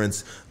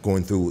parents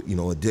going through,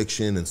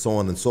 addiction and so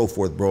on and so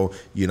forth, bro.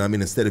 You know what I mean?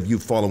 Instead of you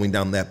following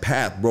down that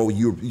path, bro,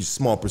 you're a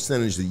small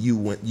percentage that you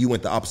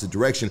went the opposite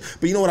direction.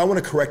 But you know what? I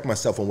want to correct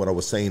myself on what I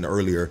was saying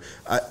earlier.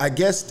 I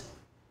guess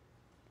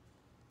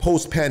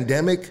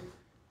post-pandemic,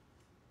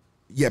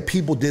 yeah,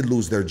 people did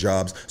lose their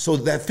jobs. So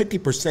that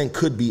 50%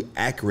 could be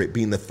accurate,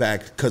 being the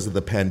fact because of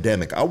the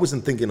pandemic. I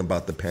wasn't thinking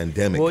about the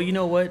pandemic. Well, you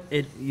know what?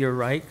 You're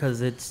right, because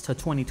it's a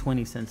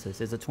 2020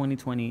 census. It's a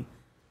 2020,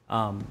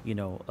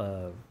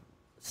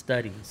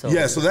 study. So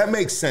yeah, so that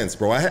makes sense,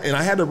 bro. I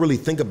had to really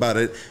think about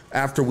it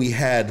after we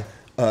had.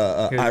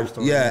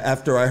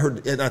 After I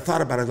heard and I thought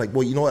about it, like,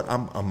 well, you know what?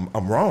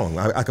 I'm wrong.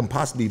 I can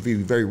possibly be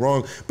very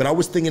wrong. But I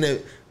was thinking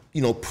it,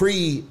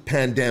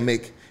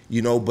 pre-pandemic.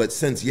 But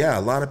since,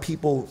 a lot of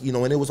people,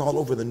 and it was all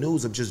over the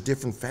news of just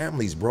different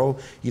families, bro,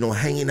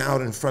 hanging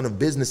out in front of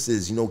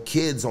businesses,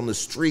 kids on the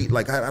street.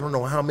 Like, I don't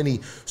know how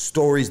many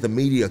stories the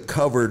media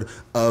covered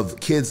of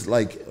kids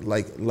like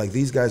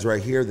these guys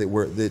right here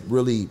that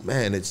really,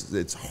 man,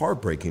 it's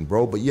heartbreaking,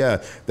 bro. But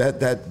yeah,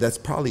 that's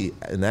probably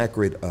an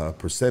accurate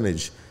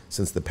percentage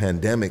since the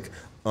pandemic.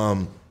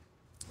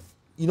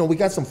 We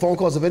got some phone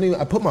calls.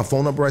 I put my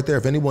phone number right there.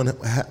 If anyone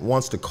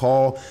wants to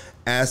call,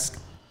 ask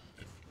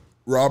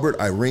Robert,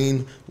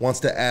 Irene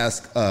wants to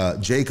ask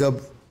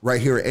Jacob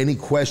right here any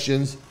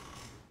questions.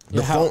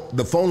 The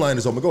phone line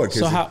is open. Go ahead,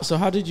 Casey. So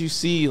how did you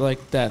see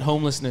like that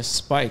homelessness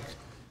spike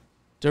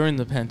during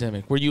the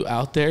pandemic? Were you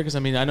out there? Because I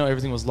know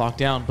everything was locked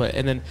down,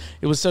 and then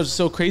it was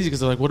so crazy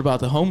because they're like, what about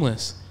the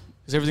homeless?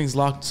 Because everything's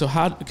locked. So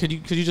how could you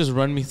just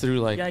run me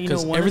through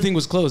because everything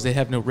was closed. They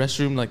have no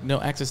restroom, like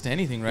no access to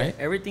anything, right?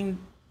 Yeah, everything.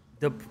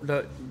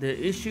 The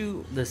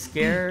issue, the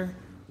scare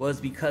was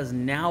because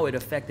now it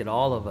affected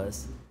all of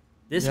us.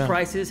 This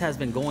crisis has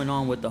been going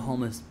on with the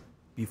homeless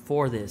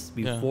before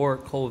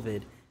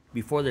COVID,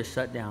 before the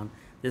shutdown.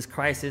 This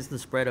crisis, the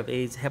spread of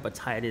AIDS,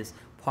 hepatitis,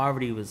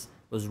 poverty was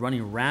was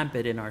running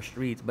rampant in our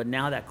streets. But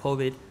now that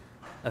COVID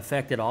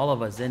affected all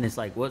of us, then it's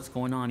like, what's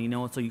going on, you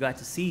know? So you got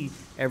to see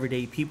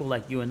everyday people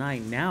like you and I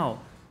now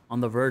on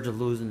the verge of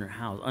losing their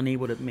house,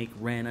 unable to make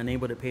rent,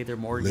 unable to pay their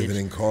mortgage, Living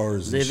in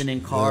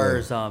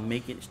cars,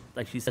 making,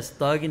 like she says,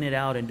 thugging it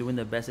out and doing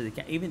the best that they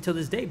can. Even to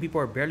this day,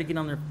 people are barely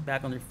getting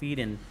back on their feet,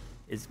 and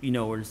is, you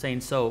know, we're saying.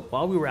 So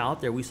while we were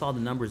out there, we saw the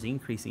numbers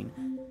increasing.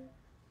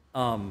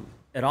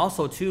 And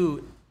also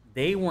too,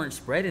 they weren't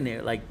spreading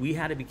it. Like, we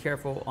had to be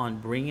careful on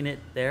bringing it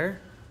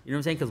there. You know what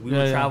I'm saying? Because we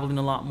were traveling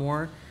a lot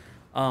more.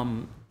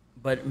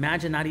 But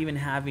imagine not even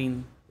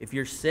having, if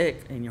you're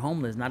sick and you're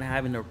homeless, not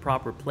having the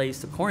proper place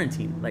to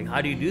quarantine. Like,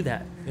 how do you do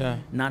that? Yeah.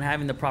 Not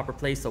having the proper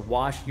place to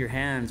wash your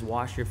hands,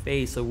 wash your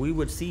face. So we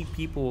would see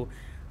people,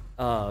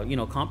 you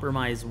know,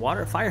 compromise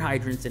fire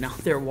hydrants, and out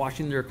there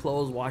washing their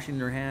clothes, washing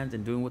their hands,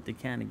 and doing what they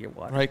can to get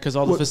water. Right, because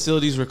all the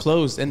facilities were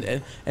closed, and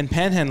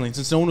panhandling,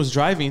 since no one was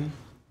driving,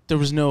 there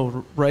was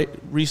no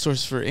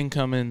resource for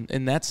income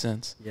in that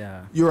sense.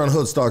 Yeah. You're on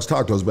Hood Stocks.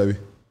 Talk to us, baby.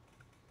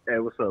 Hey,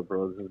 what's up,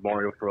 bro? This is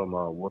Mario from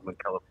Woodland,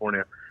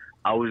 California.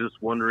 I was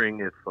just wondering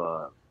if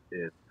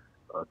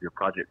your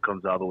project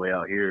comes all the way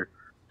out here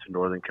to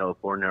Northern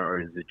California,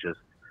 or is it just,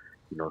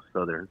 you know,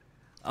 Southern?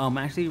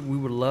 Actually, we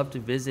would love to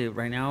visit.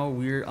 Right now,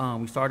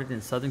 we started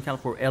in Southern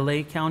California,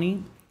 LA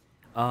County,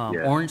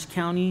 Orange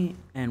County,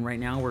 and right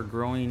now we're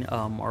growing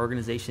our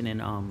organization in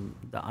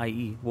the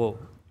IE,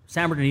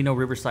 San Bernardino,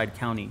 Riverside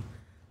County.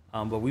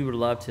 But we would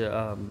love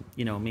to,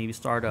 you know, maybe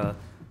start a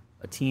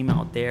team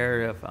out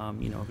there. If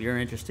you know, if you're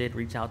interested,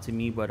 reach out to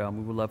me. But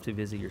we would love to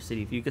visit your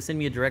city. If you could send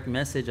me a direct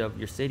message of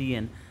your city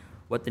and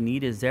what the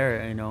need is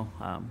there, you know,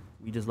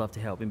 we just love to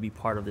help and be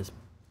part of this.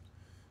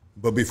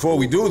 But before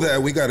we do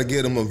that, we got to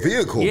get him a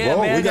vehicle, Yeah,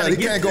 bro. man, He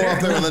can't go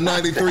out there in the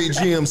 93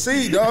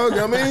 GMC, dog.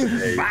 I mean,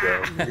 There you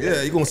go.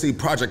 yeah, you're going to see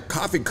Project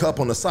Coffee Cup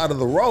on the side of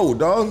the road,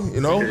 dog, you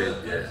know?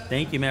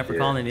 Thank you, man, for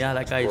calling. Yeah,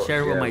 like I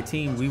shared with my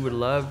team, we would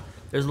love.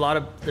 There's a lot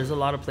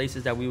of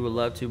places that we would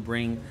love to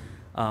bring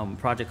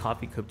Project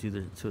Coffee Cup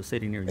to a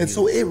city near you. And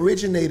so it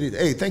originated.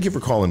 Hey, thank you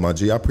for calling, my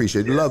G. I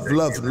appreciate it.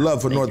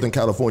 Love for Northern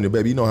California,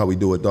 baby. You know how we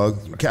do it,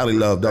 dog. Cali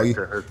love, doggy.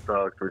 Respect to Hood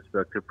Stocks,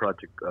 respect to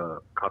Project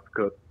Coffee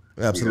Cup.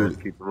 Absolutely. You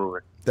guys keep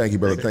moving. Thank you,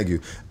 brother. Thank you.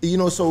 You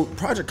know, so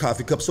Project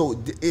Coffee Cup,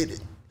 so it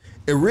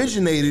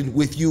originated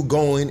with you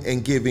going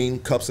and giving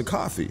cups of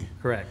coffee.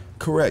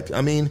 Correct.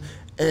 I mean,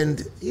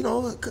 and, you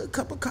know, a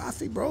cup of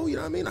coffee, bro. You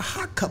know what I mean? A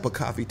hot cup of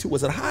coffee, too.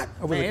 Was it hot?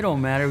 Or was Man, it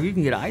don't matter. You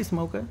can get an ice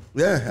mocha.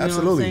 Yeah, You know what I'm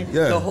absolutely. saying?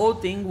 Yeah. The whole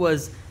thing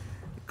was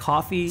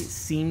coffee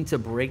seemed to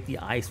break the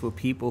ice with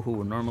people who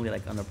were normally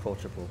like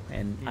unapproachable,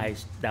 and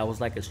that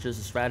was like just a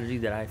strategy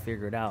that I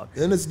figured out.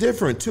 And it's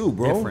different, too,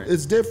 bro. Different.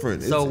 It's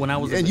different. So when I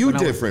was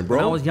different, bro.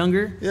 When I was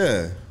younger,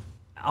 Yeah.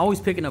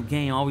 always picking up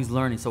game, always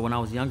learning. So when I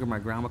was younger, my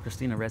grandma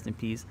Christina, rest in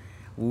peace,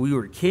 when we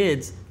were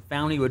kids,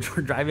 family would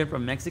drive in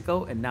from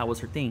Mexico, and that was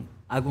her thing.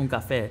 Algún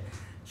café.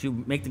 She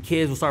would make the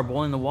kids would start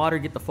boiling the water,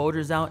 get the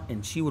Folgers out,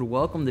 and she would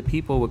welcome the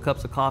people with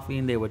cups of coffee,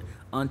 and they would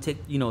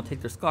take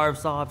their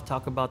scarves off,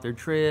 talk about their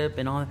trip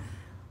and all.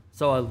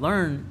 So I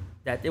learned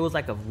that it was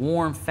like a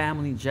warm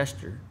family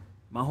gesture.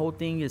 My whole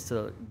thing is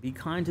to be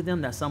kind to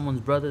them. That's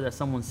someone's brother, that's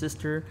someone's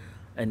sister,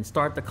 and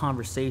start the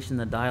conversation,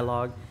 the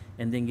dialogue,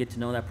 and then get to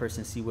know that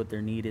person, see what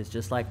their need is,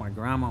 just like my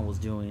grandma was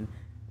doing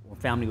when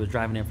family was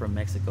driving in from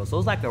Mexico. So it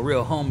was like a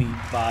real homie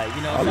vibe,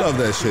 you know. I love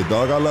that shit,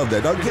 dog. I love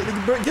that. Dog,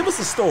 give us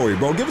a story,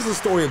 bro. Give us a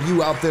story of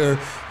you out there,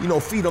 you know,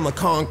 feet on the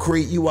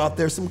concrete, you out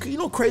there, some, you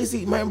know,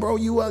 crazy, man, bro.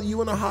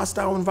 You in a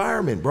hostile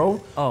environment,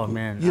 bro. Oh,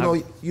 man. You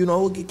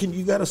know,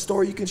 you got a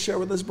story you can share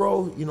with us,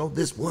 bro? You know,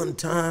 this one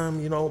time,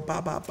 you know,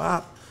 bop, bop,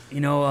 bop. You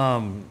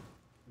know,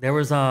 there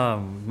was,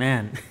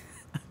 man,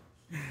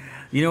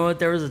 you know what?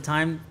 There was a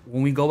time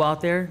when we go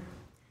out there,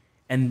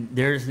 and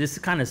this is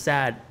kind of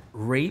sad.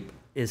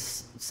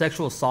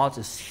 Sexual assault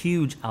is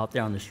huge out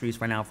there on the streets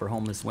right now for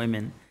homeless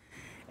women.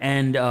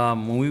 And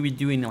when we were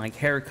doing like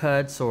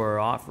haircuts or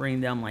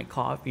offering them like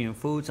coffee and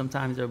food,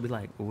 sometimes they'll be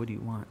like, well, what do you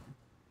want?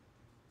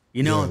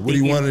 You know, what do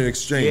you want in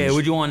exchange? Yeah,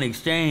 what do you want in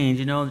exchange?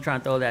 You know, they're trying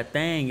to throw that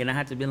thing. And I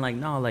had to be like,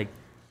 no,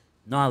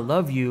 I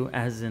love you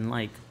as in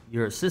like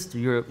you're a sister.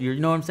 You're you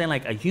know what I'm saying?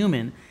 Like a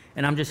human.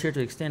 And I'm just here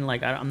to extend,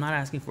 like, I'm not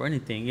asking for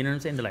anything. You know what I'm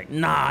saying? They're like,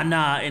 nah. And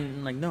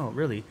I'm like, no,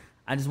 really.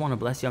 I just want to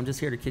bless you. I'm just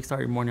here to kickstart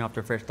your morning off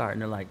to a fresh start.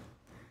 And they're like,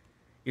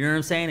 you know what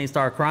I'm saying? They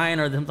start crying,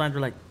 or sometimes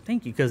they're like,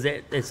 thank you, because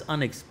it's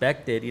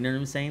unexpected. You know what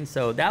I'm saying?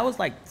 So that was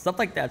like, stuff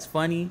like that's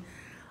funny.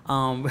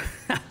 You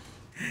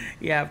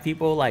have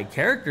people like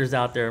characters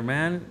out there,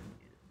 man.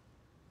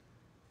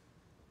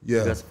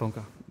 Yeah. That's a phone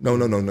call. No.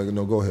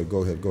 Go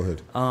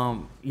ahead.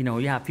 You know,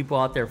 you have people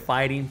out there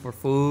fighting for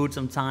food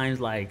sometimes,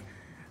 like,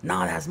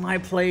 no, that's my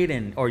plate,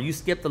 or you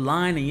skip the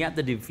line and you have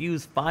to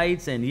defuse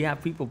fights, and you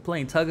have people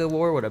playing tug of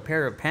war with a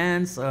pair of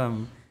pants.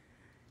 You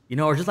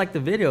know, or just like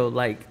the video,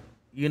 like,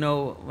 you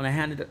know, when I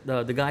handed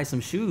the guy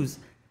some shoes,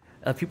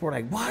 people were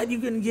like, "What? You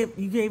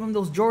gave him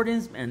those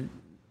Jordans?" And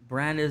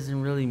brand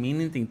doesn't really mean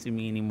anything to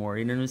me anymore.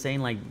 You know what I'm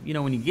saying? Like, you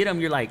know, when you get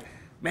them, you're like,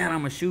 "Man,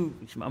 I'm a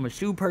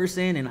shoe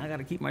person, and I got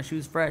to keep my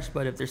shoes fresh."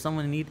 But if there's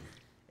someone in need,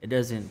 it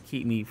doesn't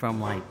keep me from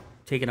like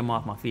taking them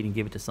off my feet and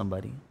give it to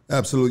somebody.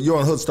 Absolutely. You're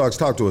on Hood Stocks.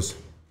 Talk to us.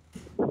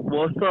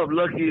 What's up,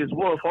 Lucky? It's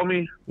Wolf,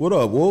 homie. What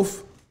up,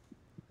 Wolf?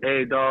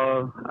 Hey,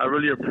 dog. I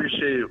really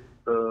appreciate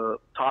the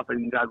topic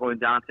you got going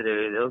down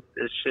today.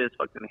 This shit's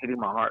fucking hitting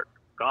my heart.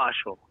 Gosh,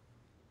 oh.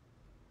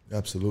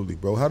 Absolutely,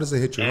 bro. How does it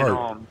hit your And,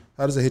 heart?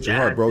 How does it hit your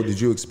yeah, heart, bro? Did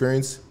you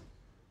experience?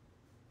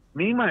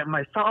 Me,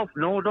 myself,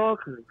 no, dog.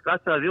 Because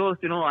gracias a Dios,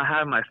 you know, I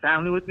have my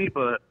family with me,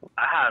 but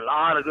I had a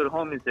lot of good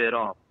homies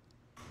that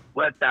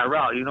went that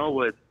route, you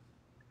know,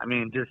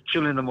 just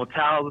chilling in the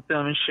motels with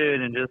them and shit,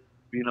 and just,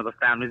 you know, the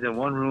families in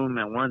one room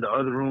and one in the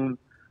other room.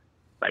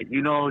 Like,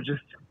 you know,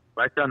 just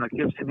right there on the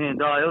Gibson Inn,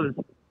 dog. It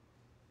was,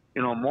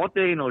 you know, Mote,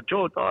 you know,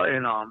 Joe, dog,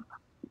 and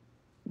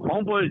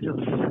homeboy just,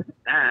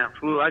 damn,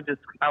 fool.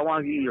 I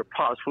want to give you your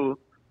props, fool.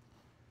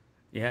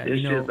 Yeah, This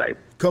you know, shit's like,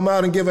 Come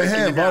out and give a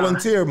hand.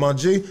 Volunteer, my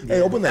G.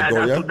 Hey, open that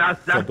door, yeah?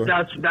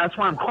 that's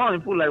why I'm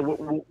calling, fool. Like,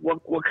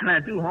 what can I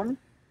do, homie?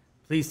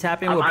 please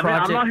tap in with I'm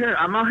Project.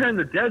 I'm out here in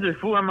the desert,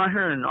 fool. I'm out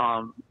here in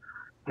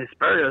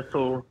Hesperia,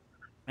 so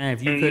Man,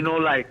 if you and could, you know,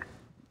 like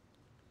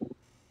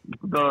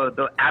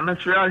the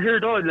atmosphere out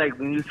here, though, like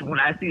when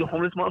I see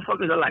homeless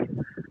motherfuckers, they're like,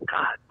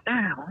 God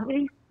damn,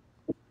 homie.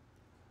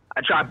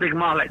 I try to pick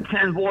them out like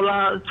 10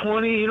 bolas,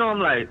 20, you know, I'm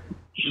like,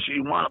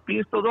 you want a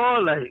piece of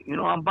dog? Like, you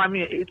know, I'm buying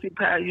me an 18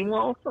 pack, you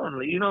want something,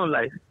 like, you know,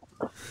 like,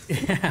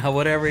 yeah,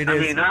 whatever it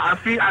is. I mean,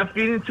 I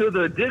feed into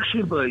the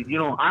addiction, but, you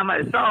know, I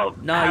myself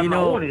have my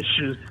own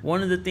issues.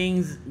 One of the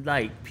things,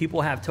 like,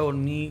 people have told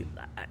me,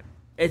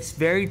 it's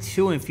very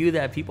few and few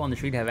that people on the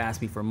street have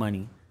asked me for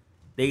money.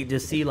 They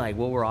just see, like,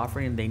 what we're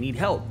offering, and they need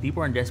help.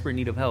 People are in desperate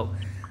need of help.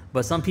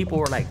 But some people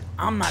were like,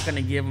 I'm not going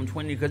to give them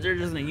 20 because they're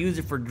just going to use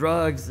it for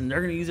drugs, and they're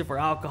going to use it for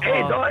alcohol.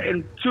 Hey, dog,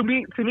 and to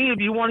me, if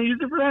you want to use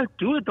it for that,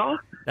 do it, dog.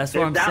 That's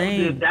what I'm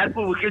saying. If that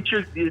will get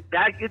your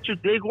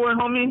day going,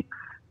 homie,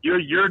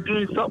 you're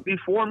doing something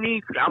for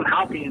me. I'm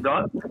helping you,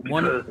 dog.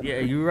 Yeah,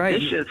 you're right.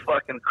 This shit's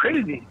fucking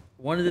crazy.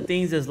 One of the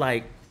things is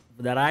like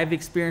that I've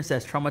experienced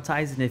that's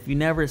traumatizing. If you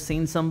never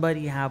seen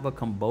somebody have a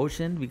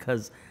convulsion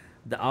because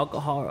the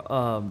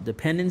alcohol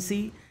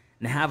dependency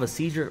and have a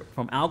seizure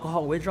from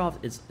alcohol withdrawals,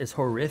 it's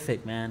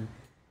horrific, man.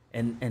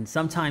 And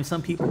sometimes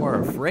some people are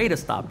afraid to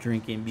stop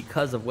drinking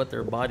because of what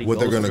their body What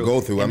goes they're gonna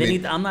go through. And I they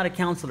mean- need, I'm not a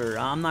counselor.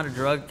 I'm not a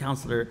drug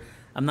counselor.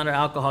 I'm not an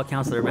alcohol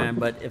counselor, man.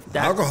 But if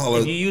that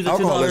if you use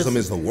alcoholism $2,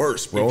 is the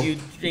worst, bro. If you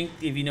drink,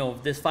 if you know,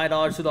 if this $5,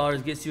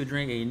 $2 gets you a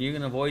drink, and you're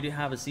gonna avoid to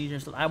have a seizure,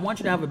 and stuff, I want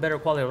you to have a better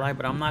quality of life.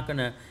 But I'm not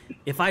gonna.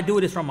 If I do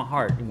it, it's from my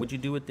heart, and what you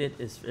do with it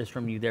is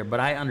from you there.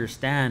 But I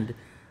understand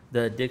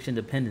the addiction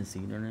dependency.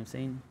 You know what I'm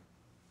saying?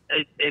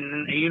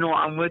 And you know,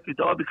 I'm with you,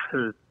 dog,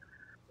 because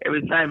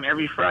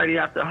every Friday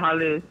after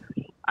holiday,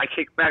 I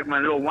kick back my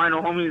little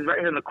wino homies right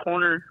here in the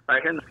corner,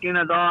 right here in the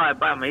skinner, dog. I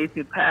buy my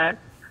 18 pack.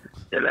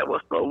 They're like,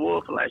 what's up,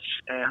 Wolf? Like,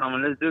 hey,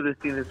 homie, let's do this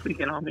thing this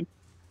weekend, homie.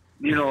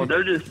 You know,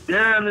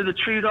 they're under the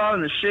tree, dog,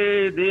 in the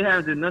shade. They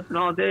haven't done nothing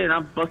all day, and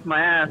I'm busting my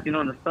ass, you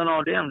know, in the sun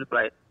all day. I'm just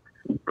like,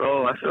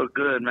 bro, I feel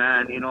good,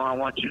 man. You know, I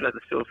want you guys to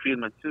feel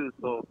feeling too.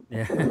 So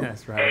yeah,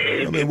 that's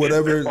right. I mean,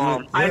 whatever.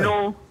 I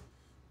know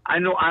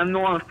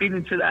I'm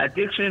feeding to that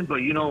addiction, but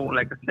you know,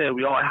 like I said,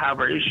 we all have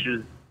our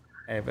issues.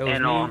 Hey, if it was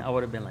me, I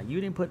would have been like, you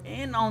didn't put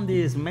in on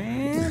this,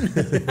 man.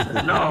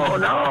 No,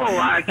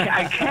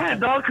 I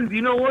can't, dog, because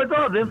you know what,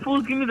 dog? Them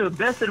fools give me the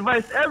best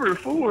advice ever,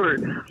 fool.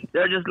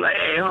 They're just like,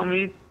 hey,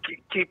 homie,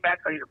 keep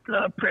back on your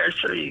blood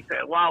pressure. You say,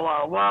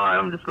 wow.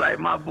 I'm just like,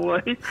 my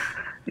boy,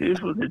 you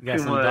fools are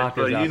too much.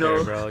 But, you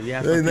know, bro.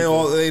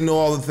 They know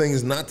all the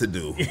things not to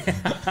do.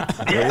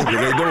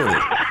 They're doing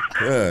it.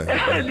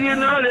 Yeah. You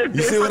know,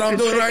 you see what I'm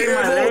doing right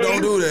here, fool?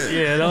 Don't do that.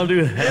 Yeah, don't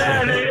do that.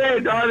 Yeah, hey,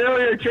 dog, they're over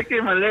here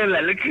checking my legs.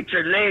 Like, look at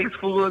your legs,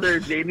 fool.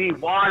 They need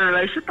water.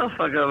 Like, shut the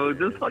fuck up.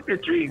 Just fucking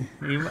drink.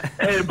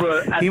 Hey,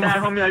 but at that,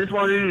 homie, I just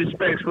want to give you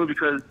respect, fool,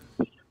 because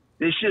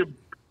this shit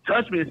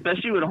touched me,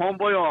 especially with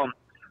homeboy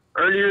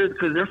earlier,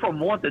 because they're from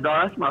Monte,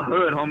 dog. That's my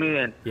hood,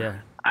 homie. And yeah,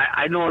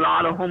 I know a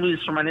lot of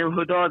homies from my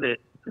neighborhood, dog, that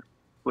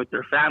with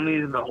their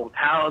families in the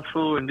hotels,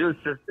 fool, and it's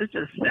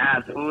just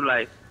sad, fool.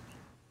 Like,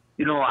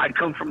 you know, I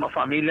come from a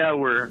familia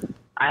where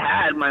I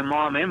had my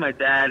mom and my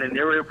dad, and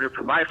they were able to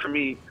provide for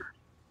me.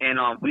 And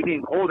we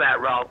didn't go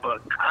that route,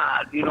 but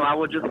God, you know, I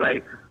would just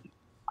like,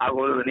 I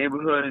go to the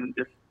neighborhood and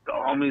just the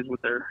homies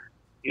with their,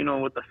 you know,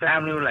 with the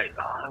family, were like,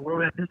 oh,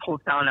 we're at this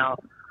hotel now.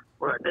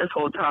 We're at this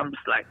hotel. I'm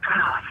just like,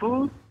 God,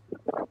 fool,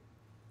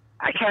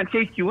 I can't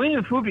take you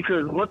in, fool,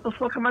 because what the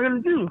fuck am I gonna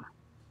do?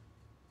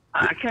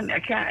 I can't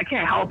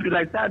help you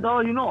like that,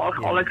 dog. You know,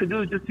 all I could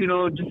do is just, you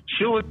know, just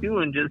chill with you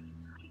and just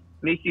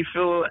make you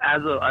feel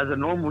as a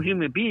normal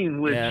human being.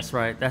 Which, yeah, that's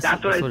right. That's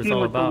what what I it's see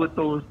all with about. with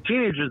those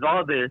teenagers.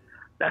 All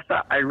that's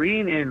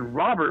Irene and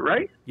Robert,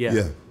 right?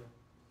 Yeah.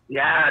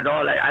 Yeah,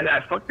 dog. Like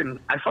I fucking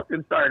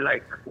started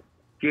like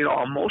getting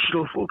all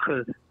emotional, fool,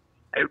 because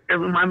it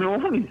reminded me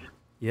of my homies.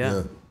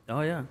 Yeah.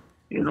 Oh yeah.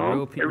 You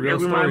know, real it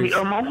reminded me stories.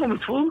 of my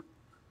homies, fool.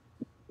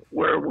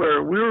 Where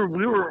we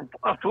were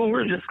fool, we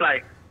were just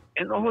like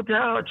in the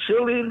hotel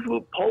chilling,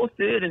 fool,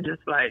 posted and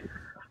just like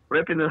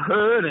ripping the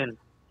hood,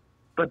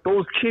 but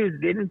those kids,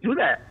 they didn't do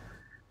that.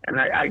 and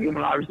I give him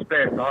a lot of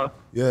respect, dog.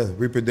 Yeah,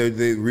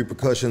 the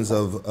repercussions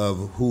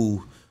of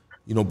who,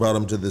 you know, brought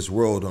him to this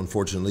world.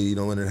 Unfortunately, you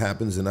know, when it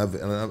happens, and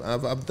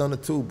I've done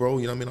it too, bro.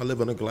 You know what I mean? I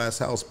live in a glass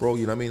house, bro.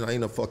 You know what I mean? I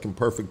ain't a fucking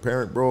perfect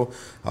parent, bro.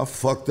 I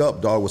fucked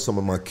up, dog, with some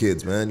of my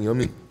kids, man. You know what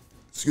I mean?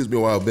 Excuse me,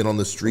 while I've been on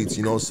the streets,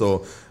 you know,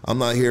 so I'm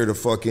not here to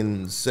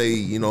fucking say,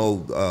 you know,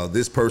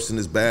 this person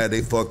is bad,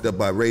 they fucked up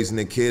by raising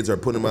their kids or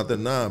putting them out there.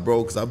 Nah,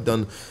 bro, because I've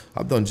done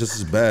just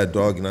as bad,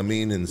 dog, you know what I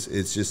mean? And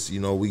it's just,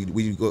 you know,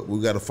 we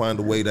got to find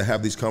a way to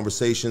have these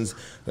conversations,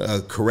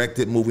 correct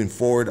it moving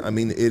forward. I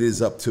mean, it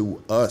is up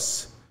to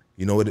us.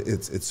 You know,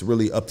 it's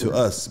really up to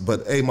us.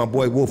 But hey, my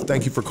boy Wolf,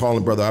 thank you for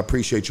calling, brother. I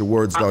appreciate your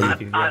words, dog.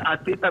 I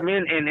think I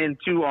mean, and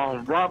to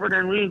Robert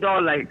and Reed,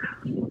 dog, like,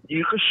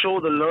 you could show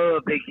the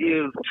love they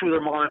give to their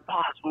mom and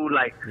pops, fool.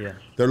 Like, Yeah.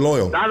 They're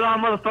loyal. not a lot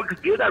of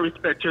motherfuckers give that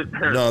respect to their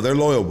parents. No, they're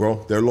loyal,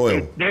 bro. They're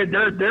loyal.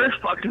 They're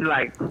fucking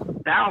like,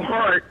 that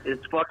heart is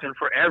fucking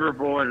forever,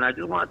 bro. And I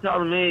just want to tell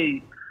them,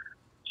 hey,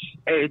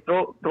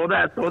 throw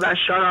that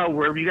shout out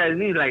wherever you guys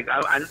need. Like,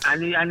 I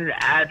need an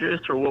address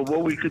or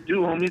what we could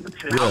do, homie.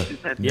 To help you.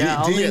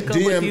 Yeah, I'll link up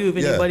with you if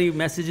yeah. anybody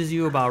messages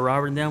you about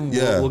Robert and them.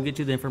 Yeah. We'll get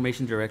you the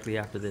information directly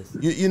after this.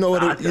 You know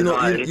what? You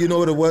know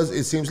what it was.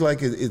 It seems like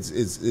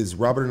it's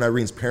Robert and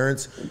Irene's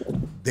parents.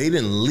 They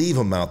didn't leave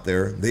him out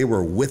there. They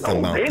were with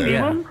him out They there. leave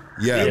him?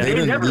 Yeah, they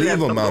didn't never leave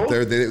left him out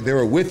bro. there. They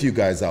were with you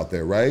guys out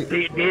there, right?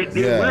 They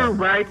Yeah. were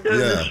right there in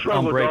the Yeah.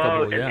 struggle,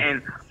 Unbreakable, dog. yeah.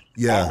 And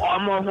Yeah. all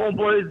my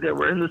homeboys that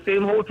were in the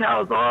same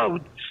hotels,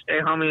 dog. Hey,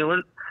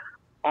 homie,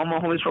 all my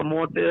homies from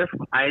Monte,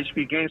 from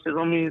IHP Gangsters,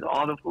 homies,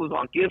 all the fools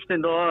on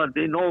Gibson, dog.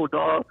 They know,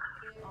 dog.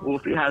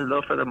 Wolfie has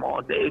love for them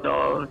all day,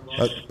 dog.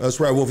 That's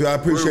right, Wolfie. I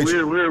appreciate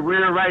you.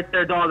 We're right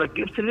there, dog. The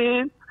Gibson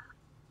Inn,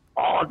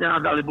 all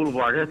down Valley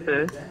Boulevard.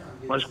 That's it.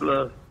 Much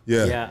love.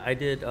 Yeah. Yeah, I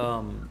did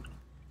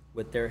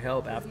with their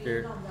help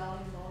after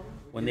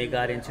when they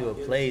got into a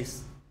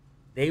place,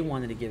 they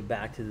wanted to give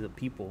back to the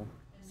people.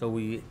 So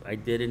I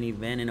did an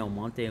event in El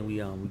Monte and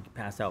we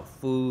passed out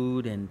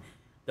food, and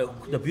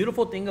the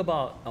beautiful thing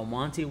about El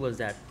Monte was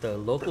that the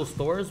local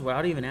stores,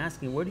 without even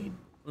asking, what do you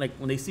like,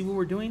 when they see what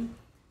we're doing,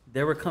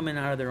 they were coming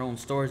out of their own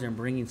stores and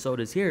bringing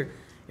sodas here.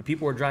 And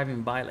people were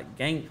driving by, like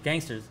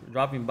gangsters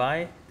dropping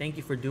by. Thank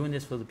you for doing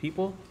this for the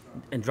people,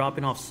 and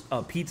dropping off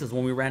pizzas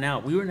when we ran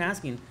out. We weren't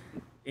asking,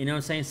 you know what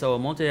I'm saying? So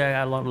Monte, I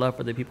got a lot of love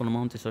for the people in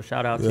Monte. So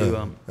shout out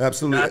to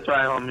Absolutely. That's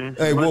right, homie.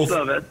 Hey, Much Wolf.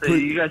 love. That's it.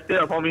 You guys stay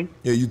up, homie.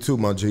 Yeah, you too,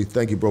 my G.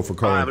 Thank you, bro, for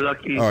calling. All right,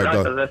 lucky. All right,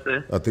 Gracias, dog. that's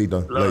it. I think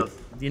done. Love. Late.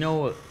 You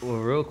know, well,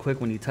 real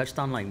quick, when you touched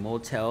on like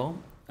motel,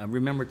 I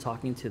remember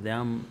talking to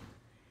them,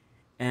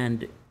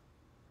 and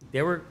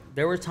there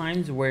were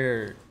times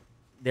where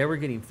they were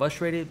getting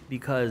frustrated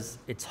because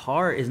it's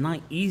hard. It's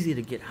not easy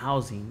to get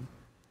housing,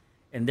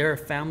 and they're a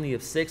family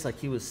of 6, like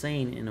he was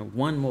saying, in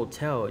one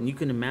motel, and you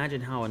can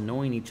imagine how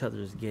annoying each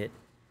other's get,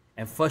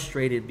 and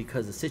frustrated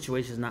because the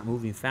situation is not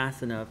moving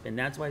fast enough. And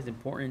that's why it's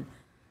important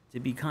to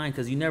be kind,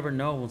 because you never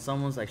know when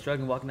someone's like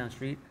struggling walking down the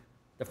street,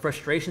 the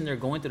frustration they're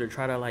going through to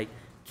try to like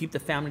keep the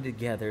family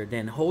together,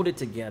 then hold it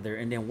together,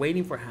 and then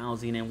waiting for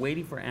housing and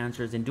waiting for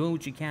answers and doing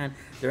what you can.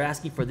 They're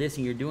asking for this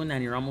and you're doing that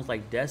and you're almost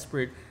like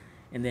desperate.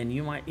 And then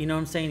you might, you know what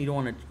I'm saying? You don't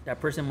want to,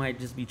 that person might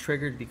just be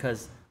triggered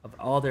because of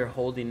all they're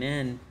holding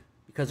in,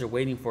 because they're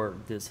waiting for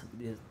this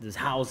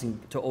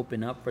housing to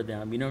open up for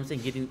them. You know what I'm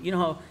saying? Getting, you know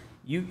how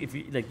if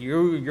you like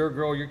your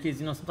girl, your kids,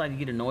 you know, sometimes you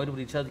get annoyed with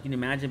each other. Can you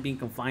imagine being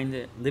confined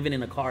to living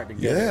in a car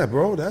together? Yeah,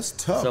 bro, that's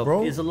tough, So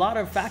bro. there's a lot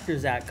of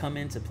factors that come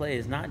into play.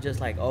 It's not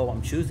just like, oh,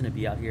 I'm choosing to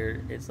be out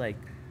here. It's like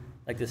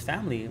this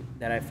family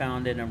that I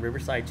found in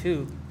Riverside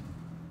too.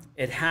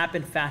 It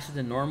happened faster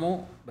than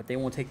normal, but they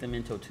won't take them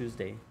until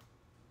Tuesday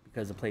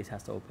because the place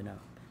has to open up.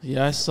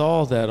 Yeah, I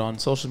saw that on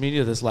social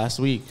media this last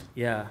week.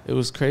 Yeah. It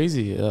was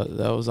crazy.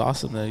 That was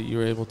awesome that you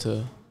were able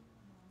to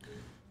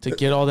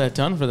get all that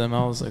done for them.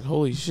 I was like,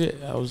 holy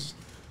shit. I was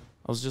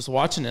just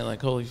watching it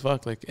like, holy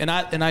fuck. Like, and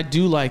I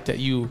do like that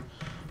you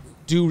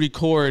do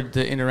record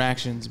the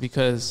interactions,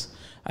 because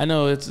I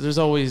know there's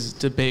always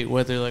debate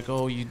whether like,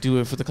 oh, you do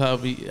it for the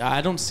club.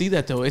 I don't see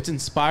that though. It's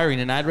inspiring,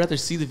 and I'd rather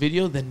see the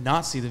video than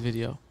not see the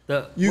video.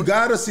 You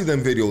gotta see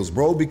them videos,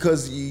 bro,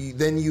 because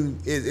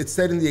it's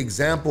setting the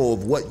example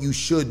of what you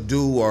should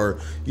do, or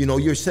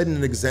you're setting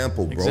an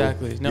example, bro.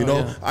 Exactly. No,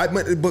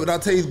 yeah. But I'll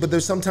tell you, but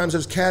sometimes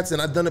there's cats,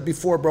 and I've done it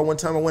before, bro. One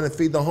time I went and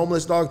feed the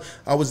homeless dog.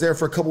 I was there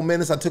for a couple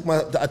minutes. I took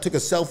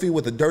a selfie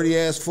with a dirty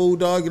ass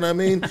food dog. You know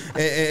what I mean?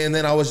 and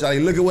then I was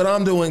like, look at what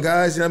I'm doing,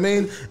 guys. You know what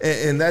I mean?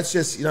 And that's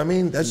just, you know what I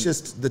mean? That's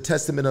just the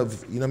testament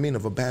of, you know what I mean,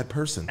 of a bad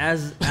person.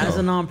 As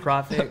a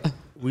nonprofit,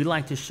 we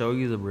like to show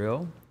you the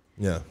real.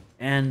 Yeah.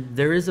 And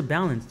there is a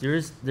balance. There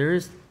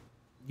is,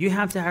 you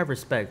have to have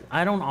respect.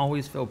 I don't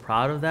always feel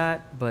proud of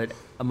that, but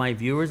my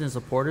viewers and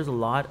supporters, a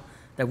lot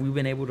that we've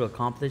been able to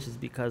accomplish is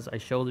because I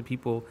show the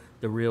people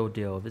the real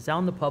deal. If it's out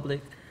in the public,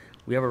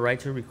 we have a right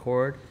to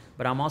record,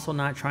 but I'm also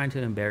not trying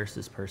to embarrass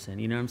this person.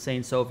 You know what I'm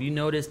saying? So if you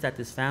notice that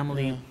this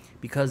family,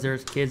 because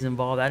there's kids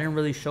involved, I didn't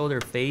really show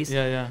their face.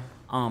 Yeah.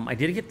 I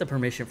did get the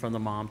permission from the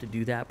mom to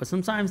do that, but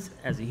sometimes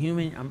as a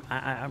human,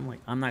 I'm like,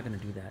 I'm not gonna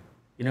do that.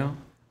 You know,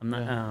 I'm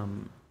not.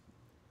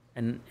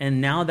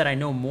 And now that I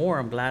know more,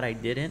 I'm glad I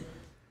didn't,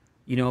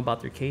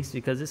 about their case,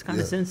 because it's kind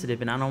of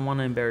sensitive, and I don't want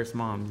to embarrass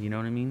moms. You know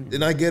what I mean?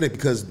 And I get it,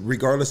 because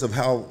regardless of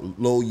how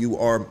low you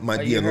might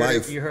be in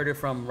life, you heard it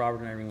from Robert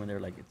and Irene when they're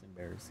like, it's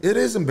embarrassing. It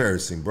is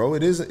embarrassing, bro.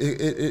 It is.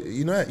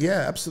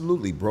 Yeah,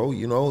 absolutely, bro.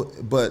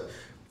 But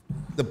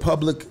the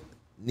public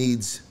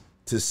needs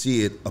to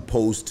see it,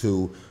 opposed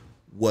to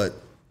what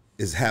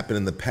has happened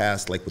in the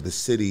past, like with the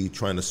city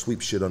trying to sweep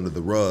shit under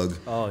the rug.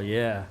 Oh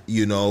yeah.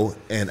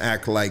 And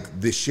act like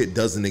this shit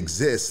doesn't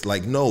exist.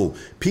 Like, no,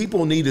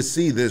 people need to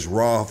see this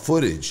raw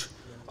footage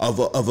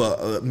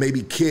of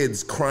maybe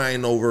kids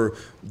crying over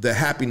the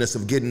happiness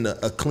of getting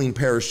a clean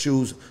pair of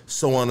shoes,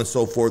 so on and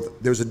so forth.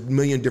 There's a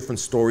million different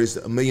stories,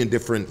 a million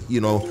different,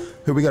 Here,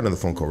 we got another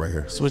phone call right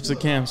here. Switch the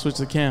cam.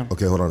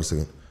 Okay, hold on a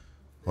second.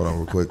 Hold on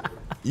real quick.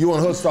 You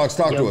on Hoodstocks,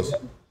 talk to us.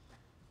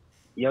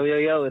 Yo,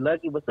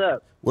 Lucky, what's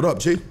up? What up,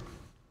 G?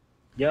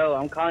 Yo,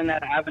 I'm calling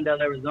out of Avondale,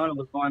 Arizona.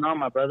 What's going on,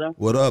 my brother?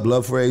 What up?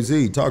 Love for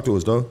AZ. Talk to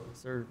us, dog.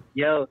 Sir.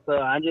 Yo, so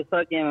I'm just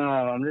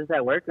I'm just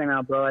at work right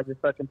now, bro. I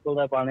just fucking pulled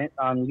up on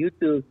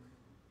YouTube,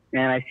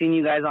 and I seen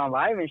you guys on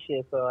live and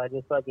shit. So I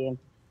just fucking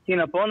seen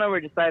a phone number,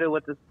 decided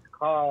what to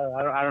call.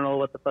 I don't know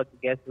what the fuck the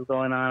guest is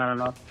going on. I don't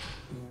know.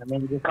 I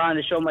mean, just calling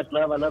to show much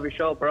love. I love your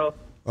show, bro.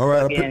 All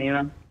right,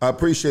 Again, I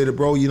appreciate it,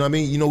 bro. You know what I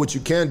mean? You know what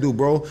you can do,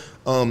 bro?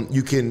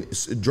 You can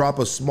drop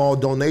a small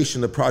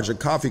donation to Project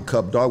Coffee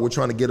Cup, dog. We're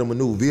trying to get them a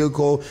new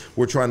vehicle.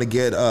 We're trying to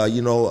get,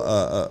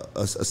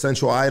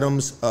 essential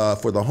items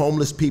for the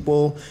homeless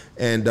people.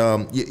 And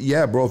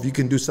yeah, bro, if you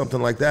can do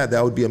something like that,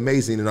 that would be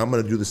amazing. And I'm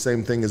going to do the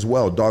same thing as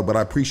well, dog. But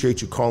I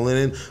appreciate you calling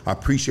in. I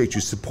appreciate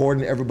you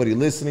supporting everybody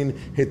listening.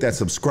 Hit that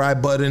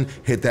subscribe button.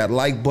 Hit that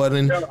like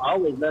button.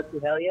 Always love to,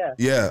 hell yeah.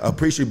 Yeah,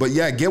 appreciate it. But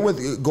yeah,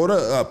 go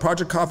to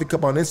Project Coffee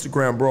Cup on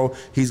Instagram, bro.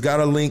 He's got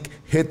a link.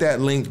 Hit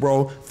that link,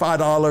 bro. $5,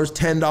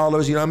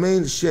 $10. You know what I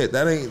mean? Shit,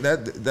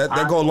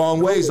 that go a long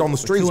ways on the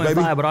streets, 2 and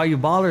baby. 5, but all you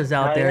ballers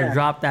out there,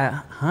 drop that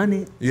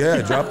 100.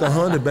 Yeah, drop the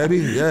 100, baby.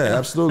 Yeah,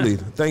 absolutely.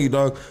 Thank you,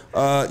 dog.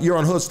 You're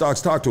on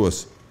Hoodstocks. Talk to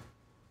us.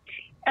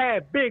 Hey,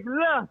 Big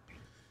Luck.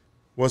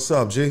 What's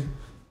up, G?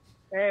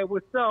 Hey,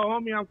 what's up,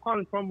 homie? I'm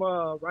calling from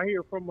right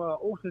here from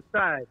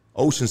Oceanside.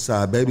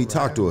 Oceanside, baby.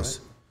 Talk to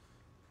us.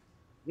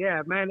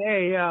 Yeah, man.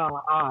 Hey,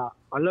 I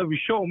love your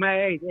show,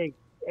 man. Hey,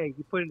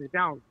 you putting it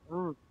down.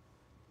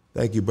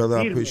 Thank you, brother.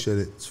 I appreciate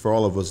it. It's for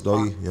all of us,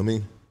 doggy. You know what I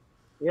mean?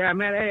 Yeah,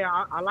 man. Hey,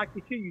 I like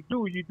the shit you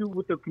do. You do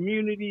with the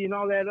community and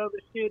all that other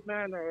shit,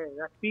 man.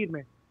 That's speed,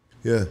 man.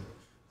 Yeah.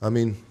 I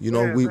mean, we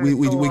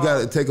got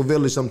to take a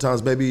village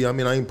sometimes, baby. I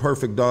mean, I ain't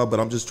perfect, dog, but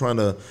I'm just trying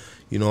to,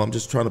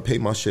 pay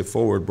my shit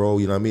forward, bro.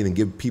 You know what I mean? And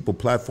give people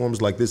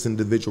platforms like this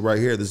individual right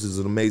here. This is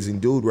an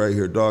amazing dude right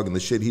here, dog. And the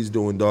shit he's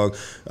doing, dog,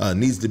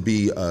 needs to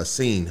be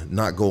seen,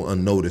 not go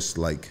unnoticed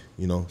like,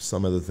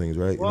 some other things,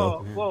 right?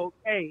 Well,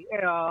 hey,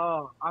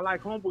 I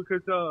like Homeboy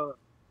because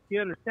he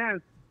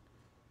understands.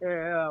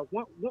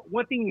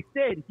 One thing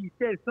he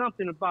said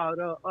something about,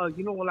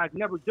 like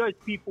never judge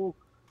people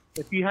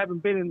if you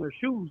haven't been in their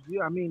shoes.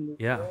 I mean,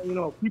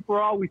 people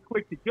are always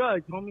quick to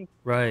judge, homie.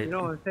 Right.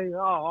 And say,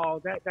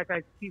 that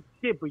guy's a piece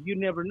of shit, but you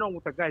never know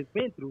what that guy's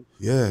been through.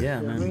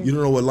 Yeah, man. You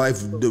don't know what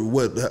life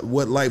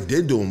what life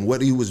did to him,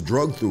 what he was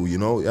drugged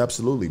through.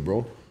 Absolutely,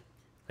 bro.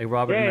 Like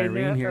Robert and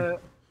Irene here.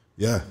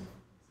 Yeah,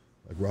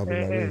 like Robert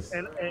and Irene.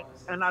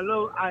 And I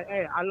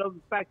love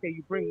the fact that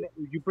you bring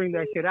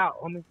that shit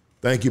out, homie.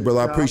 Thank you, brother.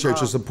 I appreciate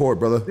your support,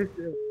 brother.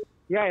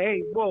 Yeah,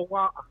 hey, I'm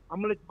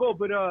gonna let you go,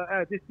 but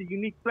this is a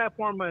unique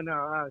platform, and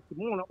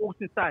Simone on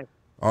Oceanside.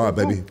 All right,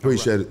 baby,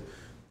 appreciate it.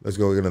 Let's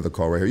go get another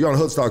call right here. You're on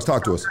Hoodstocks.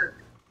 Talk to us.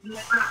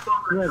 Yes,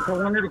 I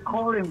wanted to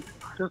call him.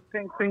 Just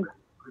thank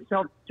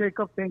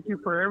Jacob. Thank you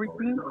for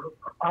everything.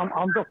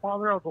 I'm the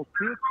father of those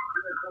kids.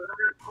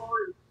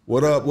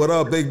 What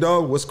up, big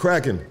dog? What's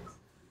cracking?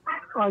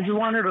 I just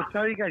wanted to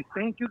tell you guys,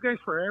 thank you guys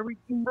for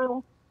everything,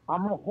 bro.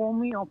 I'm a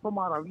homie. I'm from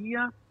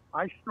Maravilla.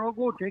 I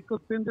struggle.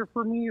 Jacob's been there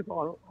for me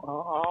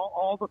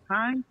all the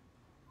time.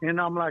 And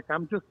I'm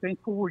just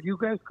thankful for you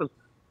guys because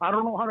I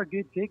don't know how to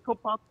get Jacob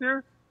out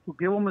there to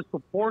give him his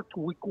support so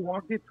we could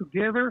all get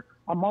together.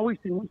 I'm always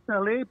in East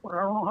LA, but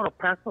I don't know how to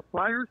pass the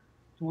flyers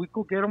so we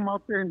could get him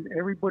out there and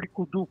everybody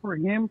could do for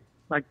him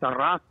like the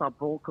raza,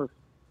 bro. Because,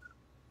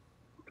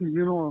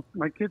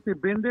 my kids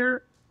have been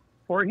there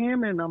for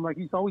him, and I'm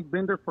he's always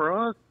been there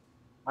for us.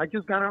 I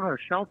just got out of a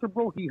shelter,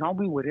 bro. He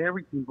helped me with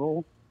everything,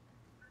 bro.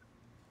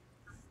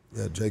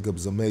 Yeah,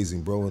 Jacob's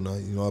amazing, bro, and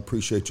I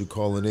appreciate you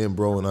calling in,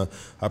 bro, and I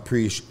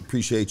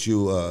appreciate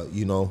you,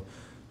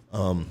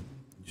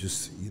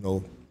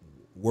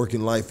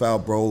 working life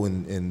out, bro,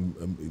 and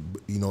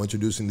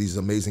introducing these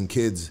amazing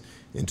kids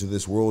into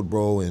this world,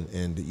 bro,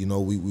 and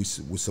we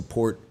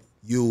support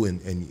you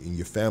and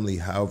your family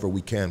however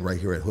we can right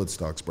here at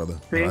Hoodstocks, brother.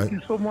 Thank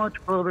you so much,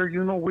 brother.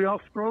 We all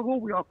struggle,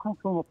 we all come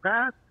from a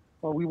past,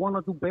 but we want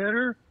to do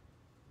better,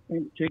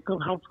 and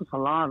Jacob helps us a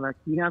lot.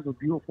 He has a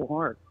beautiful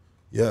heart.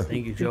 Yeah.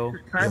 Thank you, Joe.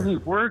 He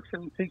works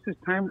and he takes his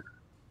time,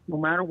 no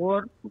matter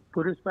what,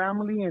 put his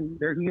family, and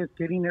there he is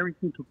getting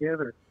everything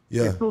together.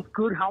 Yeah. It feels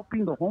good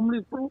helping the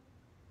homeless, bro,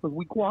 because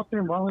we go out there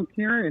and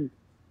volunteer, and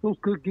feels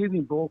good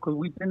giving, bro, because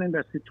we've been in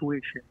that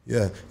situation.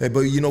 Yeah, hey,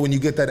 but you know when you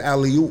get that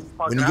alley oop,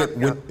 when you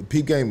get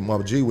P game,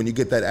 my G, when you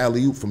get that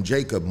alley oop from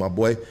Jacob, my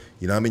boy,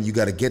 you know what I mean. You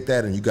got to get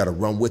that and you got to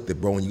run with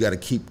it, bro, and you got to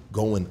keep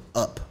going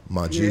up,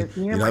 my G. Yeah,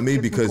 you know what I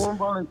mean? Because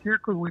volunteer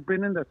because we've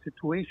been in that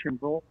situation,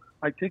 bro.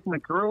 I take my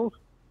girls,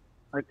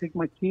 I take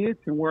my kids,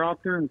 and we're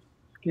out there in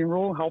Skin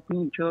Row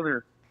helping each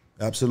other.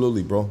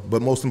 absolutely, bro.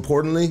 But most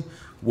importantly,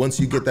 once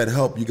you get that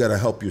help, you got to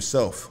help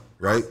yourself.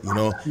 Right, you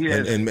know,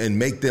 Yes. and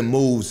make them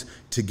moves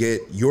to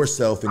get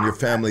yourself and your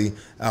family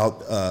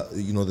out,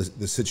 you know,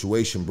 the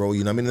situation, bro.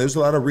 You know what I mean? There's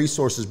a lot of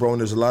resources, bro, and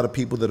there's a lot of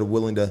people that are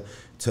willing to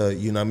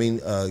you know what I mean,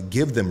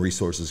 give them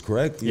resources,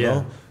 correct? You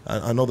know?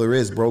 I know there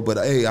is, bro, but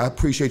hey, I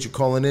appreciate you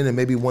calling in, and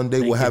maybe one day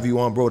we'll have you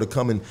on, bro, to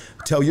come and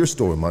tell your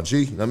story, my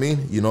G. You know what I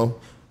mean? You know,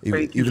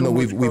 Thank you even so though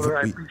much, brother.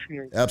 I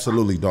appreciate it.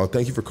 Absolutely, dog.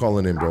 Thank you for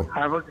calling in, bro.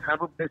 Have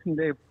a blessing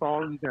day for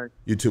all you guys.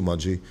 You too, my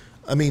G.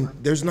 I mean,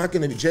 there's not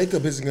going to be,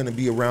 Jacob isn't going to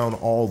be around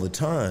all the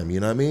time.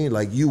 You know what I mean?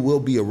 Like, you will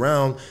be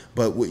around,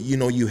 but you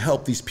know, you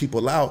help these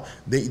people out.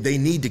 They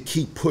need to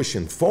keep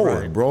pushing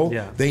forward, Right. bro.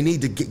 Yeah. They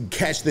need to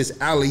catch this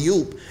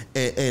alley-oop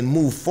and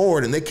move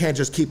forward, and they can't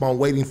just keep on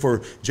waiting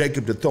for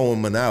Jacob to throw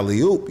him an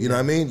alley-oop. You know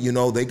what I mean? You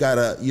know, they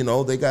gotta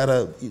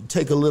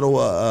take a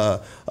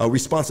little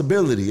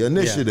responsibility,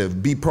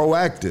 initiative, be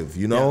proactive,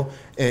 you know,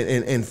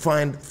 and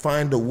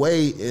find a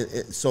way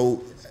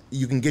so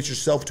you can get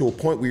yourself to a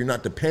point where you're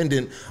not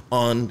dependent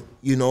on,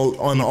 you know,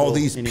 on all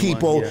these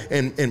people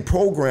and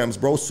programs,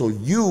 bro. So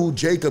you,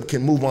 Jacob,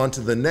 can move on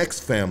to the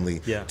next family,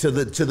 to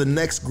the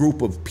next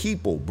group of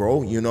people,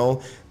 bro. You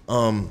know,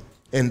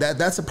 and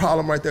that's a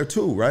problem right there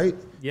too, right?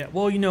 Yeah.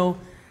 Well, you know,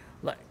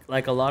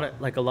 like a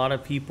lot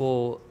of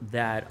people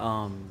that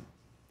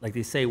like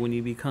they say when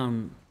you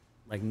become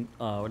like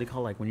what do you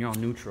call it? Like when you're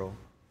on neutral,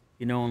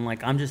 you know, and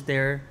like I'm just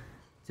there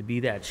to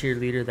be that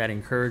cheerleader, that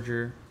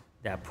encourager,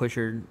 that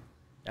pusher,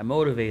 that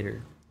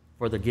motivator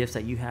for the gifts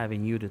that you have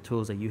in you, the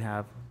tools that you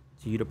have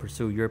to you to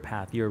pursue your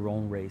path, your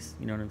own race.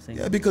 You know what I'm saying?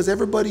 Yeah, because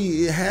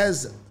everybody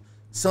has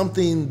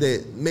something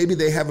that maybe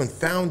they haven't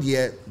found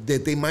yet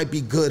that they might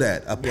be good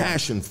at, a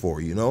passion for,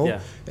 you know? Yeah.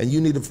 And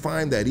you need to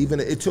find that. Even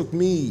it took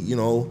me, you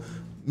know,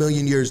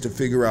 million years to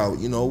figure out,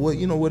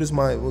 what is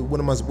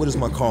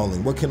my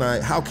calling?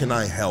 How can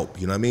I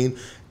help? You know what I mean?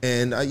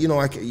 And I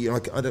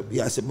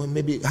said, well,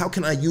 maybe how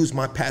can I use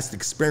my past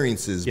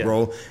experiences,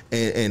 bro,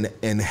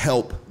 and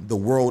help the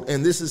world?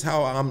 And this is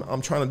how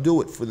I'm trying to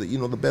do it for the, you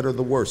know, the better,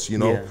 the worse, you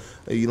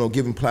know,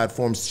 giving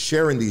platforms,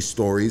 sharing these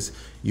stories,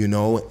 you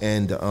know,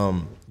 and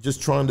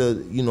just trying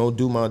to, you know,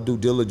 do my due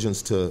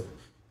diligence to,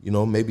 you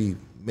know, maybe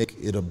make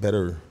it a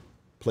better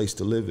place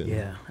to live in.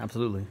 Yeah,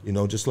 absolutely. You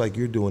know, just like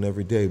you're doing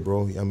every day,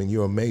 bro. I mean,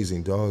 you're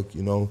amazing, dog.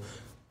 You know,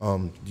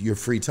 your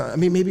free time. I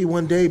mean, maybe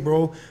one day,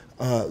 bro,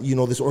 you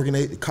know, this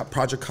organized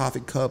Project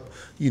Coffee Cup,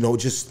 you know,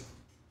 just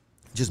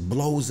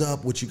blows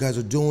up what you guys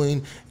are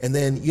doing, and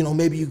then, you know,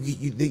 maybe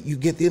you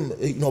get them,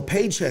 you know,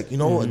 paycheck, you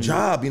know, a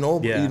job, you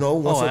know, you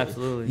know,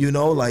 absolutely. You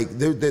know, like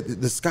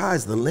the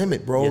sky's the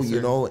limit, bro. Yes,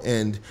 you know,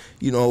 and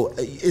you know,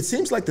 it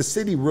seems like the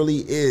city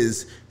really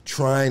is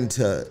trying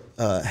to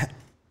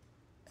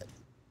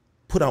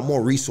put out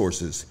more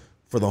resources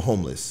for the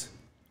homeless.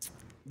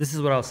 This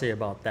is what I'll say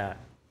about that,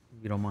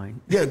 if you don't mind.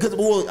 Yeah, because,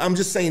 well, I'm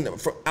just saying,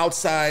 from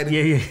outside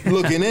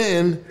looking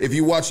in, if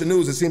you watch the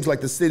news, it seems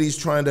like the city's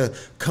trying to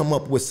come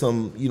up with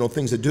some, you know,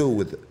 things to do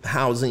with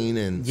housing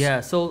and... Yeah,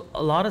 so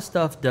a lot of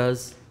stuff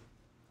does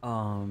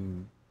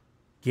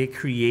get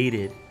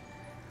created.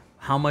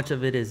 How much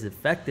of it is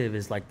effective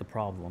is like the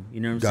problem. You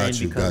know what I'm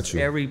saying? Because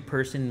every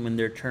person, when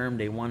they're termed,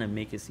 they want to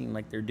make it seem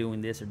like they're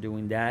doing this or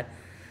doing that.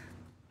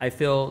 I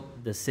feel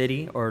the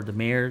city or the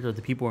mayors or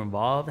the people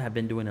involved have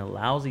been doing a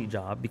lousy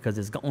job because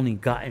it's only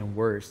gotten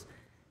worse.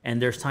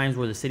 And there's times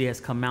where the city has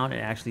come out and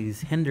actually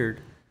has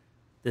hindered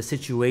the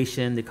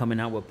situation. They're coming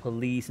out with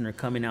police and they're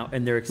coming out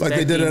and they're expecting...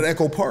 Like they did at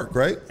Echo Park,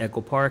 right?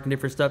 Echo Park and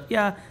different stuff.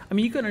 Yeah, I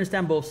mean, you can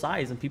understand both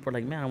sides. And people are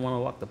like, man, I want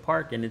to walk the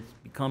park. And it's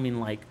becoming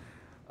like,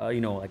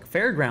 you know, like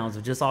fairgrounds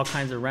of just all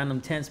kinds of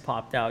random tents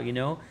popped out, you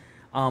know?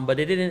 But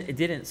it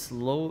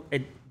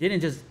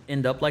didn't just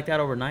end up like that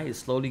overnight. It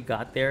slowly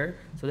got there.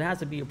 So there has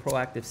to be a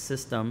proactive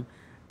system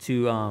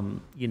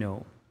to, you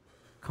know,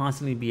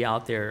 constantly be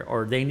out there,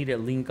 or they need to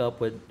link up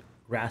with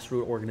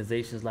grassroots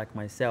organizations like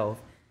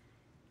myself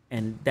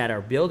and that are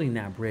building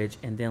that bridge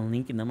and then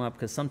linking them up.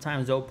 Because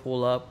sometimes they'll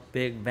pull up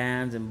big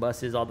vans and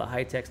buses, all the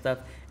high tech stuff,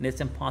 and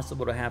it's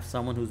impossible to have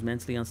someone who's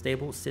mentally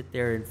unstable sit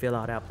there and fill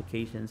out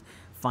applications,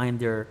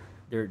 find their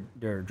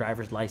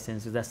driver's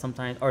license, because that's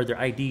sometimes, or their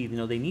ID, you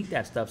know, they need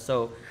that stuff.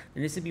 So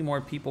there needs to be more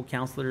people,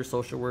 counselors,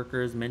 social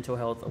workers, mental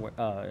health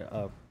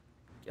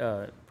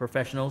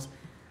professionals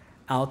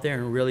out there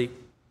and really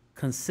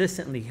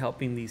consistently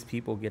helping these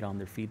people get on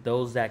their feet,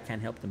 those that can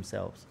help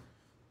themselves,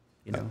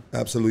 you know?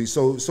 Absolutely.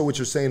 So what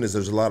you're saying is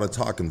there's a lot of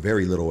talk and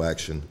very little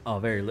action. Oh,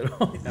 very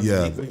little.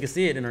 Yeah. We can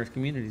see it in our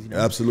communities, you know?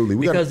 Absolutely.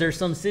 Because there's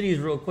some cities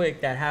real quick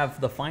that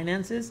have the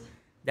finances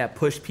that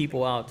push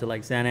people out to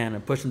like Santa Ana,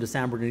 push them to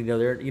San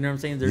Bernardino. You know what I'm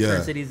saying? There's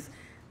certain cities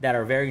that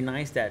are very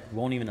nice that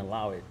won't even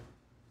allow it.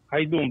 How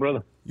you doing,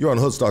 brother? You're on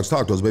Hood Stocks.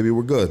 Talk to us, baby.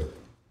 We're good.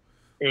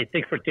 Hey,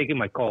 thanks for taking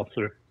my call,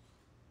 sir.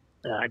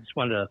 I just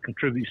wanted to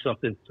contribute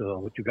something to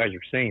what you guys are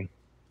saying.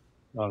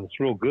 It's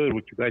real good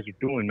what you guys are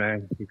doing,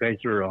 man. You guys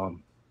are,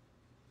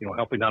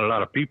 helping out a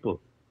lot of people.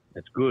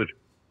 That's good.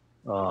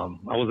 I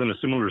was in a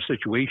similar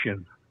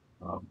situation.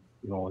 I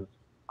was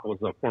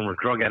a former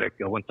drug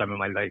addict at one time in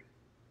my life.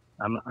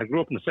 I grew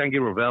up in the San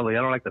Gabriel Valley.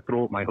 I don't like to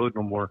throw up my hood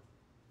no more.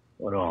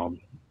 But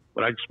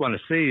what I just want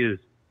to say is,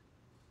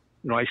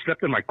 I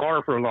slept in my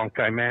car for a long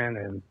time, man,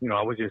 and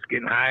I was just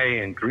getting high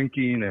and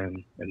drinking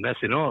and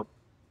messing up,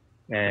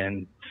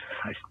 and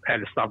I had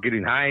to stop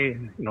getting high.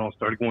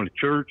 Started going to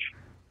church.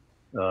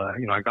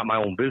 I got my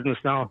own business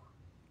now.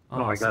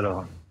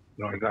 Awesome.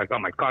 I got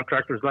my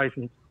contractor's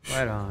license.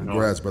 Right on.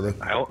 Congrats, brother.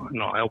 I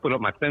opened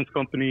up my fence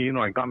company.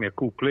 I got me a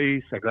cool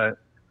place. I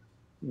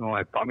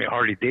bought me a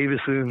Harley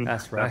Davidson.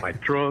 That's right. Got my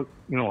truck.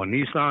 A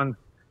Nissan,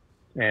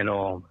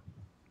 and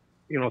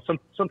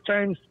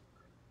sometimes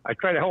I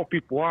try to help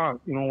people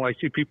out. I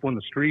see people in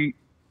the street,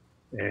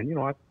 and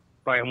I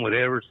buy them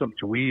whatever, something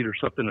to eat or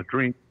something to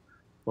drink.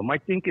 But my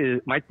thing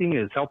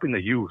is helping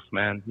the youth,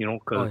 man.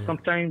 Because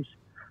sometimes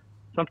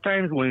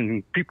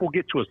when people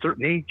get to a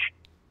certain age,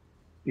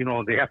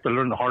 they have to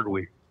learn the hard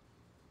way.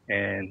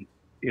 And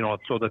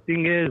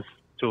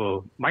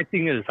so my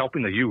thing is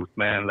helping the youth,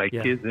 man. Like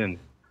kids in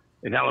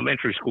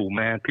elementary school,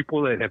 man.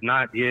 People that have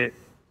not yet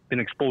been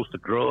exposed to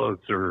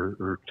drugs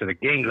or to the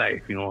gang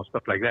life,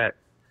 stuff like that.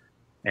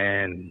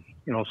 And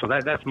so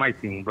that's my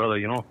thing, brother.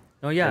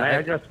 Oh yeah,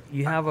 And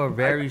you have a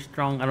very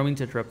strong. I don't mean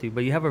to interrupt you,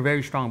 but you have a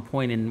very strong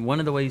point. And one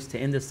of the ways to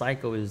end this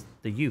cycle is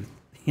the youth.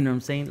 You know what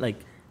I'm saying?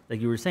 Like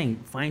you were saying,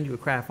 find you a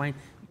craft.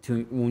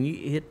 When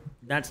you hit.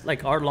 That's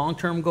like our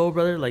long-term goal,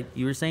 brother. Like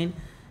you were saying,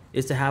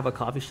 is to have a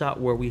coffee shop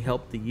where we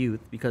help the youth,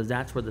 because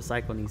that's where the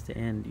cycle needs to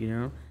end.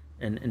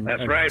 And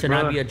That's right, to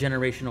brother. not be a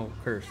generational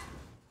curse.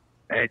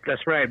 Hey,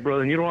 that's right,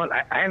 brother. And you know what?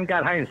 I haven't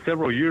got high in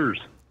several years,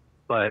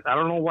 but I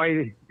don't know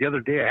why the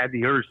other day I had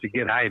the urge to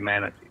get high,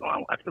 man. I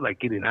feel like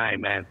getting high,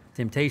 man.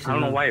 Temptation. I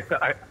don't know why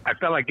I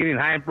felt like getting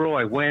high, bro.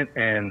 I went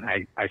and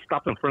I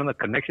stopped in front of the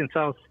Connections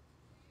house,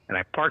 and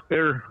I parked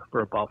there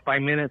for about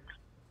 5 minutes,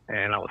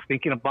 and I was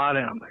thinking about it.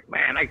 I'm like,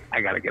 man,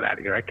 I got to get out of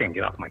here. I can't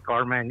get off my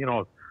car, man.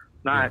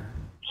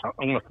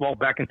 I'm going to fall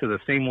back into the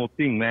same old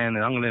thing, man,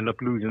 and I'm going to end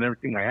up losing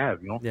everything I have,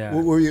 Yeah.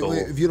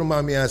 If you don't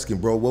mind me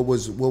asking, bro, what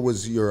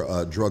was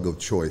your drug of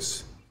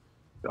choice?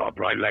 Oh,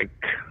 bro, I like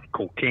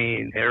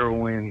cocaine,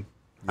 heroin.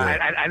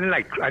 Yeah. I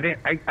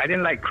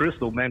didn't like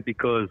crystal, man,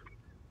 because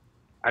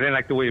I didn't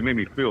like the way it made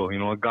me feel.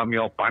 It got me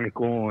all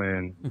panical,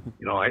 and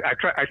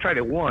I tried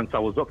it once. I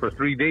was up for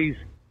 3 days,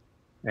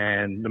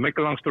 and to make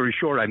a long story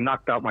short, I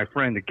knocked out my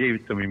friend that gave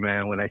it to me,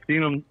 man. When I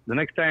seen him the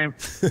next time,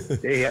 he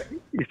said,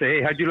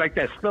 "Hey, how'd you like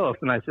that stuff?"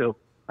 And I said,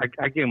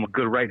 I gave him a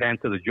good right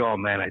hand to the jaw,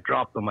 man. I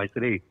dropped him. I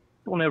said, "Hey,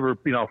 don't ever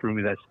offer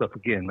me that stuff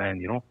again,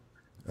 man."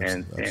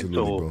 Absolutely,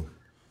 so. bro.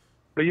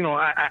 But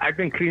I've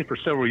been clean for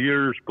several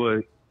years,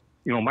 but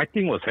my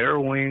thing was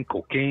heroin,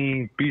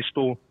 cocaine,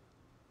 pistol,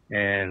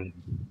 and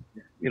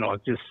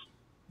just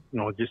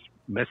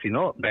messing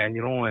up, man.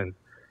 And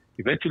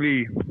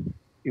eventually,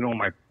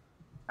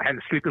 I had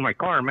to sleep in my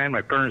car, man.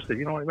 My parents said,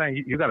 man,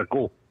 you gotta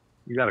go,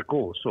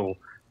 So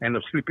I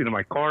ended up sleeping in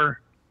my car,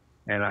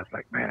 and I was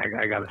like, man,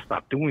 I gotta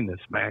stop doing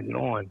this, man.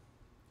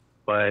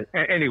 But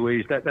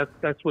anyways,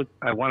 that's what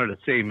I wanted to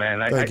say,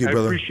 man. Thank you,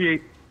 brother.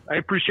 I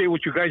appreciate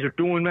what you guys are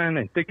doing, man,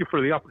 and thank you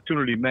for the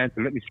opportunity, man,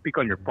 to let me speak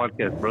on your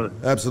podcast, brother.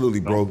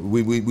 Absolutely, bro.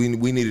 We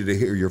needed to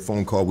hear your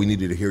phone call. We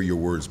needed to hear your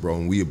words, bro,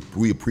 and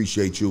we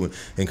appreciate you,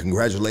 and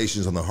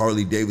congratulations on the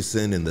Harley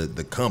Davidson and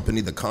the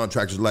company, the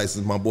contractor's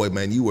license, my boy,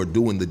 man. You are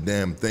doing the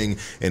damn thing,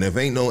 and if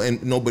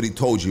nobody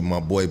told you, my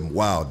boy,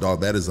 wow,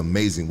 dog, that is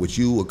amazing. What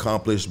you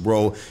accomplished,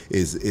 bro,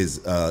 is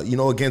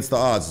against the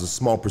odds. It's a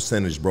small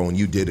percentage, bro, and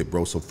you did it,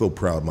 bro. So feel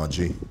proud, my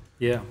G.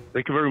 Yeah.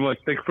 Thank you very much.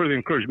 Thank you for the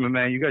encouragement,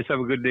 man. You guys have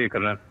a good day,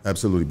 Carnal.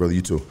 Absolutely, brother.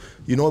 You too.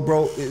 You know what,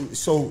 bro?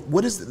 So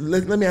what is?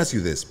 Let me ask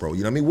you this, bro.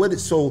 You know what I mean?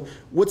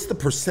 What's the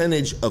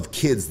percentage of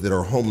kids that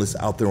are homeless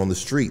out there on the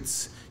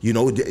streets?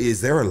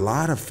 Is there a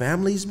lot of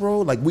families, bro?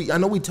 Like I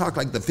know we talked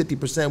like the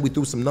 50%. We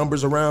threw some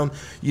numbers around,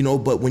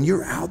 But when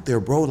you're out there,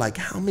 bro, like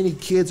how many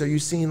kids are you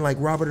seeing like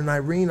Robert and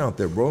Irene out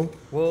there, bro?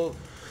 Well,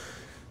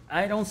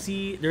 I don't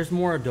see. There's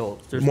more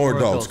adults. There's more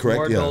adults, correct?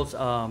 More Yeah. adults.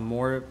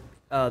 More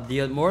of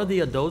the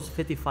adults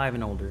 55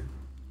 and older.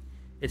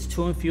 It's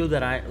too and few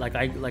that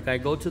I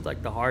go to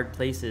like the hard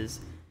places,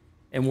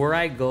 and where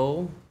I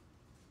go,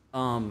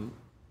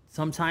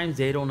 sometimes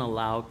they don't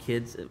allow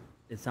kids.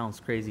 It sounds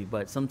crazy,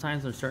 but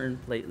sometimes in certain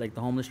like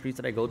the homeless streets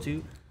that I go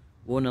to,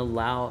 won't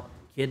allow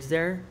kids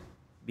there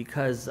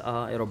because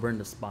it'll burn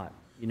the spot.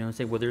 You know what I'm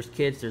saying? Where there's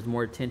kids, there's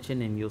more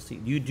attention, and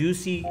you do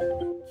see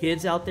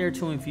kids out there,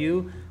 too and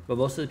few, but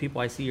most of the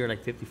people I see are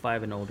like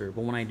 55 and older.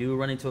 But when I do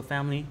run into a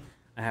family,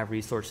 I have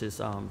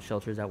resources,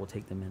 shelters that will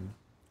take them in.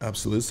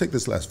 Absolutely. Let's take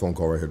this last phone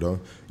call right here, dog.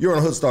 You're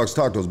on Hood Stocks.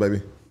 Talk to us,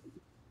 baby.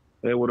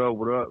 Hey, what up?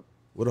 What up?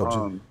 What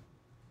up, G?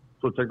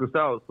 So check this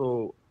out.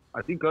 So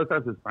I think us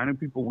as Hispanic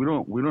people, we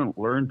don't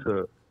learn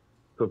to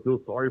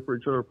feel sorry for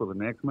each other for the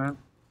next man.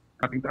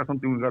 I think that's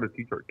something we got to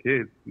teach our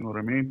kids. You know what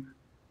I mean?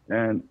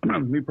 And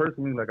me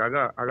personally, like I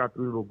got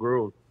 3 little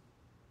girls,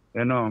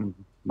 and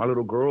my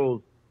little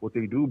girls, what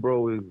they do,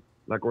 bro, is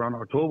like around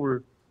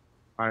October,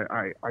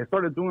 I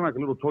started doing like a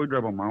little toy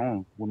drive on my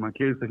own with my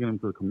kids, taking them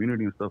to the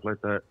community and stuff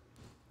like that.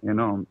 And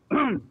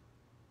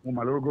what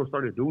my little girl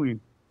started doing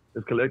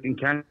is collecting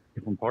candy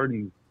from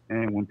parties.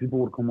 And when people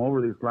would come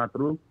over, they'd slide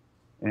through,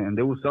 and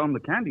they would sell them the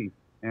candy.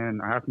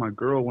 And I asked my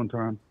girl one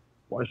time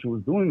why she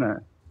was doing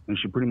that, and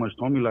she pretty much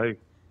told me like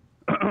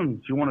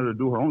she wanted to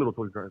do her own little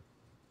toy drive.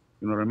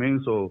 You know what I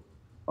mean? So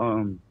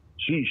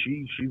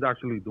she's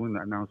actually doing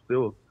that now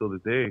still till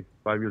this day,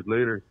 5 years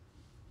later.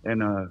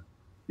 And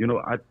you know,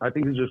 I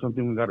think it's just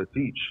something we got to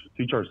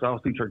teach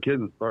ourselves, teach our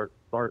kids, and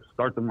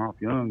start them off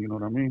young. You know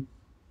what I mean?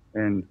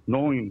 And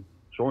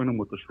showing them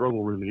what the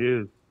struggle really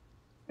is,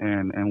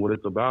 and what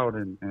it's about,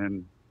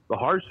 and the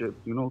hardships.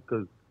 You know,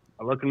 because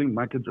luckily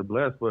my kids are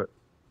blessed, but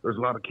there's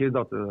a lot of kids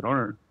out there that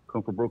aren't,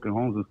 come from broken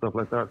homes and stuff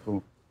like that.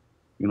 So,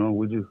 you know,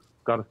 we just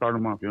got to start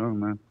them off young,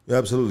 man. Yeah,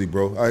 absolutely,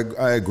 bro.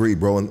 I agree,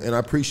 bro, and I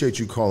appreciate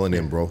you calling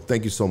in, bro.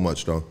 Thank you so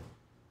much, dog.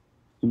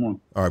 Come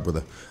on. All right,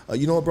 brother.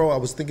 You know what, bro? I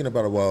was thinking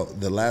about it while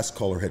the last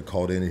caller had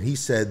called in, and he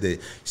said that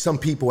some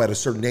people at a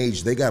certain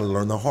age, they got to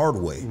learn the hard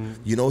way.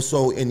 You know,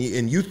 so, and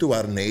you threw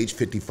out an age,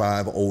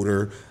 55,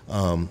 older,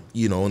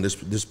 you know, and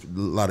there's a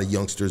lot of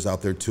youngsters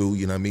out there too,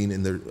 you know what I mean,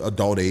 in their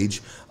adult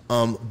age.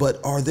 But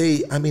are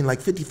they, I mean, like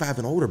 55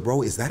 and older,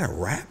 bro, is that a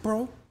wrap,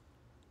 bro?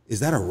 Is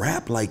that a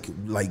wrap? Like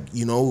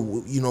you know,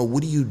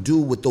 what do you do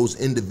with those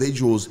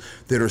individuals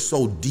that are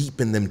so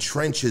deep in them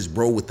trenches,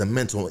 bro, with the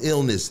mental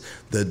illness,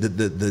 the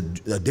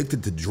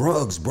addicted to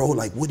drugs, bro?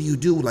 Like, what do you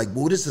do? Like,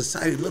 what does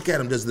society look at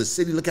them? Does the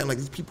city look at them like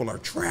these people are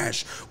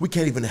trash? We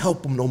can't even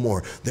help them no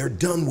more. They're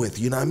done with,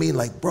 you know what I mean?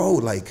 Like, bro,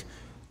 like,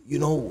 you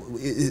know,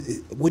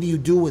 what do you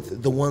do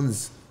with the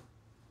ones,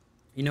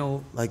 you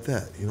know, like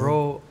that, you know?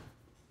 Bro,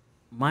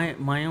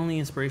 my only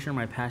inspiration,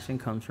 my passion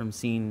comes from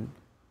seeing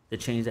the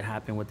change that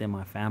happened within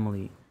my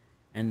family,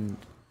 and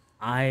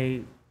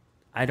I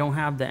don't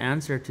have the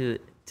answer to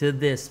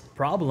this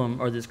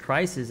problem or this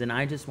crisis, and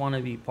I just want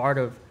to be part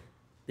of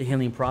the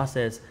healing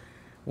process.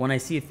 When I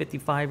see a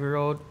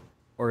 55-year-old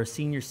or a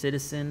senior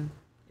citizen,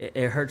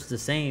 it hurts the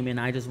same, and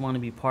I just want to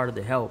be part of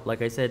the help.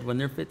 Like I said, when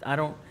they're fit, I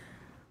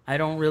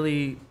don't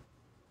really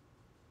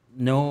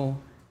know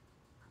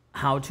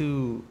how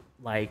to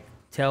like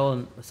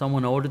tell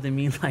someone older than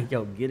me like,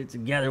 yo, get it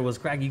together, what's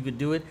crack, you could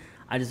do it.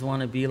 I just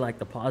want to be like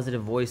the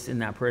positive voice in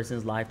that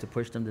person's life to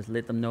push them, to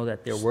let them know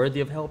that they're worthy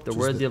of help, they're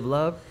worthy of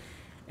love.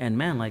 And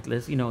man, like,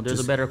 let's, you know, there's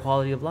a better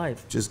quality of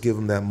life. Just give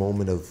them that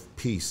moment of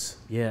peace.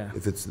 Yeah.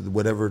 If it's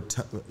whatever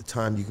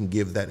time you can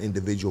give that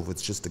individual, if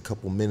it's just a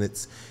couple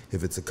minutes,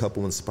 if it's a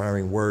couple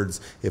inspiring words,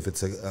 if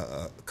it's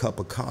a cup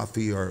of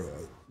coffee or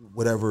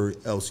whatever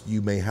else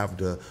you may have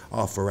to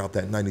offer out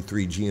that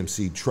 93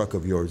 GMC truck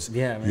of yours.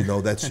 Yeah, man. You know,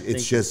 that's,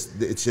 it's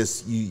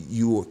just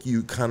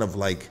you kind of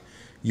like,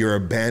 you're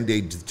a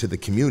Band-Aid to the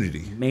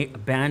community. A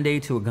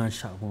Band-Aid to a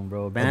gunshot wound,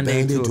 bro. A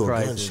Band-Aid to a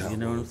crisis, you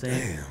know what I'm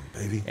saying?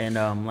 Damn, baby.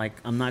 And like,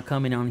 I'm not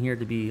coming on here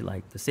to be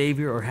like the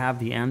savior or have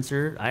the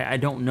answer. I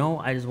don't know.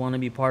 I just want to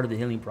be part of the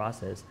healing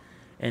process.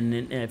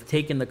 And I've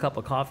taken the cup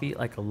of coffee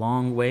like a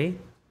long way.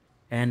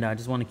 And I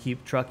just want to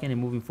keep trucking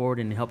and moving forward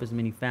and help as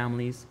many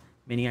families,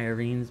 many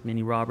Irenes,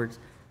 many Roberts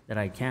that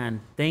I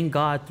can. Thank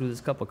God through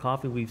this cup of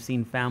coffee, we've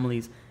seen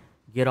families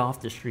get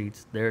off the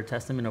streets. They're a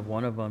testament of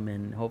one of them,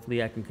 and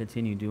hopefully I can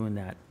continue doing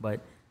that. But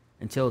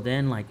until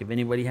then, like, if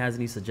anybody has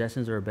any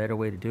suggestions or a better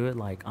way to do it,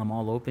 like, I'm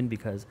all open,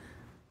 because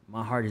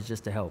my heart is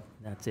just to help.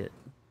 That's it.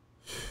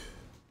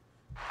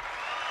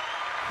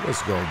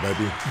 Let's go,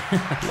 baby.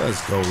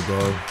 Let's go,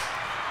 dog.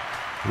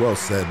 Well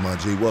said, my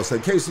G. Well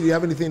said. Casey, do you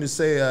have anything to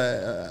say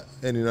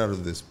any out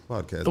of this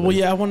podcast? Well,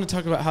 yeah, I want to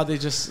talk about how they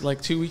just,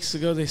 like, 2 weeks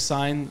ago, they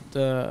signed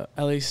the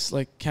LA,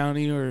 like,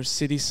 county or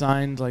city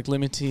signed, like,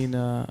 limiting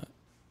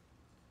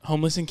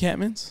homeless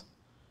encampments.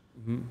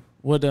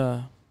 What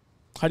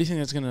how do you think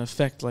that's going to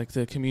affect like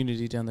the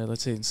community down there,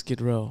 let's say in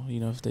Skid Row,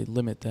 you know, if they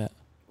limit that?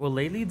 Well,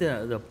 lately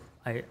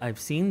I've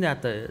seen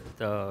that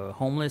the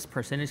homeless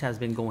percentage has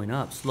been going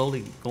up,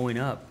 slowly going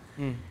up.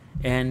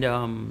 And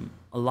a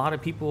lot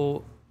of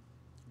people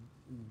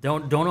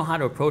don't know how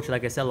to approach it.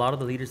 Like I said, a lot of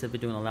the leaders have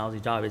been doing a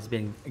lousy job. It's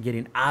been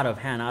getting out of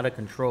hand, out of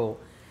control.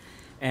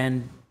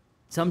 And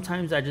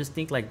sometimes I just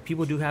think like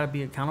people do have to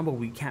be accountable.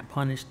 We can't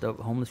punish the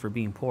homeless for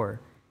being poor.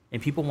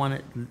 And people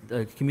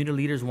the community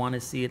leaders want to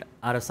see it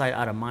out of sight,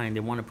 out of mind. They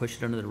want to push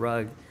it under the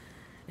rug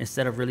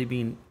instead of really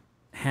being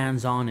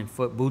hands-on and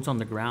boots on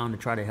the ground to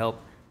try to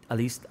help at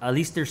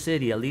least their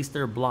city, at least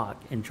their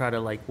block, and try to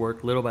like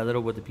work little by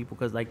little with the people.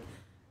 Because like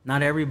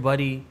not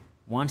everybody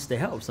wants to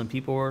help. Some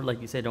people are,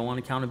 like you said, don't want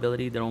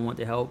accountability. They don't want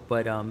to help.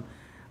 But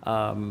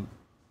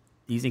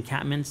these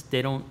encampments,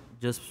 they don't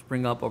just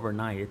spring up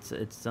overnight.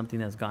 It's something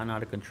that's gotten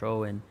out of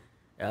control, and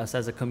us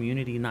as a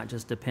community not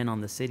just depend on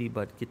the city,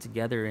 but get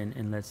together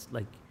and let's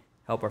like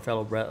help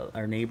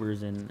our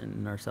neighbors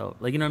and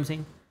ourselves. Like, you know what I'm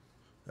saying?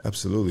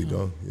 Absolutely,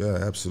 dog. Yeah,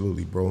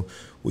 absolutely, bro.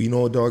 Well, you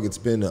know what, dog? It's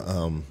been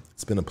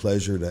a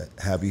pleasure to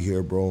have you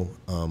here, bro.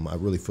 I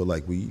really feel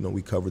like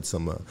we covered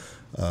some.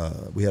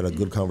 We had a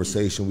good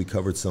conversation. We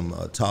covered some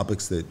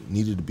topics that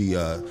needed to be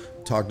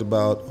talked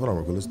about. Hold on,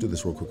 real quick. Let's do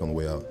this real quick on the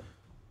way out.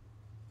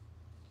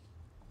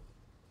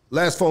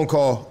 Last phone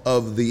call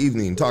of the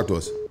evening. Talk to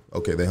us.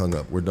 Okay, they hung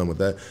up. We're done with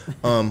that.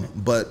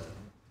 But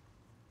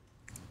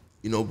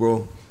you know,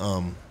 bro,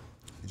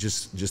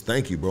 just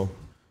thank you, bro.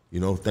 You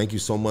know, thank you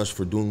so much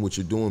for doing what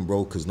you're doing,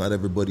 bro, because not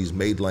everybody's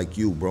made like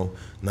you, bro.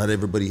 Not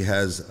everybody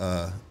has,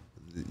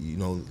 you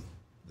know,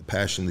 the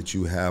passion that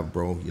you have,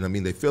 bro. You know what I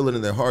mean? They feel it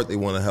in their heart. They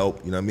want to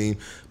help, you know what I mean?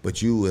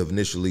 But you have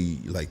initially,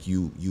 like,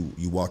 you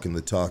walking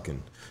the talk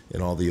and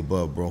all the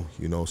above, bro.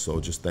 You know, so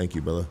just thank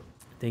you, brother.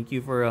 Thank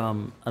you for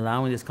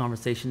allowing this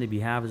conversation to be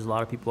had. There's a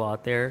lot of people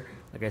out there.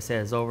 Like I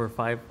said, it's over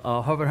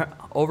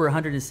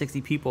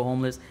 160 people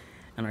homeless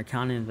in our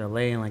county of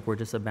LA, and like we're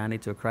just a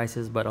band-aid to a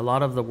crisis. But a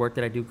lot of the work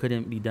that I do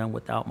couldn't be done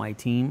without my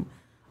team.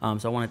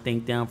 So I want to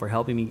thank them for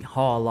helping me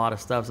haul a lot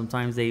of stuff.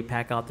 Sometimes they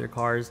pack out their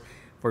cars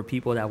for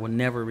people that will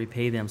never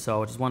repay them.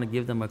 So I just want to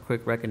give them a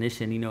quick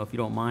recognition, you know, if you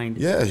don't mind.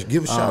 Yeah,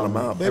 give a shout them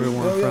out, baby.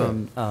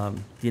 Everyone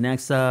from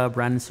Dianexa,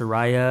 Brandon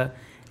Soraya,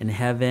 in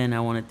Heaven.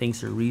 I want to thank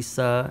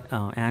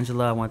Sarisa,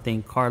 Angela. I want to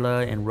thank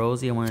Carla and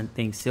Rosie. I want to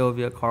thank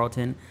Sylvia,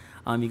 Carlton.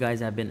 You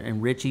guys have been,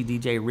 and Richie,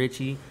 DJ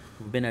Richie,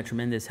 who've been a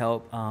tremendous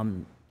help,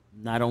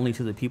 not only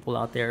to the people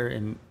out there,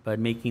 but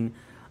making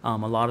a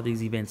lot of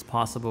these events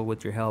possible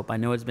with your help. I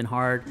know it's been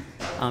hard,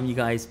 you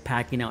guys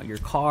packing out your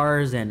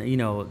cars and, you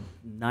know,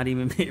 not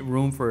even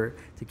room to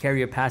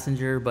carry a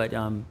passenger, but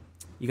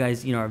you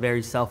guys, you know, are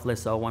very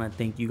selfless. So I want to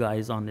thank you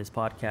guys on this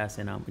podcast.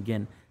 And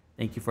again,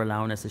 thank you for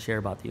allowing us to share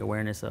about the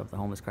awareness of the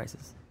homeless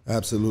crisis.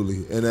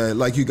 Absolutely. And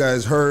like you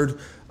guys heard,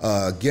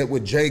 get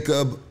with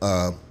Jacob.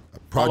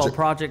 Follow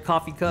Project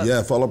Coffee Cup.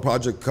 Yeah, follow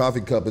Project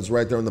Coffee Cup. It's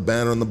right there on the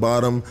banner on the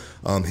bottom.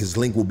 His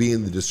link will be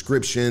in the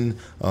description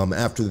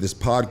after this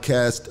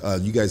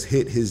podcast. You guys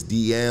hit his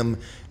DM,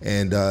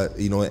 and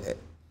you know,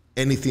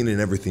 anything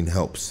and everything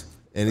helps.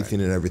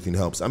 Anything and everything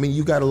helps. I mean,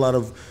 you got a lot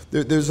of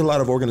there's a lot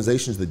of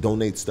organizations that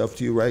donate stuff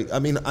to you, right? I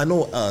mean, I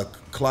know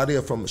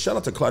Claudia shout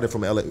out to Claudia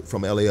from LA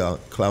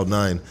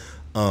Cloud9.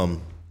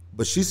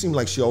 But she seemed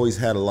like she always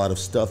had a lot of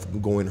stuff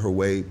going her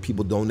way,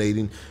 people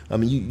donating. I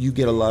mean, you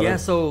get a lot of... Yeah,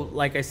 so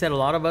like I said, a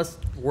lot of us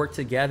work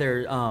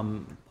together.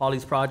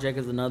 Polly's Project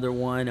is another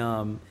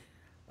one.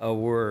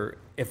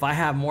 If I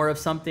have more of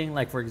something,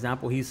 like for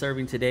example, he's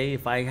serving today.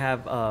 If I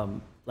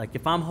have, like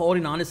if I'm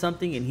holding on to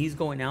something and he's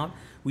going out,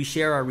 we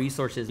share our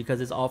resources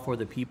because it's all for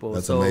the people.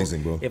 That's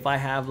amazing, bro. If I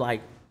have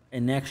like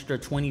an extra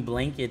 20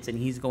 blankets and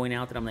he's going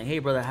out, then I'm like, hey,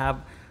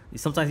 brother,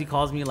 sometimes he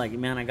calls me like,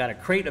 man, I got a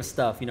crate of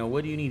stuff. You know,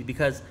 what do you need?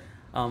 Because...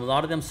 a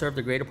lot of them serve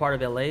the greater part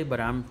of LA,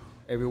 but I'm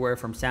everywhere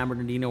from San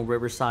Bernardino,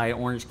 Riverside,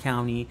 Orange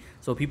County.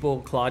 So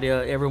people,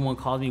 Claudia, everyone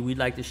calls me. We'd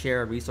like to share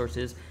our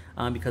resources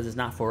because it's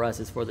not for us,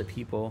 it's for the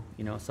people.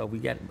 You know, so we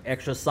get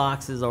extra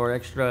socks or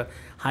extra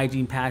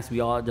hygiene packs.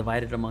 We all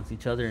divide it amongst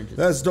each other. And just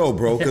that's dope,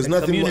 bro. Because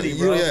nothing,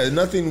 bro.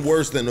 Nothing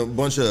worse than a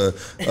bunch of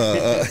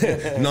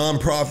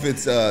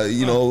nonprofits,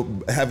 you know,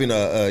 having no,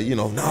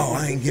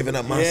 I ain't giving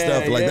up my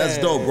stuff. Like that's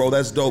dope, bro.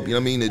 That's dope. You know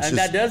what I mean? It's and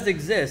just, that does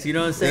exist. You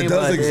know what I'm saying? It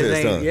does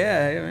exist, huh?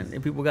 Yeah,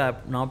 and people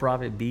got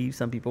nonprofit beef.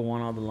 Some people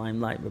want all the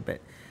limelight,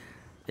 but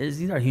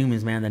these are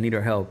humans, man, that need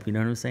our help. You know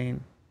what I'm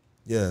saying?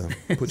 Yeah,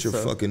 put your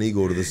fucking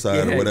ego to the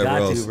side or whatever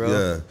else.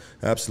 Yeah,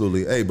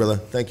 absolutely. Hey, brother,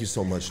 thank you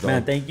so much, dog.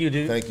 Man, thank you,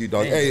 dude. Thank you,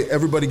 dog. Hey,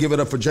 everybody give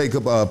it up for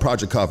Jacob,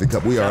 Project Coffee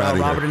Cup. We are out of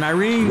here. Robert and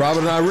Irene. Robert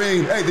and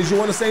Irene. Hey, did you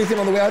want to say anything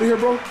on the way out of here,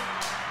 bro?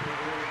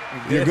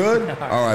 You're good? All right.